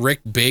got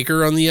Rick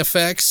Baker on the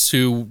effects,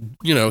 who,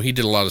 he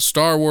did a lot of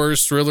Star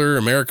Wars, Thriller,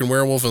 American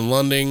Werewolf in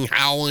London,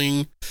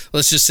 Howling.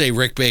 Let's just say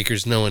Rick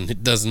Baker's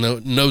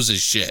knows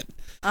his shit.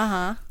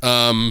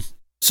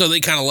 So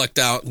they kind of lucked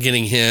out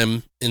getting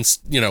him. And,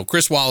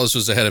 Chris Wallace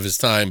was ahead of his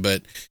time,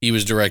 but he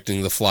was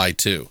directing The Fly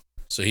too.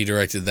 So he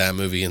directed that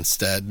movie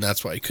instead, and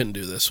that's why he couldn't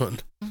do this one.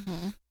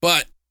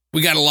 But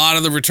we got a lot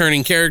of the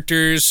returning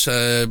characters,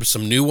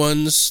 some new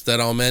ones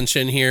that I'll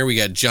mention here. We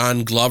got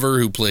John Glover,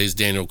 who plays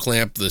Daniel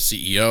Clamp, the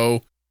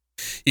CEO.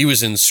 He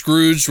was in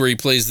Scrooge, where he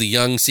plays the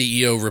young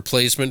CEO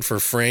replacement for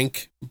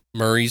Frank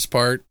Murray's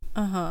part.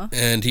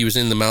 And he was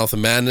in The Mouth of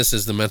Madness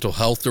as the mental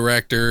health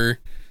director.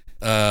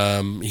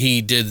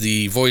 He did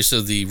the voice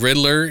of the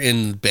Riddler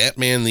in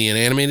Batman the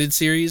Animated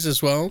Series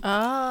as well.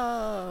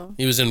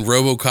 He was in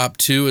RoboCop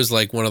 2 as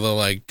like one of the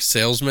like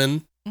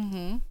salesmen.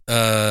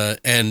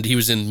 And he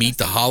was in Meet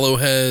the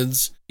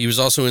Hollowheads. He was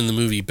also in the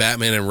movie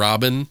Batman and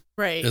Robin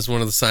as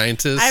one of the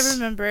scientists. I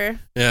remember.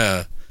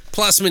 Yeah.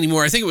 Plus many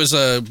more. I think it was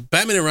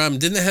Batman and Robin.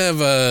 Didn't it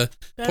have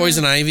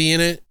Poison Ivy in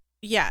it?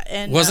 Yeah.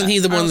 And wasn't he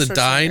the one Arnold that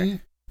died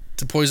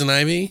to Poison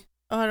Ivy?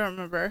 Oh, I don't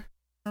remember.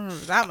 I don't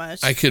remember that much.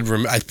 I'm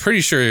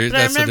pretty sure but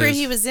that's I remember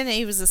he was in it.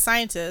 He was a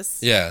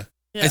scientist. Yeah.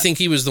 I think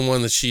he was the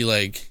one that she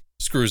like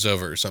screws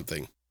over or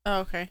something.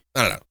 Oh, okay.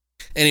 I don't know.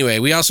 Anyway,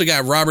 we also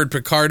got Robert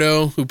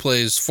Picardo, who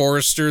plays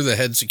Forrester, the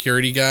head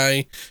security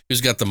guy, who's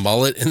got the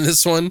mullet in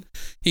this one.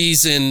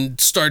 He's in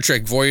Star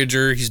Trek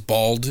Voyager. He's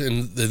bald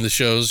in the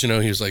shows. He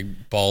was like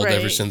bald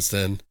ever since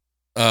then.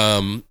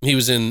 He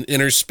was in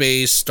Inner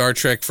Space, Star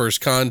Trek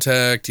First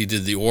Contact. He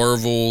did The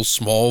Orville,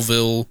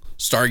 Smallville,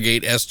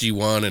 Stargate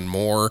SG-1, and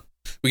more.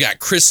 We got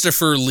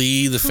Christopher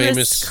Lee, the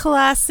famous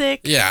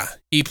classic. Yeah,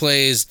 he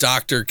plays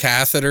Dr.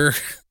 Catheter.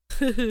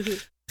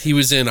 He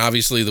was in,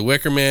 obviously, The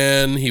Wicker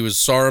Man. He was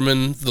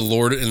Saruman, the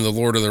Lord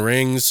of the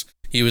Rings.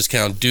 He was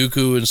Count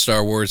Dooku in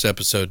Star Wars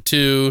Episode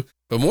 2.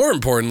 But more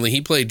importantly,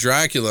 he played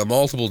Dracula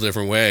multiple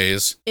different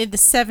ways. In the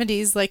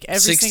 70s, like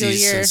every single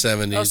year.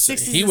 60s and 70s. Oh,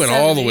 60s he and went 70s.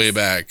 all the way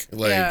back.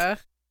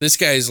 This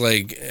guy's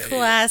like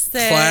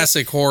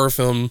classic horror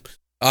film.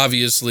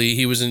 Obviously,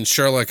 he was in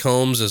Sherlock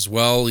Holmes as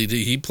well.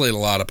 He played a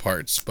lot of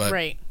parts, but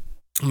I'm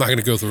not going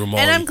to go through them all.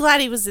 And I'm glad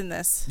he was in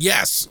this.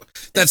 Yes,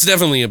 that's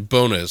definitely a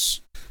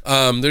bonus.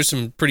 There's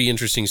some pretty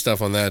interesting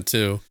stuff on that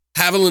too.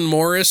 Haviland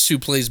Morris, who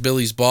plays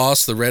Billy's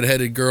boss, the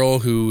redheaded girl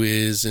who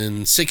is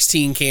in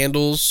 16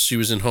 Candles. She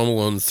was in Home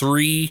Alone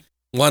 3,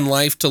 One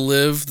Life to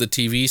Live, the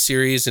TV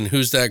series, and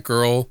Who's That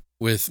Girl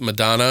with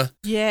Madonna.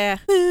 Yeah.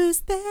 Who's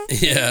that?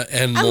 Yeah,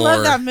 and more. I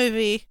love that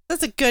movie.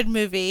 That's a good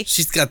movie.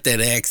 She's got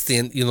that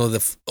accent,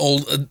 the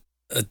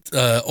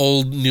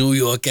old New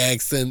York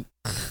accent.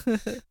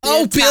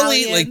 Oh,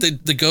 Billy, like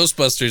the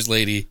Ghostbusters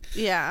lady.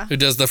 Yeah. Who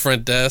does the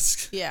front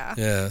desk. Yeah.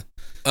 Yeah.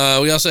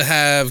 We also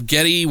have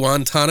Getty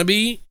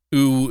Watanabe,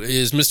 who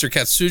is Mr.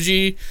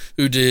 Katsuji,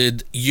 who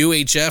did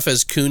UHF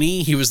as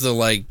Cooney. He was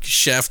the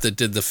chef that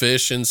did the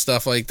fish and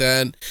stuff like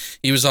that.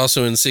 He was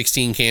also in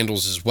 16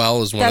 Candles as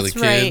well as one of the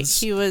kids.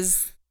 That's right. He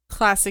was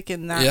classic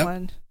in that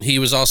one. He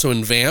was also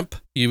in Vamp.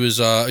 He was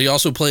he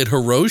also played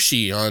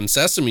Hiroshi on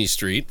Sesame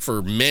Street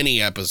for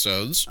many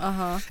episodes.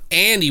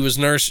 And he was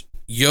Nurse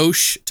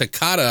Yosh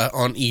Takata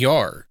on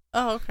ER.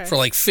 Oh, okay.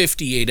 For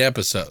 58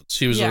 episodes.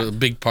 He was a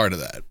big part of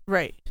that.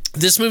 Right.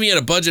 This movie had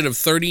a budget of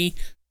 30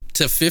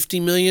 to 50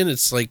 million.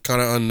 It's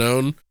kind of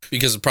unknown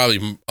because of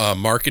probably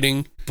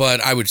marketing, but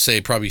I would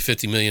say probably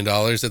 $50 million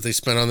that they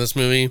spent on this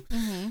movie.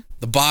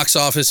 The box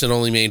office had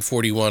only made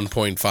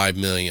 41.5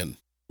 million.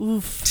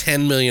 Oof.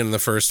 10 million in the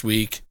first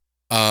week.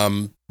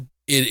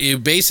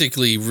 It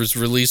basically was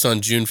released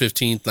on June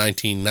 15th,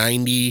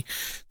 1990,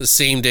 the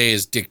same day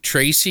as Dick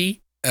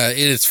Tracy. In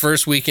its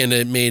first weekend,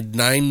 it made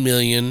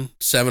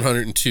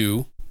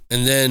 9,702,000,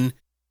 and then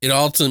it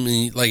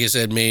ultimately, like I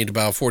said, made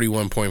about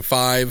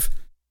 41.5.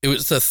 It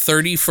was the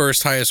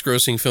 31st highest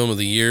grossing film of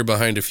the year,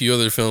 behind a few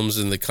other films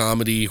in the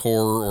comedy,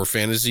 horror, or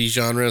fantasy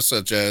genre,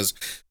 such as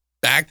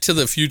Back to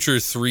the Future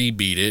 3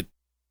 beat it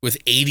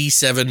with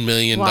 $87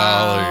 million,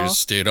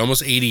 dude,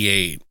 almost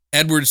 88.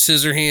 Edward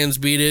Scissorhands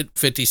beat it,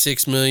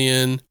 56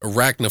 million.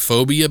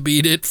 Arachnophobia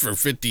beat it for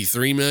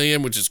 53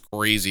 million, which is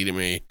crazy to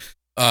me.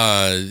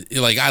 I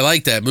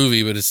like that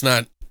movie, but it's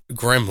not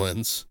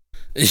Gremlins.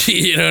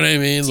 You know what I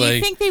mean? Do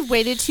you think they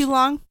waited too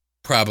long?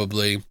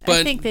 Probably.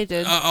 But I think they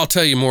did. I'll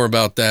tell you more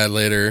about that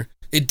later.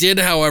 It did,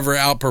 however,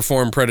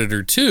 outperform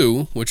Predator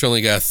 2, which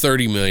only got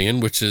 30 million,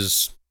 which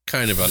is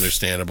kind of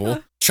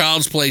understandable.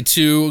 Child's Play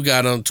 2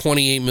 got on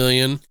 28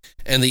 million,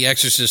 and The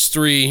Exorcist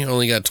 3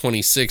 only got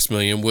 26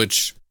 million,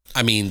 which,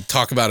 I mean,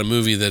 talk about a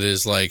movie that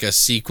is like a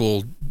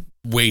sequel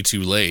way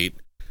too late.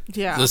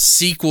 Yeah. The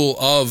sequel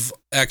of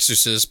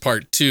Exorcist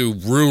Part 2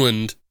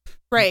 ruined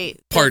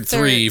Part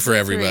 3 for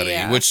everybody,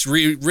 which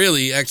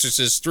really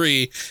Exorcist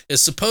 3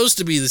 is supposed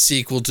to be the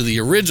sequel to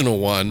the original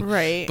one,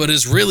 but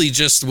is really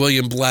just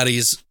William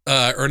Blatty's,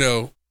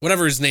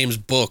 whatever his name's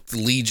book,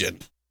 Legion.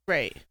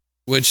 Right.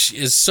 Which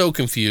is so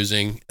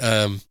confusing.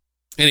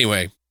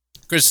 Anyway,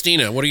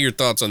 Christina, what are your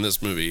thoughts on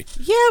this movie?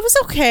 Yeah, it was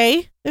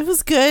okay. It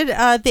was good.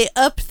 They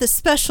upped the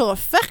special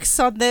effects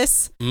on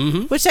this,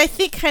 which I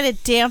think kind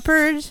of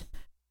dampened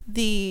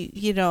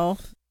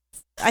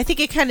I think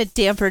it kind of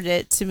dampened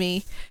it to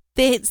me.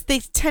 They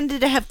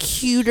tended to have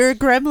cuter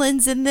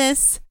gremlins in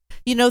this.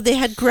 They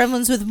had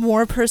gremlins with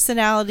more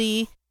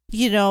personality,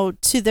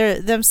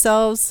 to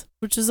themselves,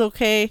 which is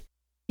okay.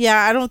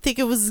 Yeah, I don't think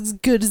it was as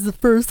good as the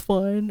first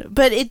one,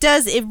 but it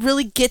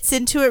really gets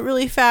into it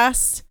really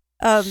fast.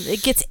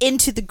 It gets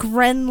into the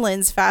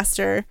gremlins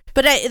faster,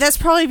 but that's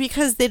probably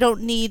because they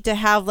don't need to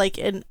have like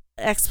an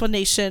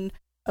explanation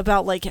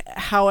about like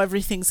how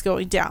everything's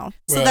going down.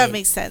 So Right. That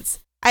makes sense.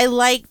 I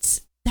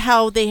liked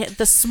how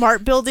the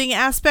smart building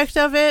aspect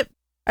of it.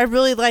 I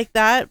really like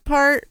that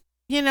part,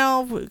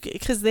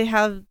 because they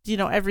have,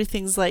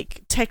 everything's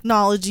like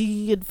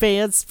technology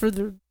advanced for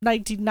the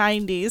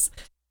 1990s,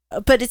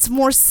 but it's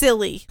more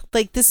silly.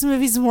 Like this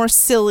movie's more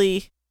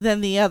silly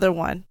than the other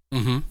one,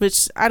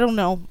 which I don't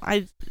know.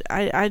 I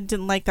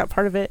didn't like that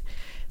part of it.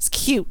 It's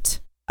cute.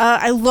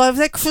 I love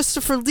that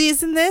Christopher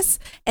Lee's in this,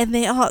 and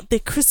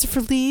the Christopher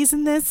Lee's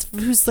in this,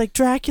 who's like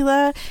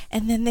Dracula,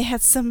 and then they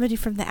had somebody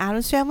from the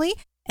Addams Family,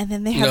 and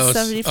then they had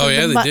somebody from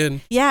they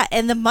did. Yeah,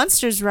 and the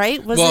Munsters,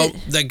 right?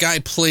 That guy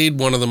played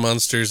one of the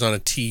Munsters on a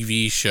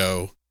TV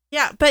show.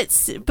 Yeah,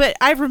 but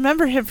I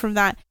remember him from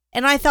that,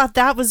 and I thought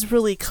that was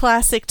really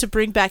classic to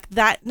bring back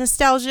that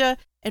nostalgia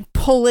and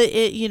put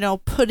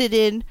it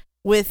in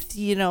with,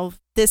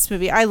 this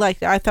movie. I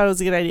liked it. I thought it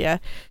was a good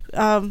idea.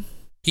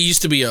 He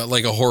used to be a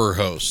horror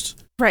host.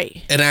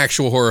 Right. An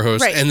actual horror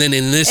host. Right. And then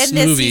in this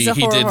movie,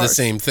 he did the host.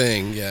 same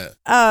thing. Yeah.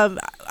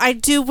 I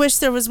do wish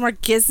there was more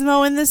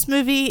gizmo in this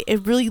movie.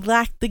 It really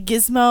lacked the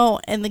gizmo,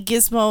 and the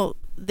gizmo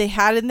they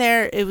had in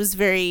there, it was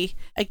very,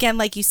 again,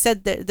 like you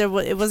said, it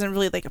wasn't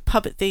really like a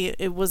puppet thing.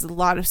 It was a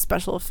lot of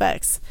special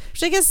effects,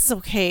 which I guess is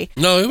okay.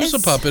 No, it was a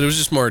puppet. It was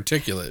just more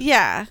articulate.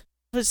 Yeah.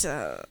 It was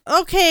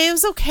okay. It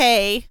was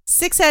okay.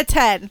 6 out of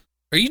 10.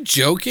 Are you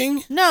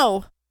joking?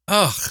 No.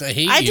 Oh, I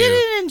hate you. I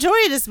didn't enjoy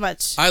it as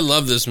much. I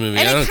love this movie.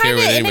 And I don't care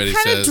what anybody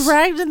says. And it kind of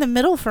dragged in the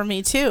middle for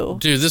me, too.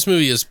 Dude, this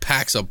movie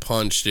packs a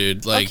punch,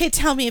 dude. Okay,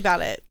 tell me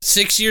about it.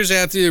 6 years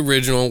after the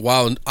original,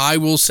 while I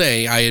will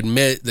say, I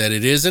admit that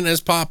it isn't as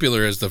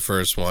popular as the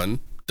first one.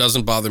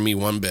 Doesn't bother me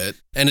one bit.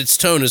 And its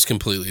tone is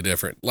completely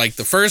different. Like,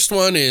 the first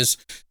one is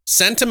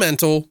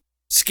sentimental,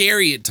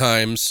 scary at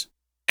times,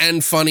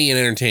 and funny and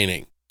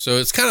entertaining. So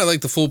it's kind of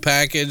like the full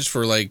package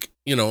for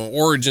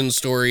origin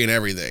story and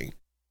everything.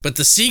 But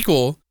the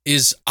sequel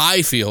is,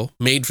 I feel,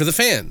 made for the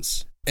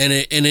fans, and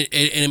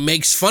it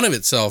makes fun of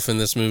itself in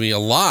this movie a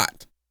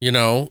lot. It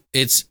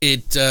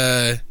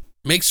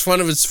makes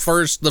fun of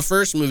the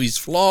first movie's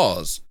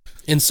flaws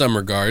in some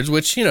regards,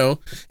 which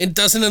it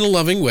doesn't in a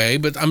loving way.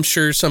 But I'm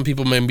sure some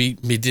people maybe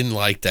didn't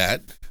like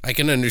that. I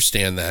can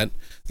understand that.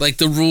 Like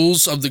the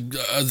rules of the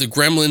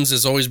Gremlins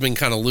has always been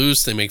kind of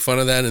loose. They make fun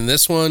of that in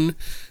this one.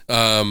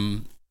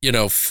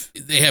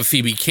 They have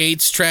Phoebe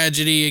Cates'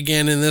 tragedy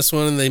again in this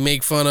one, and they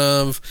make fun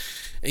of.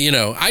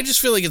 I just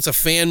feel like it's a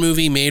fan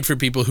movie made for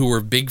people who were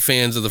big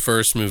fans of the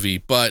first movie,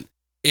 but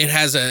it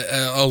has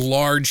a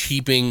large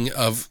heaping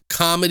of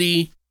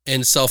comedy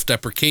and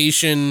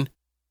self-deprecation.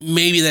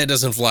 Maybe that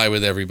doesn't fly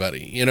with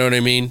everybody. You know what I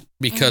mean?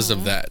 Because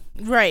of that.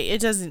 Right. It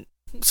doesn't.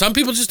 Some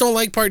people just don't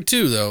like part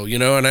 2, though,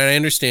 and I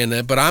understand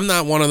that, but I'm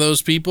not one of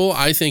those people.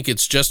 I think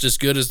it's just as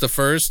good as the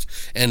first,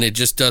 and it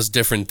just does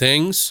different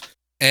things.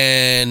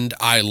 And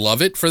I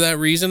love it for that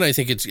reason. I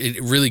think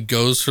it really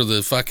goes for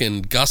the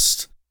fucking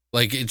gust.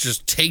 Like, it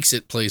just takes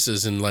it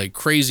places and like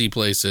crazy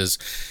places.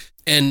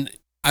 And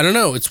I don't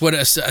know, it's what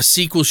a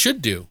sequel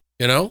should do,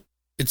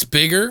 It's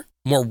bigger,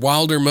 more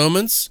wilder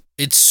moments.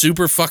 It's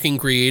super fucking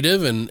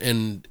creative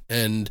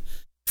and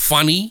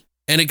funny.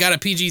 And it got a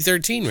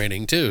PG-13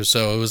 rating too.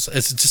 So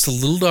it's just a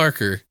little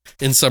darker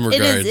in some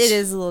regards. It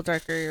is a little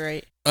darker, you're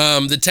right.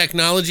 The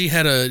technology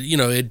had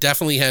it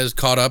definitely has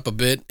caught up a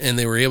bit, and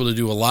they were able to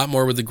do a lot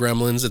more with the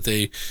Gremlins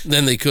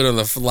than they could on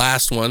the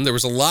last one. There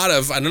was a lot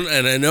of, I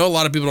know a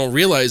lot of people don't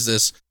realize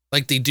this,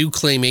 like they do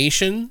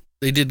claymation.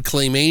 They did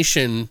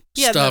claymation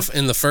stuff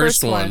in the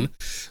first one,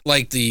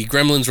 like the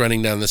Gremlins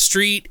running down the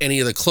street,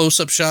 any of the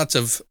close-up shots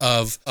of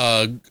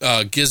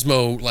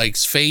Gizmo like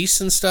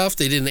face and stuff.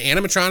 They did the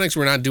animatronics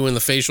were not doing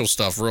the facial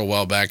stuff real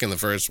well back in the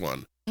first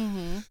one.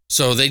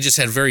 So they just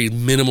had very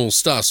minimal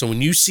stuff. So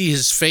when you see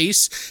his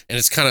face and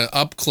it's kind of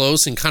up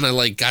close and kind of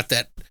like got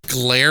that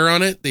glare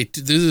on it, they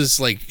do this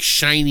like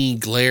shiny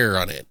glare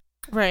on it.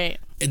 Right.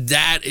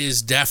 That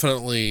is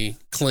definitely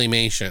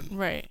claymation.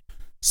 Right.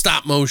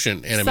 Stop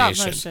motion animation.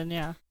 Stop motion,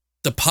 yeah.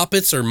 The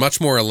puppets are much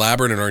more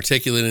elaborate and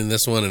articulate in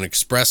this one and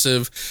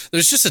expressive.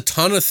 There's just a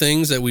ton of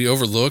things that we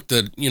overlooked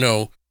that,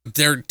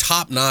 they're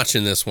top notch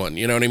in this one.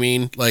 You know what I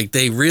mean? Like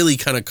they really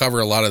kind of cover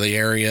a lot of the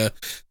area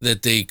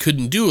that they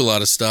couldn't do a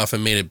lot of stuff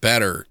and made it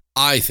better.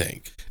 I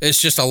think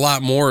it's just a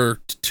lot more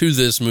to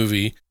this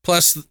movie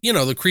Plus,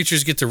 the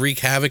creatures get to wreak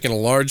havoc in a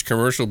large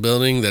commercial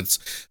building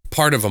that's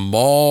part of a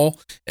mall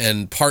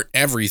and part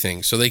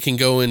everything. So they can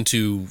go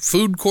into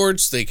food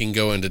courts, they can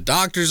go into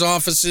doctors'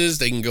 offices,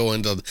 they can go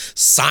into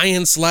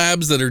science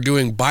labs that are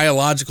doing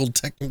biological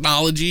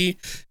technology,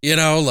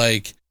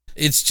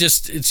 It's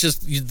just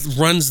it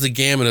runs the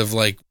gamut of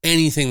like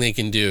anything they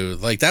can do.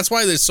 Like that's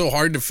why it's so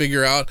hard to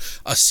figure out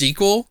a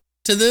sequel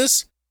to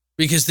this,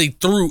 because they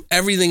threw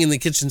everything in the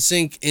kitchen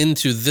sink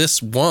into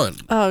this one.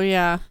 Oh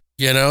yeah.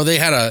 They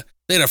had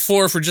a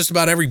floor for just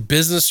about every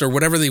business or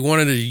whatever they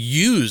wanted to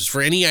use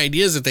for any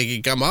ideas that they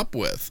could come up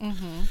with.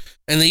 Mm-hmm.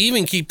 And they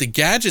even keep the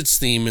gadgets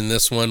theme in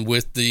this one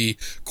with the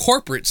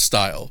corporate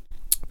style.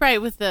 Right,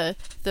 with the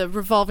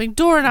revolving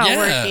door not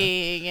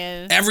working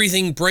and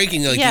everything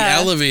breaking, like the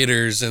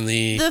elevators and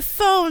the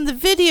phone, the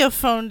video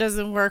phone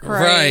doesn't work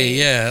right. Right,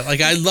 yeah.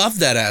 Like I love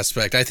that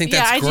aspect. I think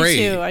that's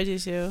great. I do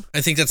too.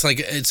 I think that's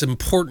like it's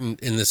important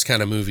in this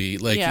kind of movie.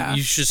 Like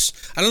you just,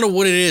 I don't know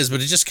what it is,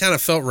 but it just kind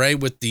of felt right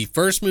with the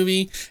first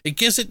movie. It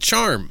gives it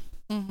charm.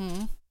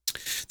 Mm-hmm.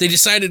 They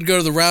decided to go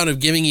to the route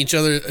of giving each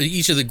of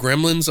the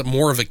gremlins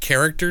more of a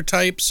character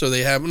type. So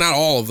they have not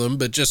all of them,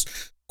 but just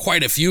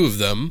quite a few of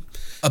them.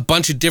 A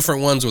bunch of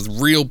different ones with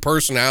real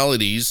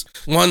personalities.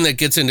 One that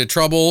gets into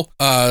trouble,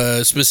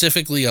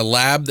 specifically a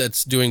lab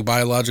that's doing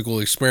biological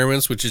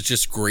experiments, which is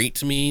just great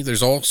to me.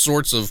 There's all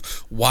sorts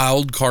of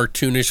wild,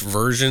 cartoonish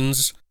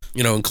versions,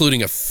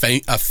 including a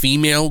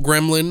female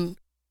gremlin,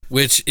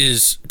 which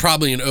is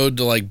probably an ode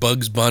to like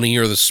Bugs Bunny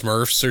or the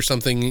Smurfs or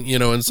something,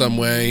 in some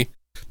way.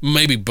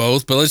 Maybe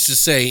both, but let's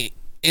just say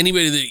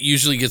anybody that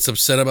usually gets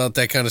upset about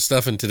that kind of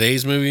stuff in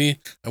today's movie,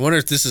 I wonder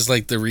if this is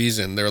like the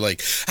reason. They're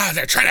like,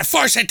 they're trying to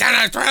force it down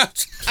our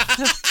throats.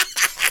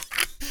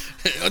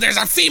 There's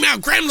a female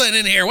gremlin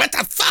in here. What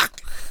the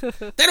fuck?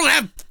 They don't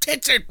have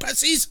tits or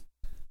pussies.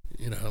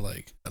 I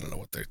don't know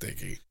what they're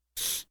thinking.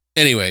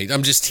 Anyway,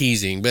 I'm just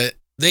teasing, but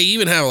they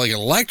even have like an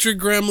electric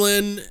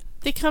gremlin.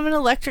 They come in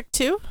electric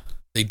too?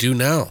 They do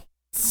now.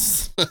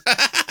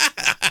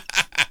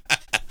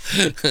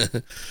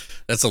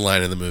 That's a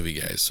line in the movie,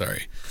 guys.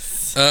 Sorry.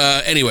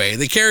 Anyway,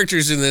 the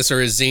characters in this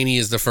are as zany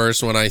as the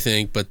first one, I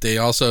think, but they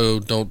also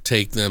don't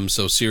take them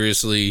so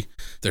seriously.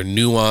 They're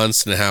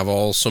nuanced and have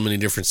so many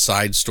different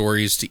side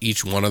stories to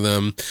each one of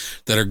them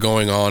that are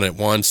going on at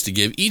once to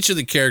give each of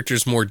the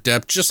characters more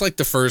depth, just like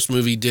the first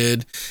movie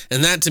did.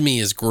 And that to me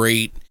is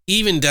great.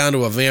 Even down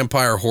to a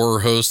vampire horror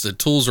host that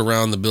tools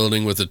around the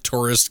building with a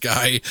tourist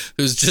guy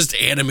who's just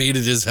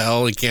animated as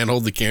hell and can't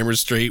hold the camera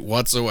straight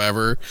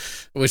whatsoever,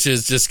 which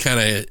is just kind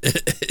of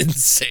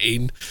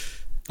insane.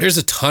 There's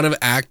a ton of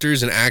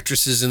actors and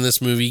actresses in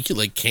this movie,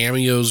 like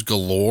cameos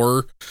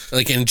galore,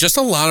 and just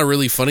a lot of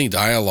really funny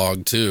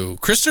dialogue too.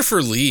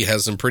 Christopher Lee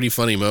has some pretty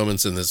funny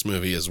moments in this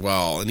movie as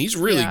well, and he's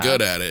really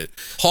good at it.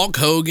 Hulk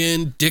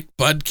Hogan, Dick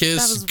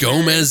Butkus,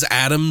 Gomez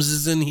Adams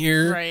is in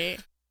here. Right.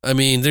 I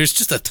mean, there's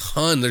just a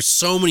ton. There's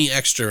so many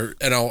extra,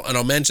 and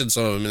I'll mention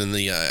some of them in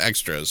the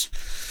extras.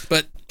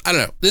 But I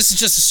don't know. This is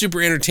just a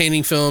super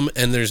entertaining film,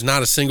 and there's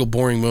not a single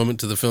boring moment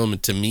to the film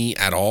to me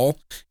at all.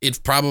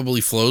 It probably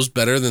flows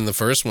better than the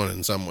first one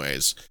in some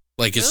ways.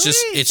 Like it's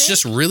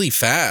just really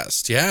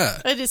fast.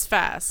 Yeah. It is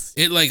fast.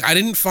 I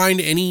didn't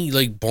find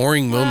any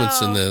boring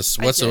moments in this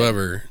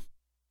whatsoever.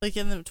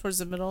 Towards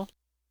the middle.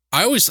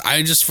 I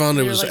just found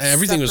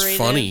everything was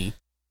funny.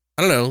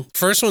 I don't know.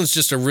 First one's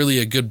just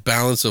a good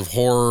balance of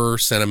horror,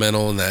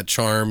 sentimental, and that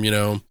charm,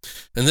 And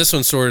this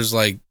one sort of is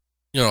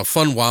a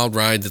fun wild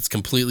ride that's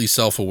completely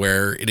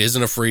self-aware. It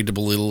isn't afraid to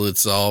belittle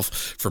itself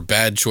for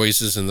bad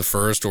choices in the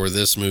first or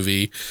this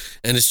movie.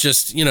 And it's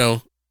just,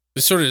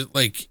 it's sort of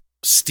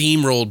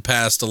steamrolled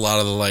past a lot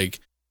of the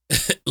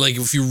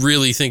if you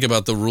really think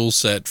about the rule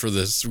set for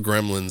this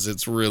Gremlins,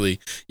 it's really,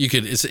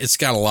 it's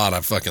got a lot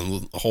of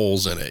fucking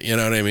holes in it. You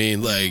know what I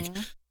mean?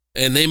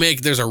 And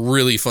there's a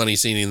really funny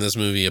scene in this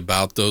movie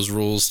about those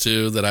rules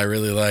too that I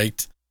really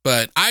liked.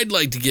 But I'd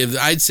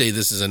say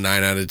this is a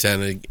 9 out of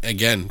 10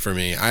 again for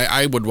me.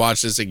 I would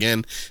watch this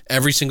again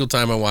every single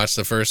time I watch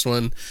the first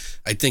one.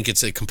 I think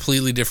it's a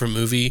completely different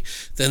movie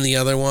than the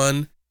other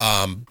one.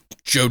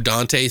 Joe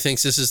Dante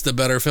thinks this is the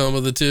better film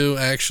of the two,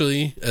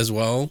 actually, as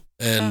well.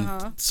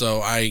 And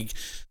so I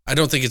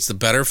don't think it's the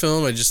better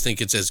film. I just think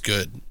it's as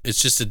good.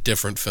 It's just a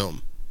different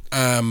film.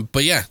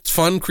 But yeah, it's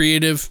fun,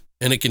 creative,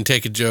 and it can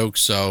take a joke.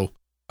 So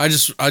I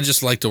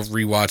just like to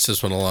rewatch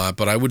this one a lot,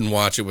 but I wouldn't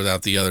watch it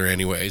without the other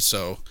anyway.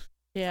 So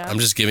yeah, I'm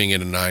just giving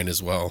it a 9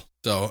 as well.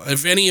 So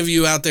if any of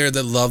you out there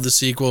that love the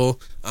sequel,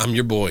 I'm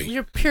your boy.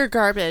 You're pure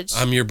garbage.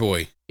 I'm your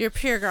boy. You're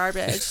pure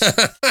garbage.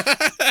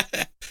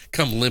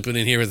 Come limping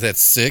in here with that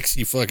 6,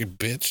 you fucking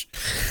bitch.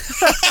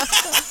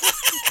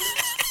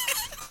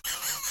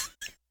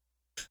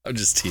 I'm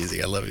just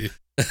teasing. I love you.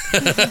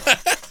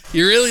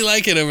 You really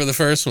like it over the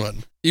first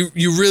one. You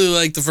really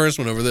like the first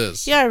one over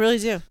this. Yeah, I really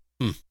do.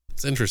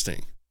 It's interesting.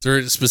 Is there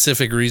a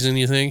specific reason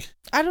you think?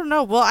 I don't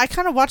know. Well, I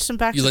kind of watched them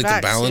back to back. You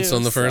like the balance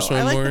on the first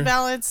one more? I like the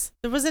balance.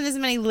 There wasn't as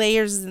many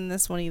layers in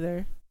this one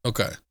either.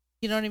 Okay.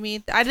 You know what I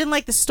mean? I didn't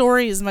like the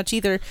story as much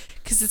either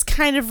because it's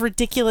kind of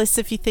ridiculous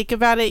if you think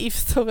about it. Even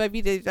though I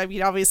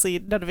mean, obviously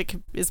none of it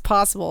is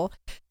possible,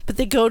 but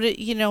they go to,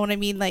 you know what I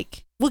mean?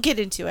 Like, we'll get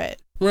into it.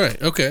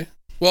 Right. Okay.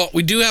 Well,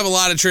 we do have a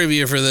lot of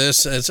trivia for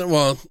this.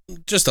 Well,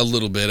 just a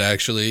little bit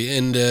actually,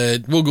 and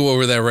we'll go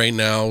over that right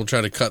now. We'll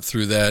try to cut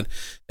through that,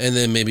 and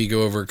then maybe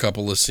go over a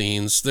couple of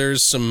scenes.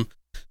 There's some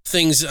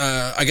things.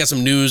 I got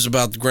some news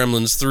about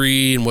Gremlins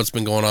 3 and what's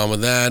been going on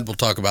with that. We'll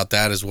talk about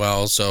that as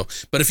well. So,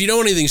 but if you don't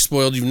want anything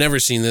spoiled, you've never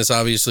seen this,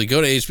 obviously,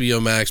 go to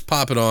HBO Max,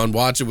 pop it on,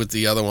 watch it with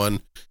the other one,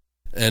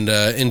 and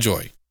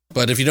enjoy.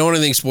 But if you don't want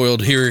anything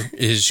spoiled, here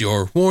is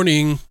your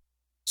warning.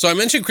 So I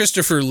mentioned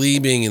Christopher Lee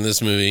being in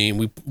this movie, and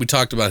we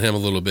talked about him a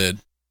little bit,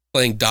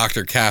 playing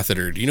Dr.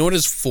 Catheter. Do you know what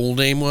his full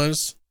name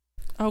was?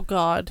 Oh,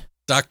 God.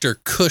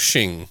 Dr.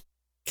 Cushing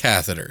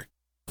Catheter.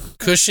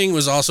 Cushing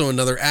was also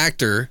another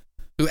actor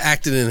who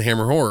acted in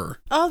Hammer Horror.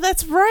 Oh,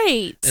 that's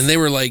right. And they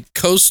were like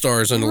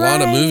co-stars in a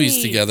lot of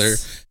movies together.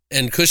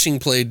 And Cushing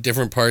played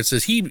different parts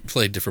as he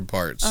played different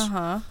parts.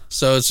 Uh-huh.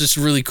 So it's just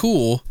really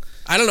cool.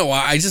 I don't know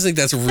why. I just think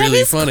that's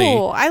really funny.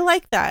 Cool. I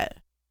like that.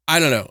 I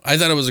don't know. I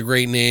thought it was a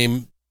great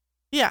name.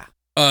 Yeah.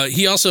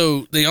 They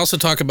also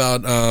talk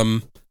about,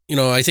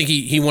 I think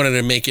he wanted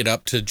to make it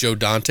up to Joe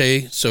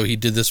Dante. So he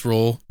did this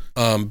role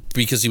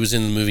because he was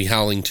in the movie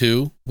Howling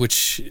 2,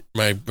 which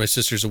my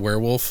sister's a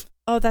werewolf.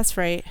 Oh, that's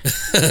right.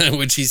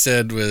 Which he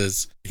said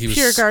was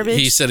pure garbage.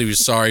 He said he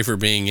was sorry for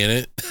being in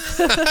it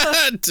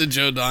to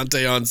Joe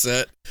Dante on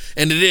set,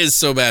 and it is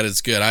So Bad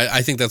It's Good.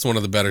 I think that's one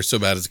of the better So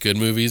Bad It's Good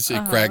movies.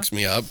 It cracks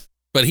me up.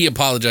 But he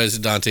apologized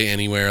to Dante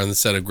Anywhere on the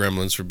set of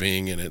Gremlins for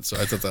being in it, so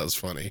I thought that was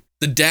funny.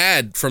 The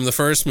dad from the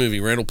first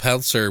movie, Randall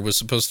Peltzer, was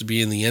supposed to be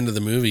in the end of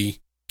the movie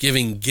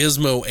giving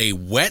Gizmo a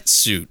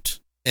wetsuit.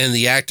 And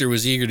the actor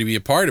was eager to be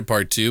a part of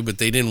part 2, but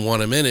they didn't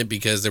want him in it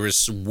because there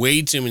was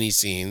way too many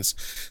scenes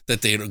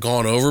that they'd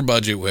gone over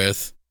budget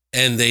with,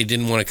 and they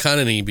didn't want to cut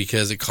any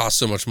because it cost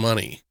so much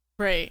money.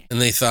 Right. And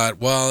they thought,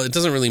 well, it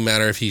doesn't really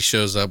matter if he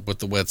shows up with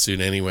the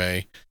wetsuit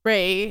anyway.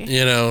 Right.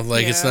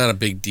 It's not a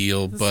big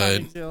deal.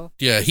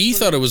 Yeah, he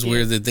thought it was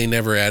weird that they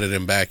never added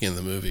him back in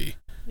the movie.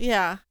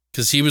 Yeah.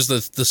 Because he was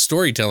the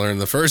storyteller in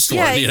the first one,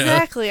 Yeah,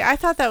 exactly. I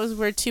thought that was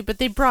weird too, but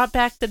they brought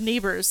back the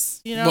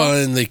neighbors, Well,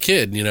 and the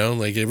kid,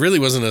 it really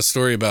wasn't a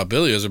story about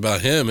Billy, it was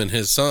about him and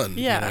his son.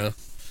 Yeah.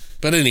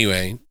 But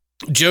anyway,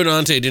 Joe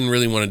Dante didn't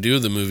really want to do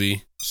the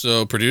movie,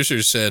 so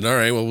producers said, all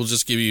right, well, we'll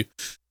just give you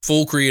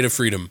full creative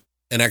freedom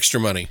and extra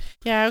money.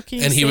 Yeah, how can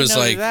you and say he was no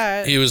like, to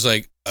that? he was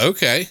like,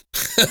 okay.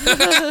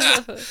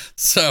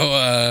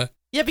 So,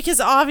 yeah,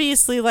 because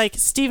obviously, like,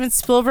 Steven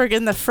Spielberg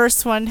in the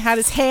first one had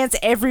his hands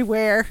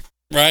everywhere.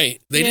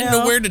 Right. They didn't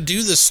know where to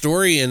do the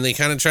story, and they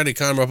kind of tried to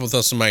come up with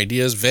some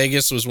ideas.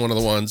 Vegas was one of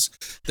the ones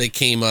that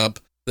came up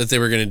that they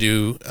were going to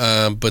do,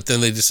 but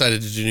then they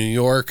decided to do New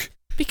York.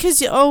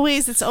 Because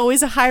it's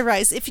always a high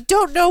rise. If you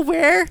don't know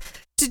where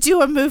to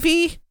do a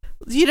movie,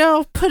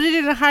 put it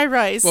in a high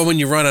rise. Well, when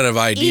you run out of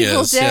ideas,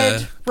 Evil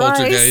Dead,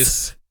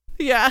 Poltergeist.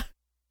 Yeah.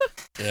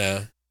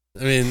 Yeah.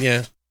 I mean,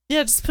 yeah.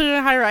 Yeah, just put it in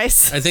a high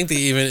rise. I think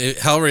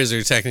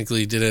Hellraiser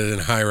technically did it in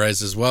high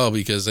rise as well,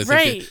 because I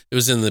think it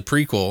was in the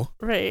prequel.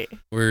 Right.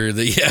 Where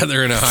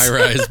they're in a high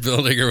rise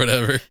building or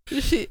whatever.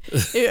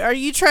 Are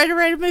you trying to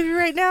write a movie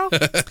right now?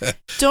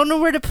 Don't know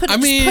where to put it.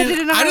 Put it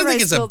in a high I don't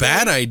think rise it's building. a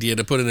bad idea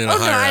to put it in a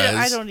high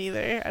rise. I don't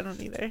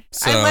either.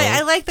 So,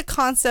 I like the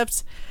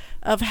concept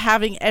of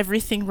having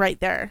everything right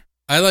there.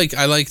 I like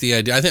the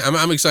idea. I think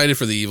I'm excited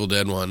for the Evil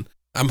Dead one.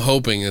 I'm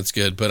hoping it's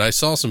good, but I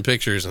saw some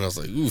pictures and I was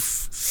like,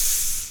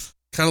 oof.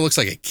 Kind of looks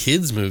like a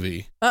kid's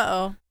movie.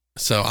 Uh-oh.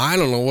 So I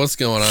don't know what's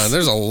going on.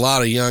 There's a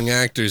lot of young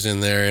actors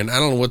in there, and I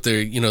don't know what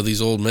they're,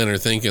 these old men are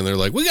thinking. They're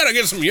like, we got to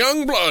get some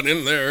young blood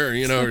in there,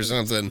 or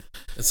something.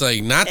 It's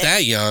like, not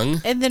that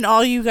young. And then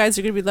all you guys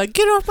are going to be like,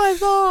 get off my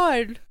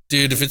lawn.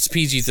 Dude, if it's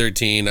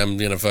PG-13, I'm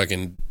going to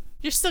fucking...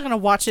 You're still going to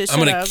watch it, I'll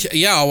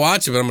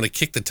watch it, but I'm going to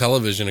kick the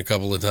television a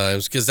couple of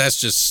times, because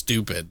that's just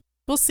stupid.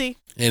 We'll see.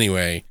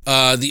 Anyway,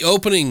 the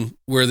opening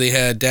where they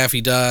had Daffy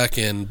Duck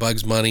and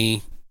Bugs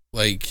Bunny,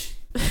 like...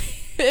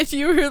 And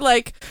you were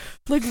like,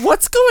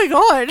 what's going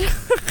on?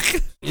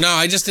 No,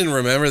 I just didn't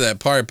remember that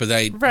part, but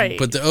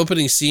but the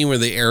opening scene where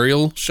the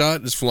aerial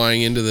shot is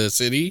flying into the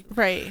city.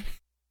 Right.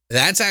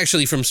 That's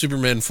actually from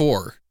Superman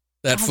 4.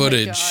 That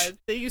footage. My God.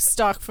 They use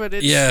stock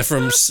footage. Yeah,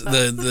 from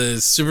the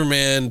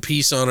Superman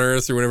Peace on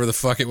Earth or whatever the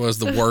fuck it was,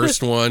 the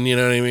worst one, you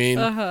know what I mean?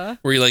 Uh-huh.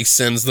 Where he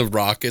sends the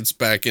rockets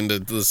back into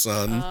the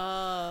sun.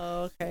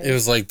 Oh, okay. It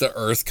was like the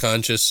Earth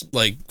conscious,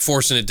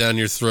 forcing it down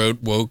your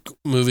throat woke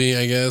movie,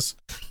 I guess.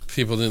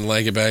 People didn't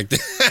like it back then.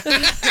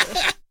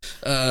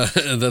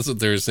 That's what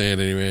they were saying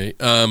anyway.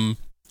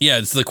 Yeah,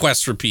 it's the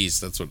Quest for Peace.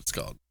 That's what it's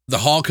called. The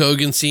Hulk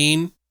Hogan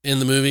scene in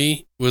the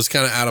movie was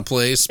kind of out of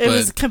place. It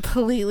was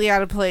completely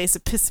out of place.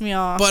 It pissed me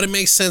off. But it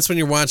makes sense when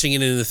you're watching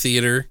it in the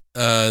theater.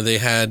 They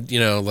had,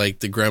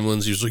 the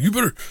Gremlins. He was like, you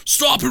better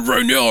stop it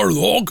right now or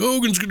the Hulk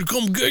Hogan's going to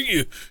come get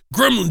you.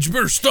 Gremlins, you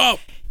better stop.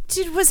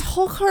 Dude, was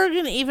Hulk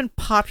Hogan even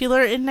popular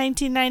in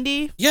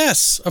 1990?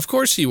 Yes, of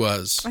course he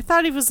was. I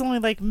thought he was only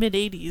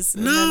mid-80s.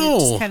 No. And then it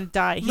just kind of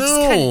died. He just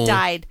kind of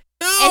died.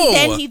 And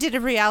then he did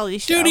a reality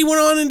show. Dude, he went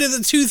on into the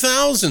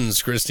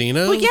 2000s,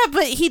 Christina. Well, yeah,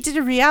 but he did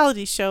a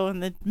reality show in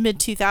the mid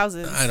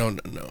 2000s. I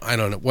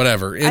don't know.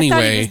 Whatever. I thought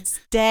Anyway, he was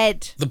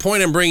dead. the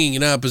point I'm bringing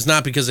it up is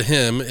not because of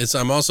him.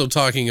 I'm also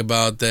talking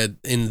about that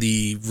in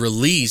the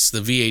release, the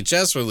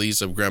VHS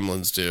release of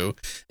Gremlins 2,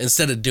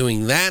 instead of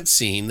doing that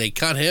scene, they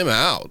cut him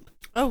out.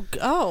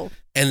 Oh.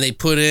 And they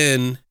put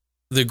in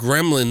the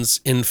Gremlins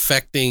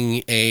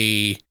infecting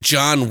a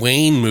John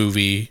Wayne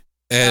movie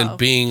and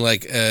being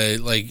like,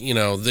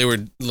 they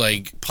would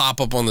like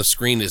pop up on the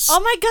screen as oh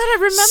my God, I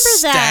remember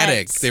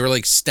static. that. They were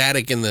like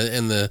static in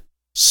the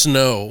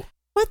snow.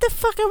 What the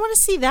fuck? I want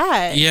to see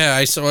that. Yeah,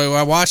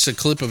 I watched a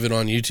clip of it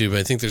on YouTube.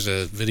 I think there's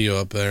a video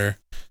up there.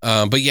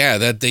 But yeah,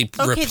 that they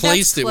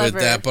replaced it with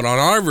that. But on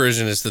our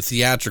version, it's the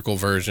theatrical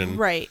version.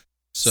 Right.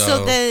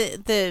 So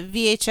the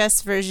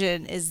VHS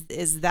version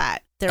is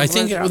that. I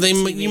think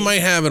you might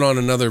have it on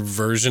another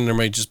version. There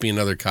might just be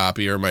another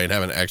copy, or might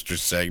have an extra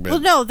segment. Well,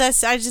 no,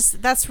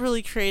 that's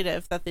really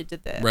creative that they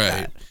did that.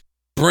 Right.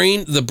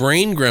 The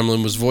Brain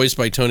Gremlin was voiced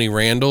by Tony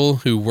Randall,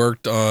 who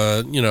worked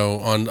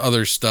on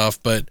other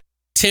stuff, but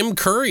Tim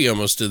Curry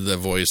almost did the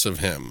voice of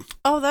him.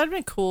 Oh, that'd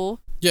been cool.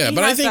 Yeah,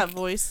 but I think that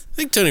voice. I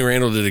think Tony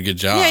Randall did a good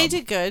job. Yeah, he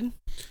did good.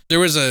 There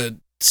was a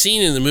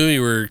scene in the movie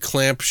where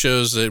Clamp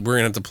shows that we're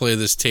gonna have to play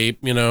this tape,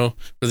 for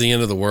the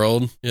end of the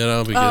world,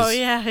 because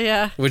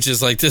yeah. Which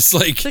is like this,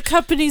 like the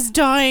company's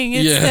dying,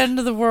 it's the end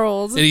of the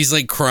world. And he's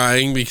like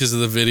crying because of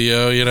the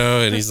video,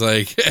 and he's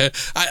like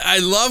I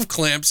love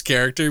Clamp's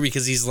character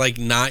because he's like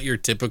not your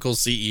typical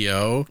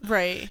CEO.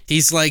 Right.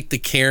 He's like the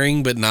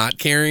caring but not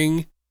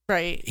caring.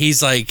 Right.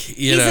 He's like,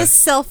 he's a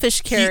selfish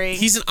caring.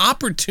 He's an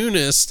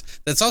opportunist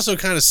that's also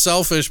kind of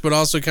selfish but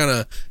also kind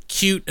of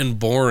cute and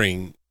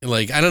boring.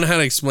 Like, I don't know how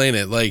to explain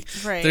it. Like,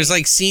 there's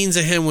like scenes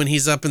of him when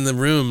he's up in the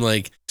room,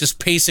 like just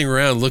pacing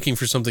around looking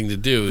for something to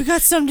do. We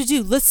got something to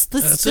do. Let's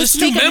do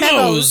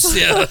memos.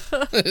 Yeah.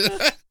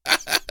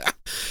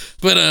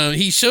 But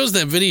he shows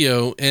that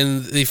video,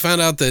 and they found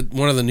out that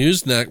one of the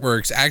news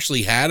networks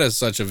actually had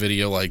such a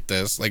video like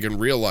this, like in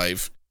real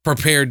life,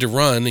 prepared to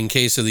run in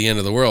case of the end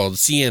of the world.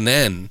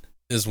 CNN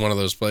is one of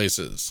those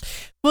places.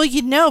 Well,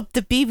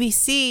 the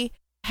BBC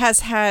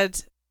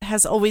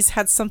has always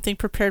had something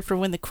prepared for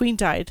when the Queen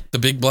died. The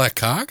Big Black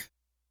Cock?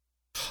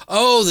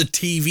 Oh, the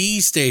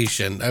TV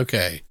station.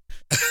 Okay.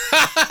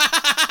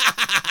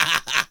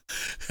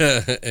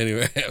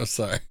 Anyway, I'm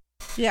sorry.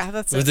 Yeah,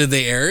 that's it. Did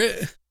they air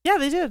it? Yeah,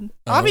 they did.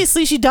 Oh.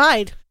 Obviously, she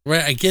died.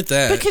 Right, I get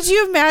that. But could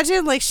you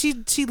imagine, like, she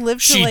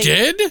lived to, like... She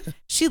did?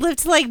 She lived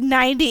to, like,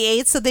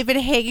 98, so they've been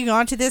hanging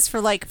on to this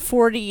for, like,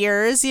 40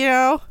 years,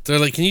 They're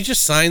like, can you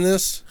just sign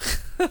this?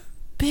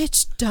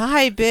 Bitch,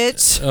 die,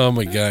 bitch. Oh,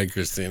 my God,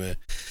 Christina.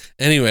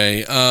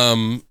 Anyway,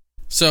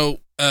 so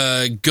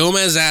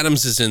Gomez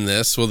Addams is in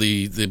this. Well,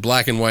 the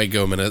black and white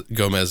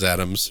Gomez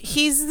Addams.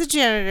 He's the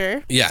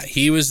janitor. Yeah,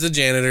 he was the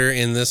janitor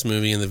in this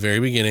movie in the very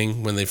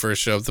beginning when they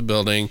first show up the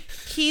building.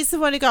 He's the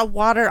one who got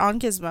water on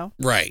Gizmo.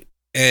 Right.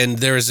 And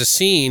there is a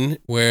scene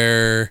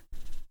where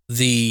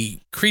the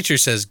creature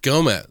says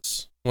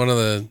Gomez. Or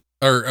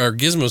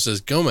Gizmo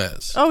says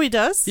Gomez. Oh, he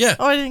does? Yeah.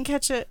 Oh, I didn't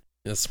catch it.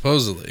 Yeah,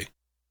 supposedly.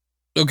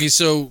 Okay,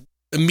 so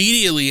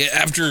immediately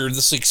after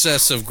the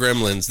success of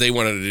Gremlins, they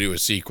wanted to do a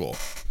sequel.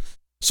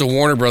 So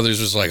Warner Brothers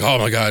was like, "Oh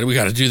my God, we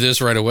got to do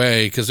this right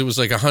away," because it was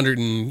like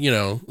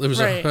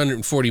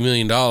 $140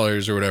 million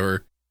or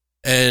whatever.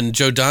 And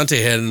Joe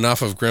Dante had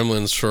enough of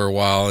Gremlins for a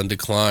while and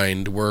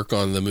declined work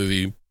on the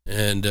movie,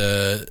 and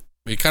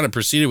it kind of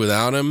proceeded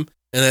without him.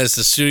 And as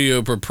the studio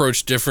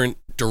approached different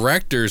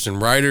directors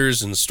and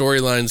writers and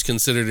storylines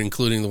considered,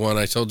 including the one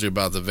I told you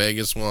about, the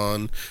Vegas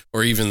one,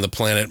 or even the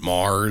planet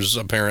Mars,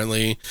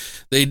 apparently,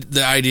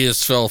 the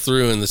ideas fell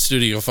through, and the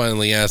studio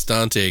finally asked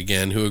Dante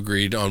again, who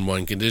agreed on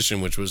one condition,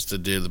 which was to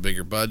do the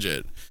bigger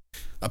budget.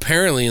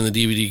 Apparently, in the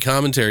DVD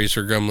commentaries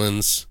for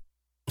Gremlins,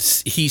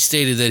 he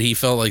stated that he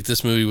felt like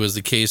this movie was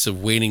the case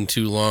of waiting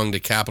too long to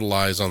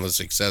capitalize on the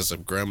success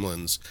of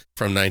Gremlins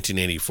from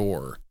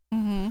 1984.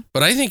 Mm-hmm.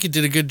 But I think it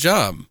did a good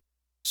job.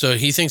 So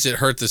he thinks it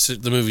hurt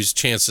the movie's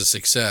chance of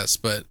success,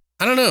 but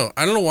I don't know.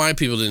 I don't know why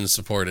people didn't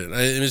support it.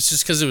 It's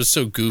just because it was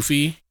so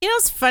goofy.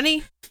 It's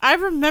funny. I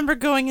remember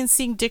going and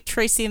seeing Dick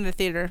Tracy in the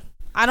theater.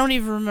 I don't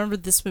even remember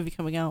this movie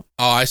coming out.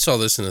 Oh, I saw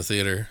this in the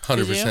theater.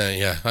 100%.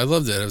 Yeah, I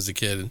loved it as a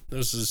kid.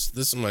 This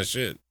is my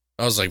shit.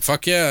 I was like,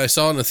 fuck yeah, I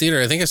saw it in the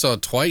theater. I think I saw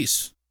it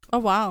twice. Oh,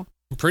 wow.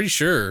 I'm pretty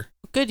sure.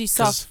 Good, you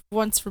saw it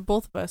once for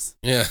both of us.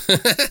 Yeah.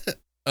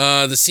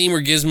 The scene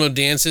where Gizmo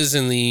dances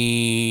in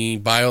the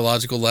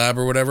biological lab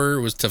or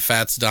whatever was to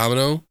Fats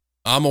Domino.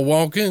 I'm a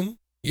walking,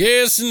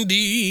 yes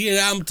indeed,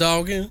 I'm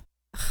talking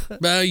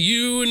about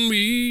you and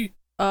me.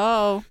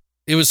 Oh.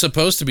 It was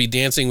supposed to be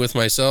Dancing with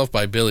Myself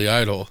by Billy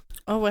Idol.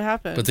 Oh, what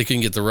happened? But they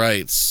couldn't get the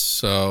rights,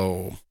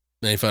 so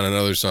they found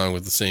another song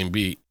with the same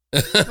beat.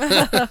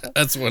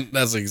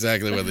 That's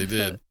exactly what they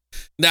did.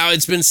 Now,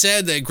 it's been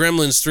said that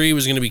Gremlins 3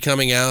 was going to be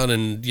coming out,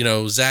 and,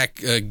 Zach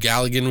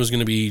Galligan was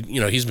going to be,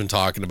 he's been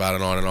talking about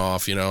it on and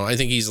off, I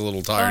think he's a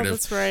little tired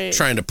of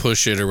trying to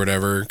push it or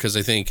whatever, because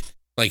I think,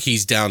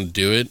 he's down to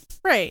do it.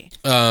 Right.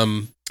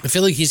 I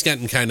feel like he's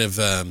gotten kind of,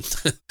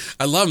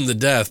 I love him to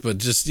death, but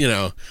just,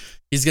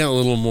 he's gotten a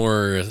little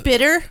more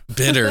Bitter,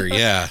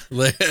 yeah,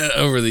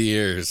 over the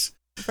years.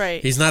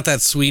 right? He's not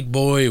that sweet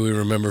boy we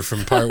remember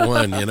from part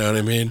one, you know what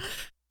I mean?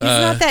 He's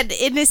not that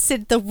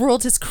innocent. The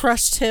world has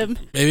crushed him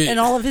Maybe in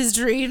all of his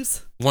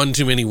dreams. one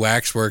too many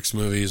Waxworks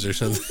movies or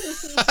something.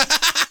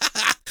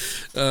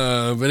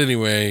 But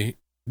anyway,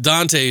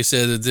 Dante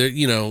said that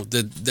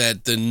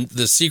that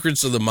the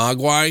Secrets of the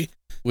Mogwai,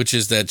 which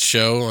is that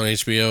show on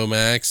HBO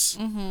Max,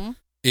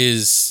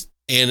 is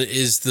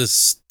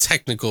this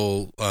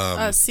technical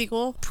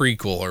sequel,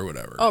 prequel or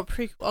whatever. Oh,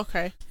 prequel.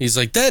 Okay. He's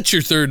like, that's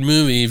your third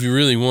movie if you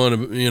really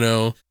want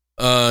to,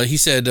 he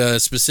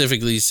said,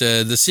 specifically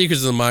said, The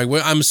Secrets of the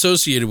Mogwai, I'm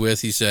associated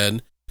with, he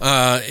said,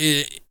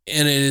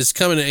 and it is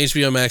coming to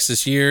HBO Max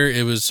this year.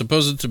 It was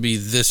supposed to be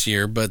this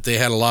year, but they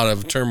had a lot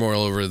of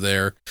turmoil over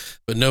there,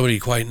 but nobody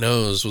quite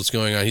knows what's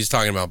going on. He's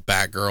talking about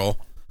Batgirl.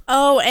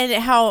 Oh, and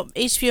how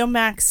HBO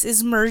Max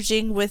is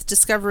merging with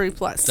Discovery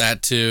Plus.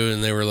 That too,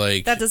 and they were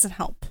like... That doesn't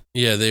help.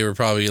 Yeah, they were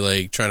probably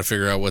like trying to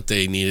figure out what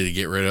they needed to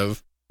get rid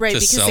of. Right,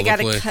 because they got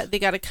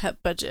to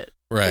cut budget.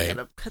 Right. They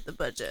got to cut the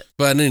budget.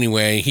 But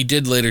anyway, he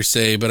did later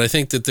say, but I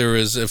think that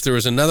if there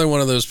was another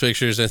one of those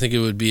pictures, I think it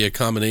would be a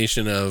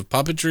combination of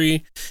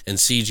puppetry and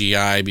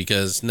CGI,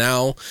 because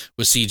now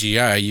with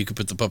CGI, you could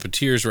put the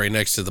puppeteers right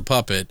next to the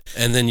puppet,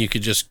 and then you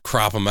could just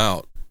crop them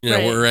out.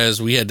 Right.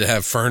 Whereas we had to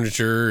have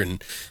furniture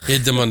and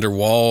hid them under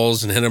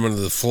walls and hid them under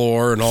the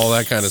floor and all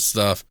that kind of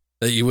stuff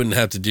that you wouldn't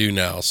have to do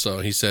now. So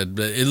he said,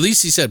 but at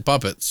least he said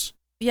puppets.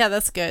 Yeah,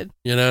 that's good.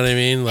 You know what I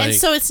mean? And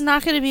so it's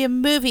not going to be a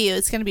movie,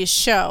 it's going to be a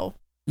show.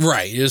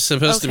 Right. It was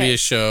supposed to be a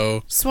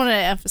show. Just wanted to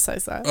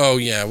emphasize that. Oh,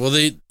 yeah. Well,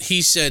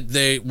 he said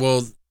it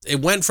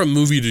went from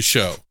movie to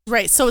show.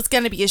 Right. So it's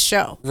going to be a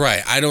show.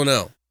 Right. I don't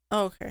know.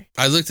 Oh, okay.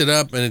 I looked it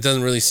up, and it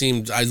doesn't really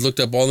seem... I looked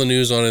up all the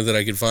news on it that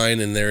I could find,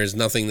 and there is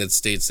nothing that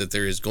states that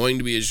there is going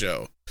to be a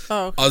show.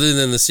 Oh, okay. Other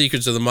than The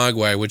Secrets of the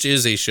Mogwai, which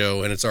is a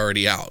show, and it's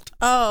already out.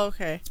 Oh,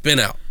 okay. It's been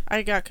out.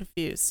 I got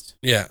confused.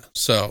 Yeah,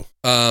 so...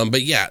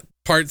 but yeah,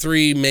 part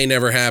 3 may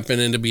never happen,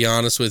 and to be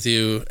honest with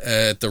you,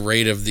 at the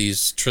rate of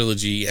these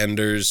trilogy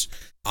enders...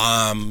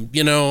 I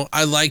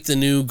like the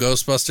new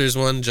Ghostbusters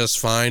one just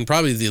fine.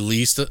 Probably the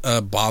least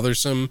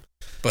bothersome,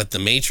 but the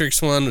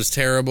Matrix one was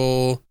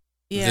terrible.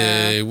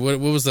 Yeah. What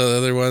was the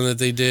other one that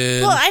they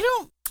did? Well,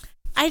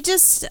 I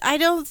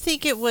don't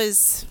think it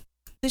was.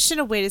 They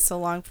shouldn't have waited so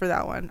long for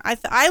that one.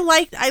 I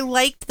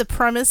liked the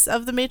premise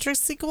of the Matrix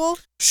sequel.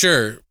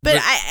 Sure, but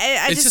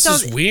I just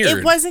don't. Is weird.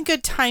 It wasn't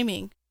good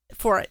timing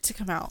for it to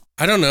come out.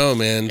 I don't know,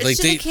 man. It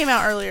should have came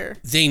out earlier.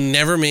 They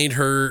never made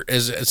her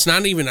as. It's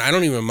not even. I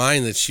don't even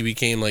mind that she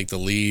became like the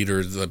lead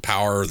or the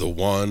power or the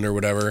one or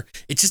whatever.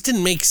 It just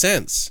didn't make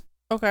sense.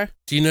 Okay.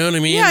 Do you know what I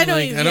mean? Yeah, I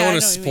don't want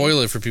to spoil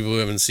it for people who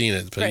haven't seen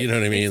it, but right, you know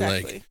what I mean?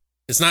 Exactly. Like,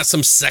 it's not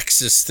some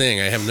sexist thing.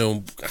 I have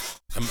no.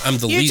 I'm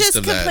the You're least just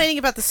of that. complaining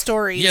about the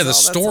story. Yeah, the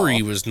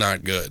story was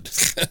not good.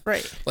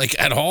 Right. Like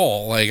at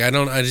all. Like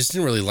I just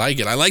didn't really like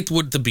it. I liked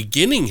what the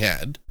beginning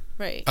had.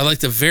 Right. I liked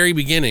the very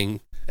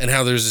beginning. And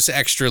how there's this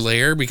extra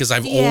layer because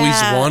I've always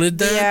wanted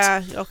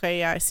that. Yeah. Okay.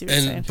 Yeah. I see what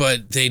you're saying.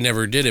 But they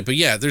never did it. But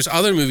yeah, there's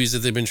other movies that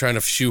they've been trying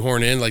to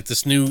shoehorn in, like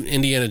this new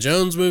Indiana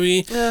Jones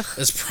movie. Ugh.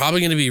 That's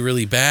probably going to be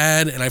really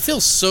bad. And I feel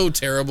so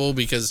terrible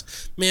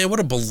because, man, what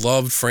a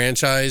beloved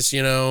franchise,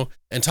 And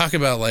talk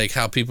about like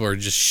how people are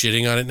just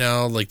shitting on it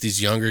now. Like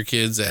these younger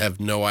kids that have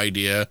no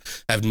idea,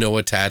 have no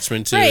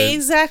attachment to it. Right.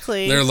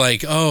 Exactly. They're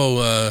like,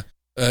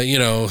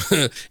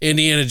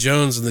 Indiana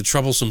Jones and the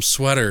troublesome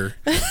sweater,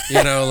 and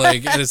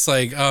it's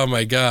like, oh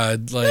my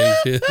God,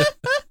 like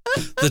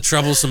the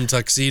troublesome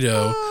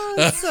tuxedo. Oh,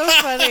 that's so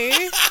funny.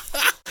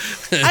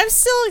 I'm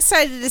still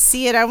excited to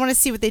see it. I want to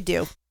see what they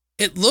do.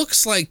 It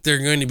looks like they're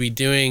going to be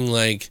doing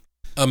like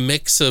a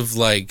mix of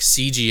like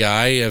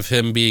CGI of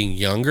him being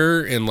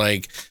younger and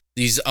like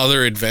these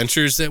other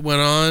adventures that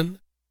went on.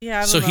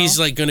 Yeah, so he's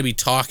like going to be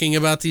talking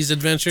about these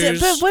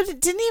adventures.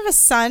 But didn't he have a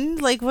son?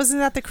 Like,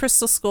 wasn't that the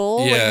Crystal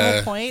Skull? Yeah, like, the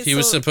whole point? He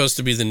was supposed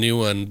to be the new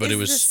one, but it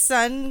was the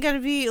son going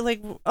to be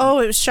like? Oh,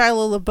 it was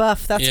Shia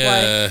LaBeouf. That's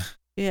why.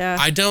 Yeah.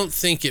 I don't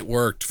think it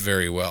worked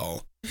very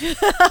well.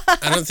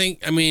 I don't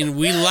think. I mean,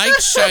 we liked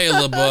Shia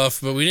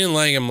LaBeouf, but we didn't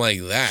like him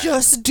like that.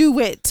 Just do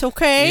it,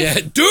 okay? Yeah,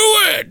 do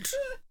it.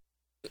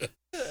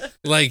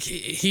 Like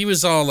he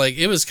was all like,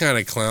 it was kind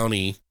of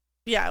clowny.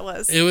 Yeah, it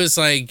was. It was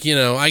like,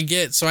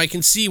 I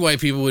can see why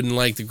people wouldn't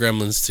like the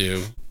Gremlins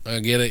 2. I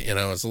get it,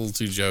 it's a little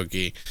too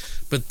jokey.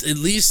 But at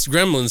least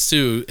Gremlins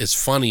 2 is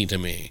funny to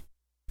me.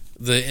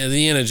 The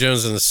Indiana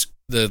Jones and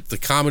the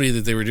comedy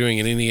that they were doing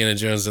in Indiana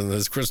Jones and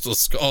the Crystal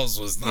Skulls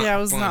was not funny. Yeah,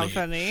 it was not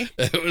funny.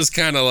 It was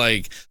kind of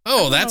like,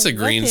 oh, that's a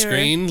green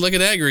screen. Look at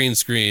that green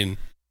screen.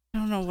 I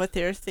don't know what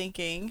they're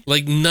thinking.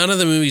 Like, none of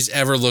the movies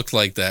ever looked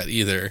like that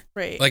either.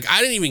 Right. Like, I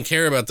didn't even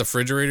care about the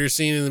refrigerator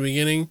scene in the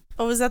beginning.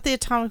 Oh, was that the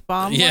atomic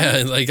bomb? Yeah,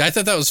 one? like, I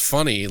thought that was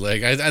funny.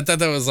 Like, I thought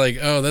that was like,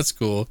 oh, that's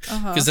cool.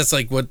 Because that's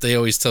like what they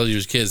always tell you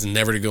as kids,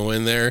 never to go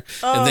in there.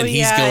 Oh, and then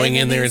he's going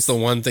in there. He's... It's the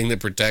one thing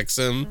that protects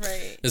him.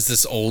 Right. It's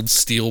this old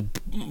steel,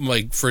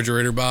 like,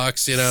 refrigerator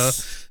box,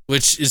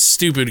 which is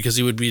stupid because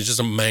he would be just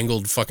a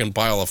mangled fucking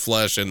pile of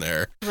flesh in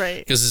there. Right.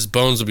 Because his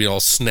bones would be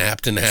all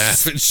snapped in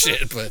half and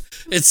shit, but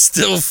it's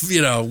still,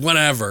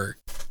 whatever.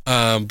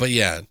 But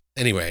yeah,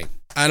 anyway,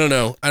 I don't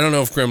know. I don't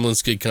know if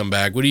Gremlins could come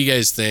back. What do you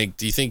guys think?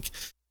 Do you think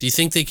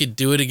they could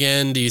do it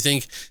again? Do you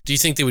think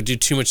they would do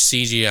too much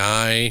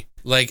CGI?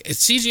 Like,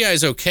 CGI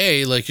is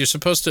okay. Like, you're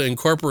supposed to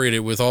incorporate it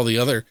with all the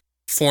other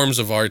forms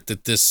of art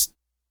that this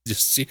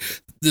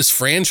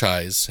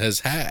franchise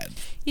has had.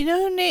 You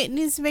know who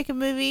needs to make a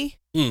movie?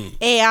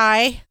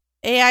 AI.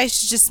 AI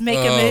should just make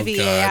a movie.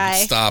 God, AI.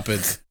 Stop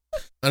it. I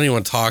don't even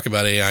want to talk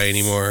about AI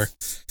anymore.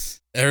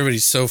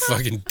 Everybody's so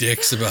fucking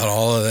dicks about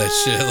all of that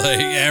shit. Like,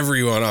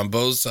 everyone on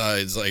both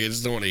sides. Like, I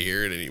just don't want to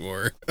hear it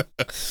anymore.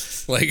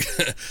 Like,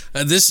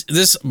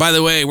 this, by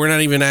the way, we're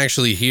not even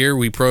actually here.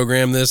 We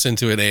programmed this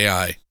into an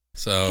AI.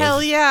 So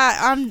hell yeah.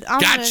 I'm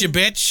gotcha,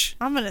 bitch.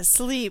 I'm gonna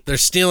sleep. They're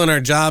stealing our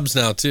jobs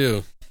now,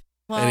 too.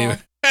 Well, Anyway.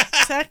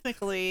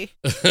 technically,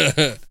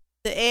 the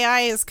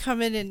AI has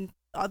come in and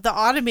the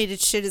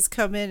automated shit has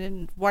come in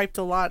and wiped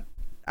a lot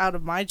out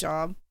of my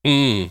job.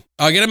 I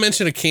gotta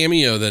mention a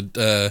cameo that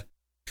I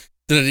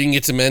didn't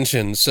get to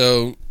mention.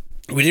 So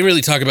we didn't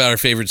really talk about our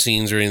favorite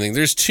scenes or anything.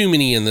 There's too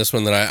many in this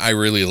one that I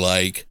really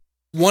like.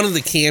 One of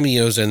the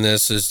cameos in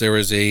this is there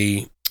was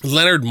a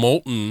Leonard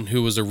Moulton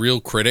who was a real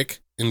critic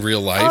in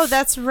real life. Oh,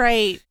 that's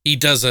right. He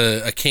does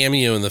a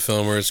cameo in the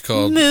film where it's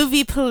called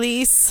Movie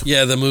Police.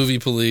 Yeah, the Movie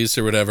Police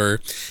or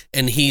whatever.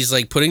 And he's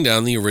like putting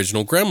down the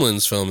original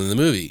Gremlins film in the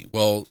movie.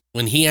 Well,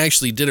 when he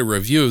actually did a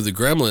review of the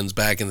Gremlins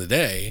back in the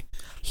day,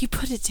 He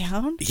put it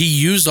down? he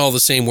used all the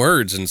same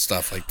words and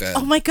stuff like that.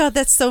 Oh my God,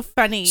 that's so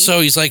funny.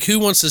 So he's like, who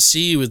wants to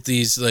see you with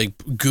these like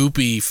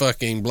goopy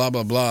fucking blah,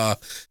 blah, blah.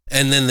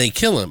 And then they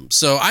kill him.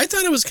 So I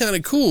thought it was kind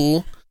of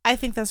cool. I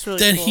think that's really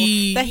that cool.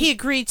 he- that he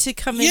agreed to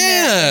come in Yeah,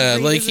 there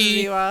and read like his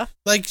review.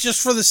 Like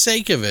just for the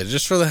sake of it,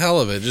 just for the hell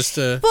of it, just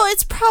to. Well,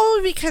 it's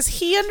probably because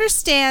he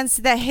understands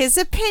that his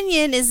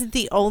opinion isn't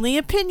the only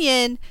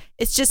opinion.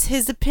 It's just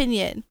his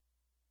opinion.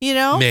 You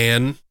know?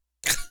 Man.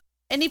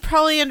 And he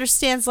probably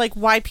understands like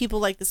why people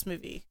like this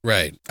movie.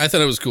 Right. I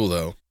thought it was cool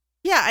though.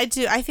 Yeah, I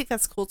do. I think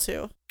that's cool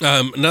too.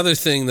 Another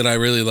thing that I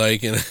really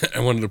like and I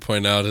wanted to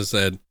point out is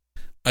that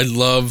I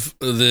love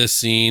this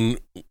scene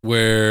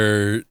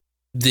where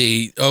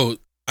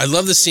I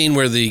love the scene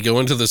where they go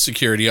into the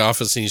security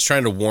office and he's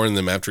trying to warn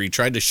them after he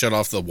tried to shut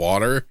off the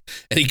water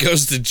and he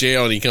goes to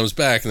jail and he comes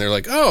back and they're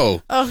like,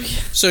 oh, yeah.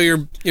 So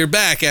you're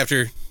back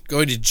after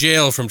going to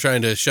jail from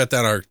trying to shut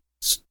down our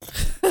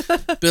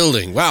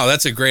building. Wow,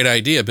 that's a great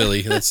idea,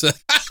 Billy. That's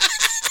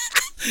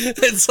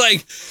it's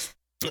like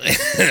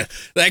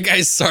that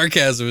guy's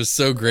sarcasm is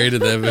so great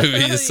in that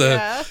movie. So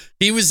Yeah.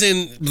 he was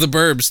in The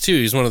Burbs too.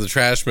 He's one of the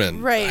trash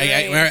men. Right,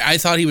 I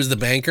thought he was the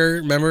banker.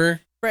 Remember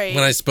Right.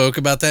 when I spoke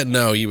about that?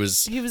 No, he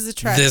was the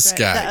trash this man.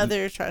 guy. The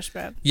other trash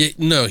man. Yeah,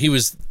 no, he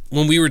was.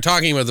 When we were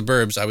talking about The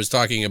Burbs, I was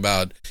talking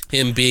about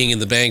him being in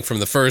the bank from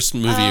the first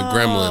movie of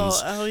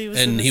Gremlins. Oh, he was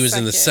and in the he was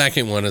in the second.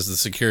 second one as the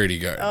security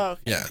guard. Oh,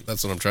 okay. Yeah,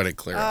 that's what I'm trying to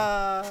clear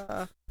up.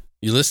 Uh,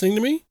 You listening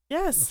to me?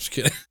 yes. Just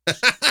kidding.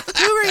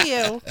 Who are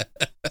you?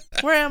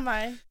 Where am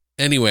I?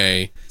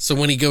 Anyway, so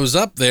when he goes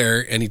up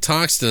there and he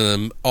talks to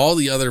them, all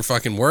the other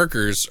fucking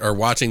workers are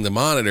watching the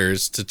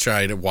monitors to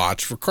try to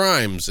watch for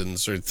crimes and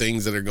sort of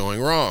things that are going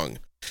wrong.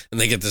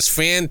 And they get this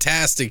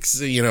fantastic,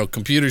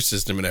 computer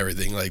system and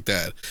everything like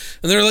that.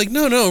 And they're like,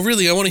 no,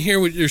 really, I want to hear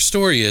what your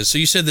story is. So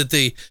you said that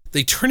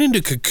they turn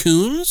into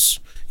cocoons?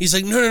 He's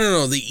like,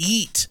 no, they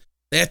eat.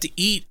 They have to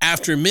eat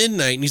after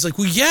midnight. And he's like,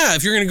 well, yeah,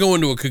 if you're going to go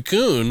into a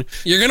cocoon,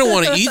 you're going to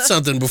want to eat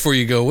something before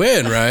you go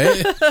in,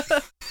 right?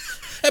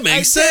 That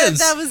makes sense.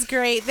 That was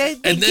great. They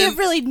And get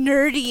really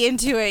nerdy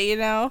into it, you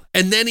know?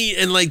 And then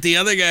the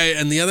other guy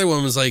and the other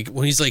one was like,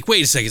 when he's like,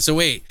 wait a second. So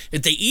wait,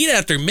 if they eat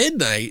after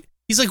midnight,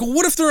 he's like, well,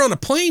 what if they're on a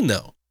plane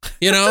though?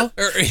 You know?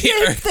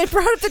 They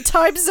brought up the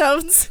time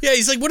zones. Yeah,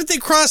 he's like, what if they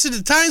cross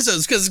into time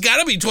zones? Because it's got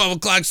to be 12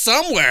 o'clock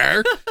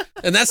somewhere.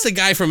 And that's the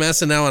guy from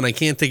SNL, and I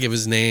can't think of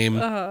his name.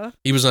 Uh-huh.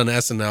 He was on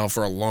SNL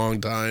for a long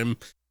time.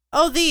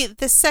 Oh, the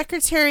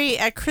secretary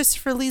at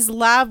Christopher Lee's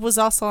lab was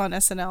also on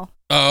SNL.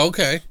 Oh,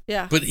 okay.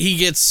 Yeah. But he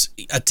gets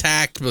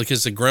attacked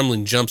because the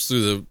gremlin jumps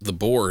through the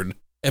board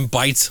and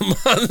bites him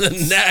on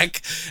the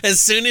neck as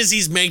soon as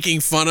he's making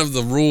fun of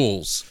the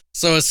rules.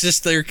 So it's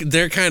just their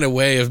kind of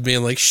way of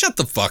being like, shut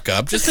the fuck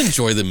up. Just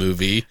enjoy the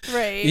movie.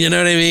 Right. You know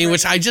what I mean? Right.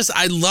 Which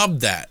I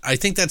love that. I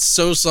think that's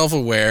so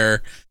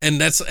self-aware.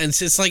 And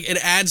it's like, it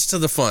adds to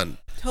the fun.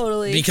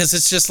 Totally. Because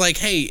it's just like,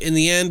 hey, in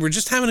the end, we're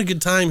just having a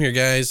good time here,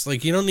 guys.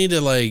 Like, you don't need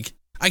to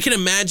I can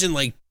imagine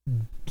like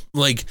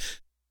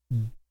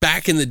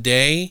back in the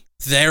day,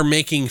 they're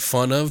making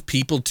fun of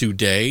people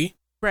today.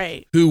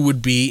 Right. Who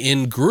would be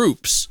in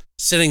groups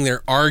sitting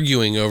there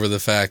arguing over the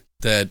fact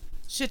that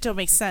shit don't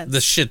make sense. the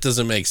shit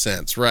doesn't make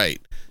sense.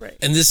 Right. Right.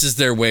 And this is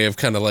their way of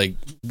kind of like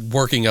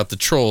working out the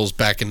trolls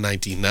back in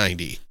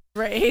 1990.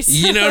 Right.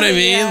 You know what I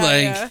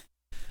mean?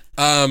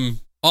 Yeah.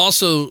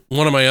 Also,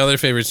 one of my other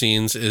favorite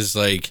scenes is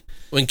like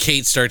when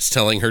Kate starts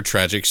telling her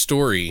tragic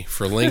story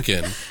for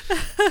Lincoln.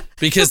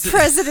 because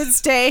President's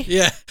Day.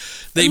 Yeah,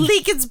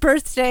 Lincoln's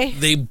birthday.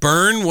 They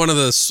burn one of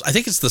the. I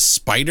think it's the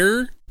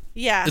spider.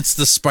 Yeah, it's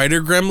the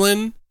spider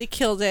gremlin. They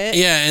killed it.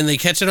 Yeah, and they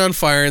catch it on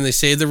fire, and they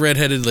save the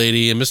redheaded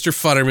lady, and Mr.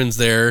 Futterman's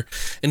there,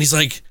 and he's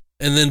like,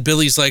 and then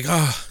Billy's like,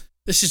 oh,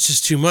 this is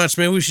just too much.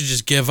 Maybe we should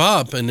just give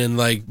up. And then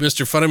like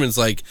Mr. Futterman's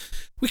like,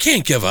 we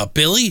can't give up,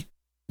 Billy.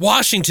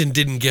 Washington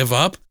didn't give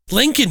up.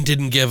 Lincoln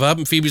didn't give up.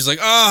 And Phoebe's like,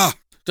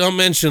 don't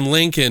mention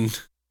Lincoln.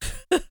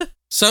 And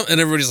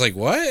everybody's like,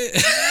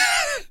 what?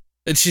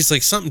 And she's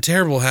like, something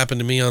terrible happened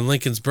to me on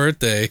Lincoln's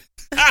birthday.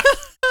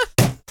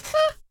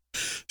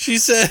 She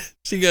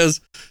goes,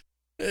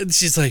 and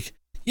she's like,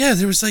 yeah,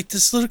 there was like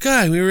this little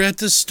guy. We were at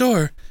this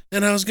store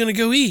and I was going to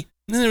go eat.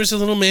 And then there was a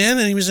little man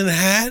and he was in a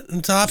hat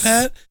and top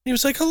hat. And he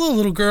was like, hello,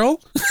 little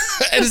girl.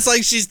 And it's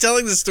like she's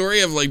telling the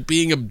story of like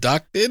being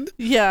abducted.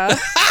 Yeah.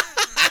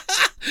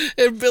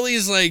 And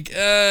Billy's like,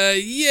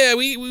 yeah,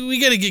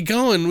 we got to get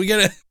going. We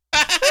got to.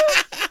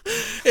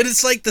 And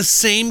it's like the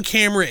same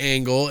camera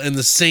angle and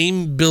the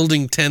same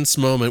building tense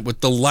moment with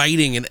the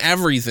lighting and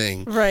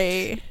everything.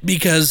 Right.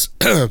 Because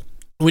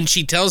when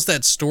she tells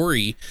that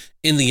story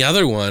in the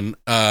other one,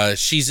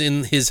 she's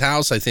in his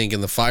house, I think,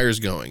 and the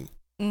fire's going.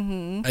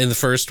 Mm-hmm. In the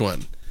first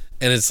one.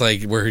 And it's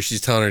like where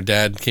she's telling her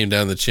dad came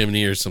down the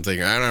chimney or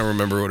something. I don't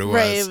remember what it was.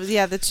 Right,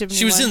 yeah, the chimney.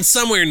 She was in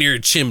somewhere near a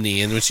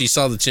chimney, and when she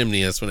saw the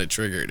chimney, that's when it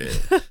triggered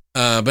it.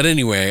 But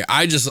anyway,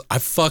 I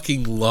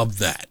fucking love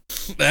that.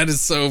 That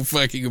is so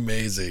fucking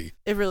amazing.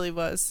 It really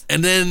was.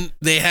 And then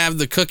they have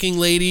the cooking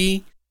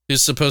lady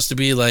who's supposed to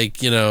be like,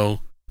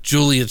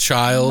 Julia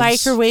Childs.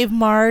 Microwave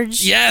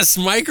Marge. Yes,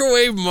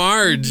 Microwave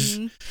Marge.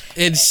 Mm-hmm.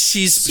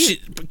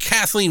 And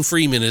Kathleen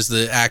Freeman is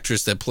the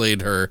actress that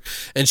played her.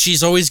 And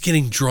she's always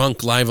getting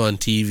drunk live on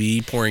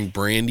TV, pouring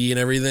brandy and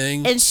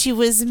everything. And she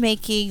was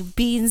making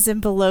beans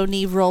and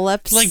bologna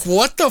roll-ups. Like,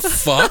 what the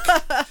fuck?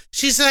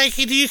 She's like,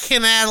 you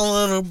can add a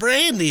little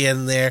brandy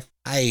in there.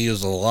 I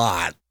use a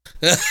lot.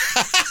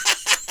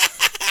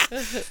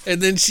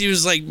 And then she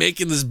was like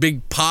making this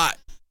big pot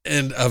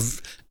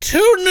of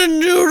tuna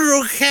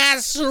noodle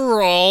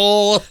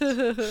casserole.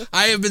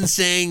 I have been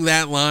saying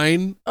that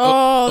line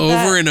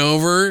over and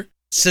over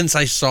since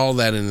I saw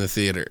that in the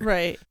theater.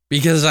 Right.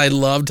 Because I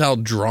loved how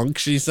drunk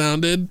she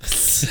sounded.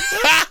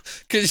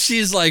 Because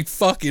she's like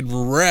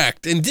fucking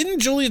wrecked. And didn't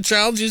Julia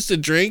Childs used to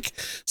drink?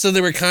 So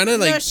they were kind of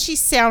like... No, she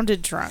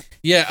sounded drunk.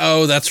 Yeah,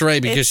 oh, that's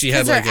right. Because she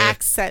had like her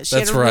accent. She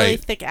had a really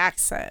thick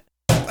accent.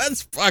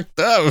 That's fucked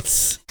up.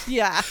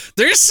 Yeah.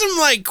 There's some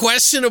like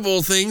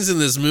questionable things in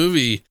this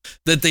movie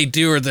that they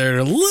do, or they're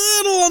a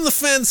little on the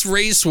fence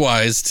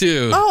race-wise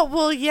too. Oh,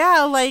 well,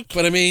 yeah, like...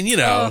 But I mean,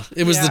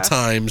 it was the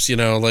times,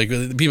 like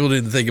people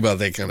didn't think about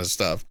that kind of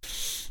stuff.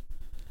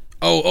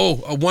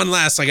 One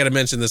last, I got to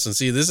mention this one.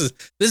 See, this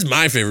is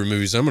my favorite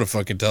movie, so I'm going to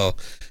fucking tell.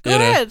 Go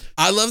ahead.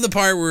 I love the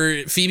part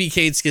where Phoebe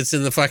Cates gets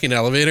in the fucking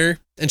elevator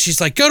and she's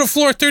like, go to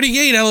floor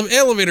 38,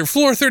 elevator,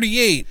 floor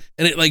 38.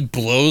 And it like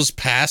blows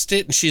past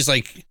it and she's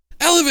like,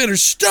 elevator,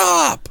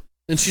 stop.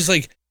 And she's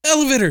like,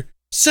 elevator,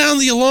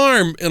 sound the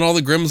alarm. And all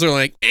the Grims are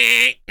like,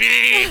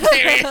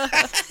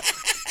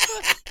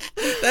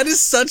 that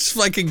is such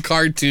fucking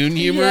cartoon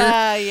humor.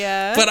 Yeah,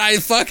 yeah. But I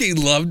fucking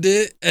loved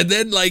it. And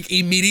then like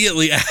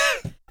immediately...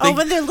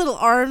 when their little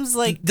arms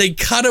like... They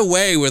cut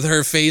away with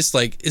her face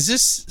like, is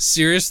this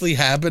seriously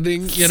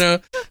happening?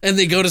 And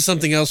they go to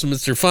something else with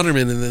Mr.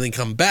 Futterman and then they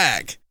come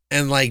back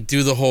and like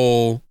do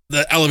the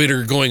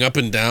elevator going up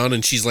and down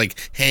and she's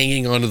like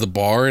hanging onto the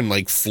bar and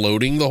like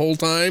floating the whole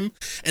time.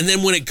 And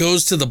then when it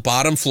goes to the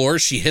bottom floor,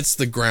 she hits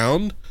the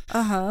ground.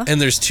 Uh-huh. And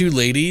there's two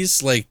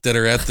ladies like that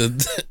are at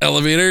the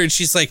elevator and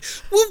she's like,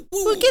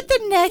 we'll get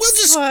the next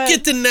We'll just one.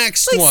 get the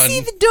next one.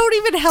 See, don't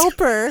even help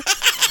her.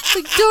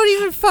 Like, don't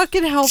even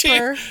fucking help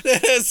her.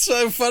 It's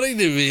so funny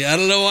to me. I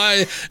don't know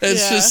why.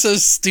 It's just so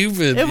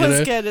stupid. It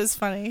was good. It's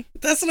funny.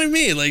 That's what I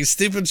mean. Like,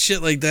 stupid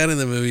shit like that in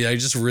the movie, I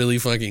just really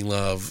fucking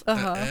love.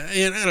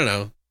 And I don't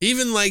know.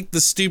 Even, like,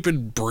 the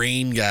stupid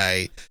brain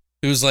guy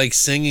who's, like,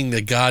 singing the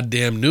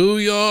goddamn New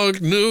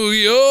York, New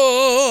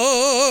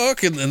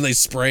York, and then they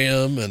spray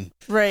him, and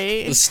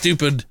the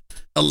stupid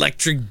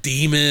electric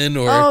demon,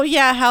 or... Oh,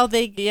 yeah, how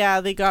they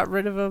got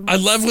rid of him. I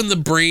love when the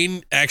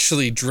brain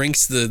actually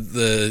drinks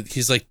the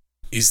he's like,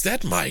 is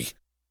that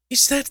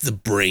the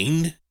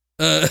brain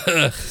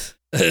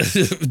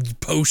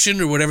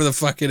potion or whatever the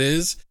fuck it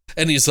is?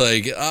 And he's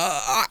like,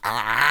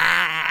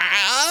 I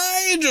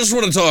just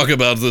want to talk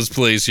about this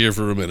place here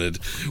for a minute.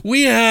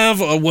 We have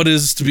what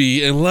is to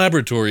be a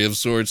laboratory of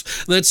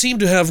sorts that seem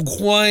to have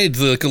quite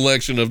the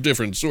collection of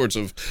different sorts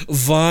of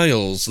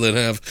vials that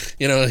have,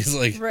 he's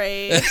like...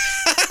 Right.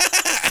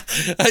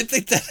 I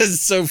think that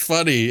is so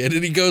funny. And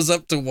then he goes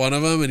up to one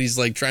of them and he's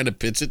like trying to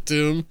pitch it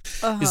to him.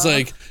 He's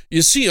like,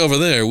 you see over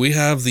there, we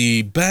have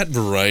the bat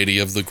variety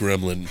of the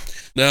gremlin.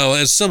 Now,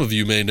 as some of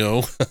you may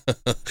know,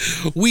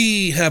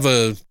 we have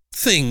a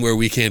thing where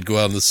we can't go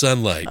out in the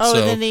sunlight. Oh, so,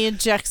 and then he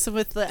injects him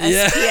with the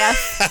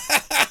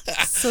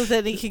SPF so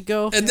that he can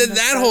go. And then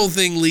that whole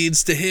thing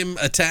leads to him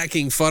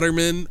attacking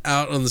Futterman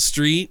out on the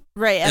street.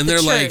 Right, and they're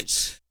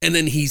church. And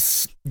then he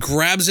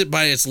grabs it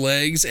by its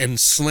legs and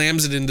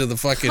slams it into the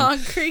fucking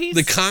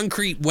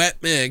concrete wet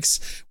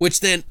mix,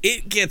 which then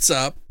it gets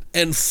up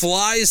and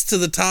flies to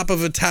the top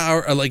of a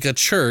tower, like a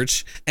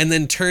church, and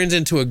then turns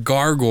into a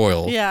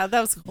gargoyle. Yeah,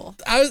 that was cool.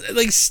 I was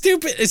like,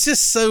 stupid. It's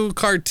just so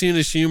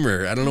cartoonish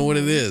humor. I don't know what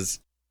it is.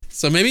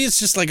 So maybe it's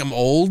just like I'm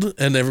old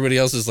and everybody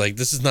else is like,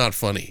 this is not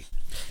funny.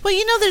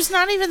 Well, there's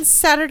not even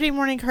Saturday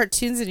morning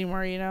cartoons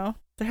anymore,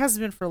 There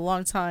hasn't been for a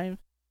long time.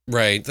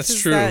 Right, that's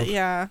true.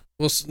 Yeah.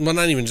 Well,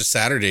 not even just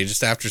Saturday,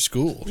 just after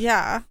school.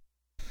 Yeah.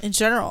 In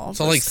general.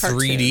 It's all like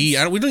cartoons.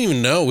 3D. We don't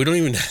even know. We don't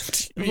even have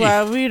TV.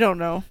 Well, we don't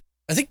know.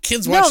 I think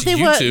kids watch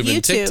YouTube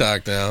and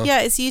TikTok now.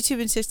 Yeah, it's YouTube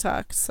and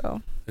TikTok,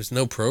 so. There's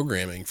no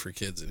programming for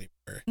kids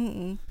anymore.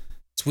 Mm-mm.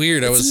 It's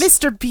weird. It's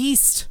Mr.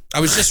 Beast. I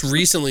was just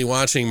recently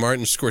watching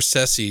Martin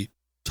Scorsese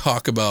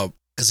talk about,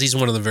 because he's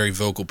one of the very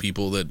vocal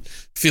people that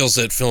feels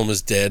that film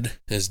is dead,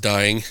 is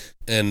dying,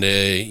 and,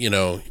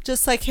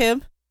 Just like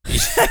him?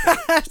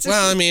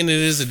 Well, I mean, it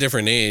is a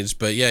different age,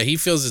 but yeah, he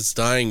feels it's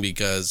dying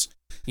because,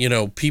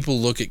 people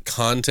look at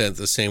content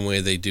the same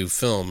way they do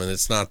film, and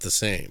it's not the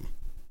same.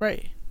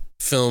 Right.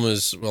 Film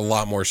is a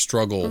lot more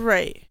struggle.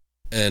 Right.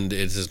 And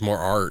it is more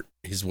art,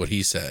 is what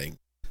he's saying,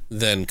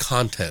 than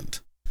content.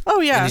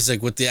 Oh, yeah. And he's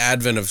like, with the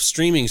advent of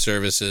streaming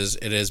services,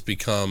 it has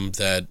become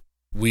that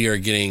we are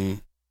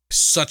getting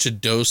such a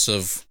dose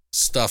of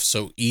stuff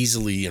so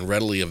easily and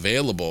readily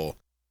available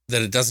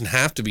that it doesn't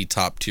have to be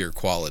top tier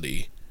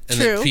quality.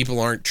 And True. That people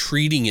aren't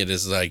treating it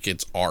as like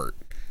it's art.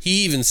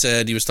 He even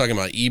said, he was talking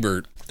about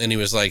Ebert, and he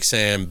was like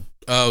saying,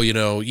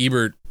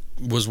 Ebert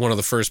was one of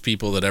the first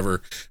people that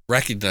ever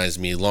recognized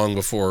me long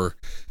before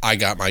I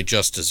got my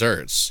just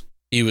desserts.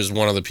 He was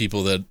one of the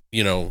people that,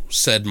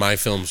 said my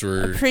films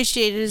were...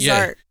 Appreciated his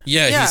art.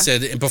 Yeah, he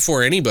said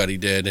before anybody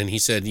did. And he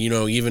said,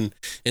 even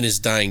in his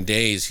dying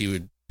days, he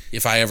would,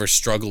 if I ever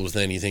struggled with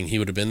anything, he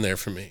would have been there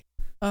for me.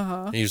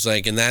 Uh-huh. He was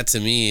like, and that to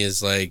me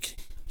is like,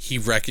 he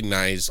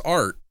recognized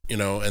art,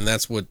 and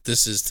that's what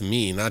this is to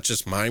me, not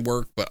just my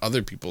work, but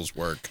other people's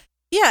work.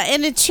 Yeah,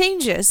 and it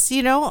changes,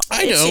 I know.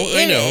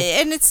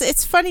 And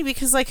it's funny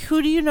because, like,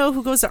 who do you know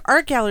who goes to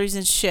art galleries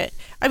and shit?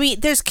 I mean,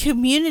 there's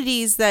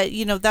communities that,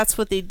 that's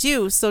what they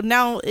do. So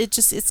now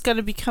it's going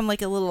to become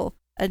like a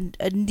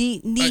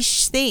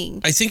niche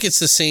thing. I think it's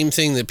the same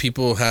thing that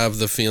people have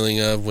the feeling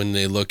of when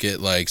they look at,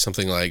 like,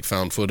 something like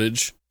found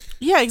footage.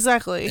 Yeah,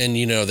 exactly. And,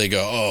 they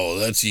go, oh,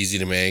 that's easy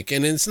to make.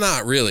 And it's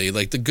not really.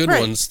 Like, the good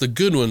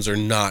ones are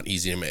not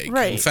easy to make.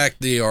 Right. In fact,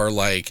 they are,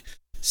 like,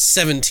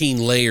 17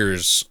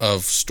 layers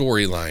of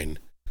storyline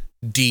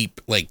deep,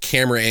 like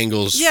camera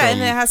angles. Yeah, and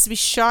it has to be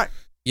shot.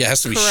 Yeah, it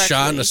has to be correctly.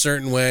 shot in a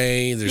certain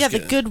way.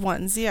 The good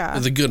ones. Yeah,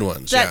 the good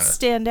ones that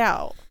stand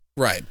out.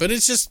 Right, but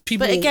it's just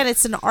people. But again,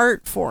 it's an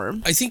art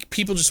form. I think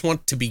people just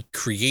want to be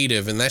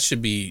creative, and that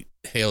should be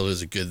hailed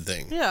as a good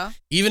thing. Yeah,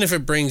 even if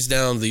it brings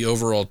down the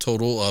overall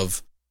total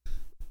of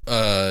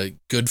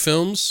good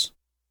films.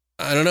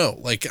 I don't know,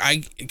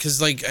 because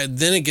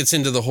then it gets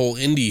into the whole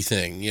indie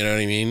thing, you know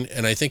what I mean?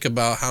 And I think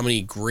about how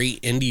many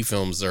great indie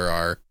films there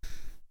are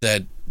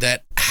that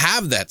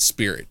have that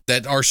spirit,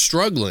 that are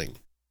struggling,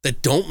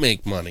 that don't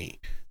make money,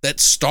 that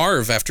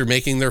starve after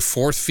making their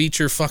fourth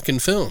feature fucking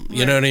film.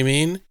 You know what I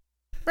mean?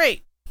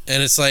 Right.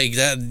 And it's like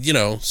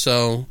that,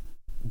 so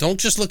don't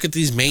just look at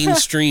these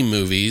mainstream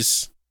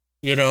movies,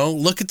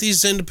 look at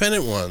these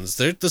independent ones.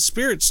 The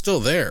spirit's still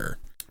there.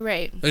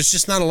 Right. There's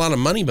just not a lot of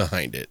money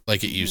behind it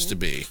like it used to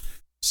be.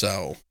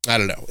 So, I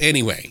don't know.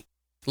 Anyway,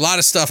 a lot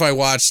of stuff I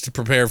watched to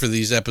prepare for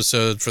this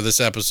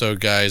episode,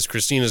 guys.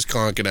 Christina's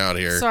conking out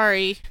here.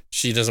 Sorry.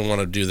 She doesn't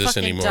want to do this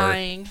anymore.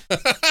 Dying.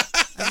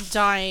 I'm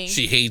dying.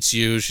 She hates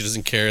you. She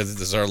doesn't care that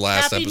this is our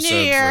last Happy episode.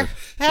 New Year.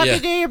 Happy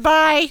New Year.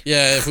 Bye.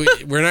 Yeah,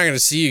 we're not going to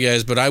see you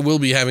guys, but I will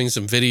be having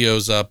some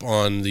videos up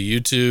on the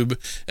YouTube,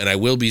 and I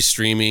will be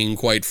streaming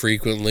quite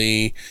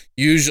frequently.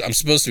 Usually, I'm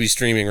supposed to be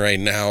streaming right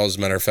now, as a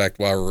matter of fact,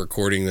 while we're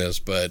recording this,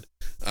 but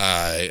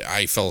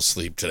I fell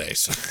asleep today,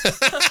 so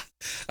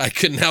I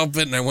couldn't help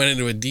it, and I went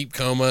into a deep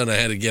coma, and I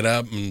had to get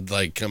up and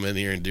come in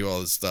here and do all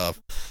this stuff.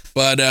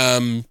 But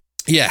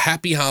yeah,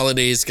 happy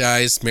holidays,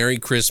 guys. Merry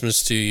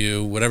Christmas to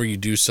you. Whatever you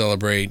do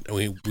celebrate,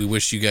 we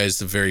wish you guys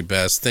the very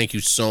best. Thank you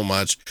so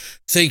much.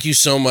 Thank you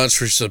so much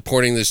for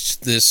supporting this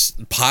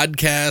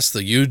podcast,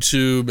 the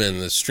YouTube,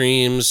 and the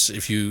streams.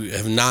 If you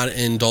have not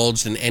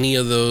indulged in any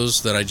of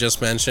those that I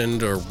just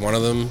mentioned, or one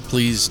of them,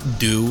 please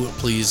do.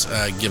 Please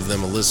give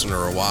them a listen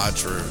or a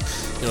watch, or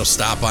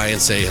stop by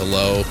and say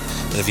hello.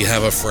 And if you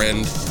have a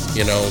friend,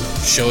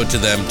 show it to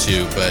them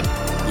too. But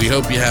we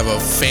hope you have a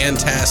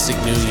fantastic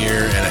new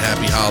year and a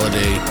happy holiday.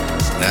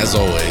 And as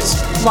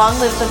always, long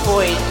live the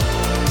void.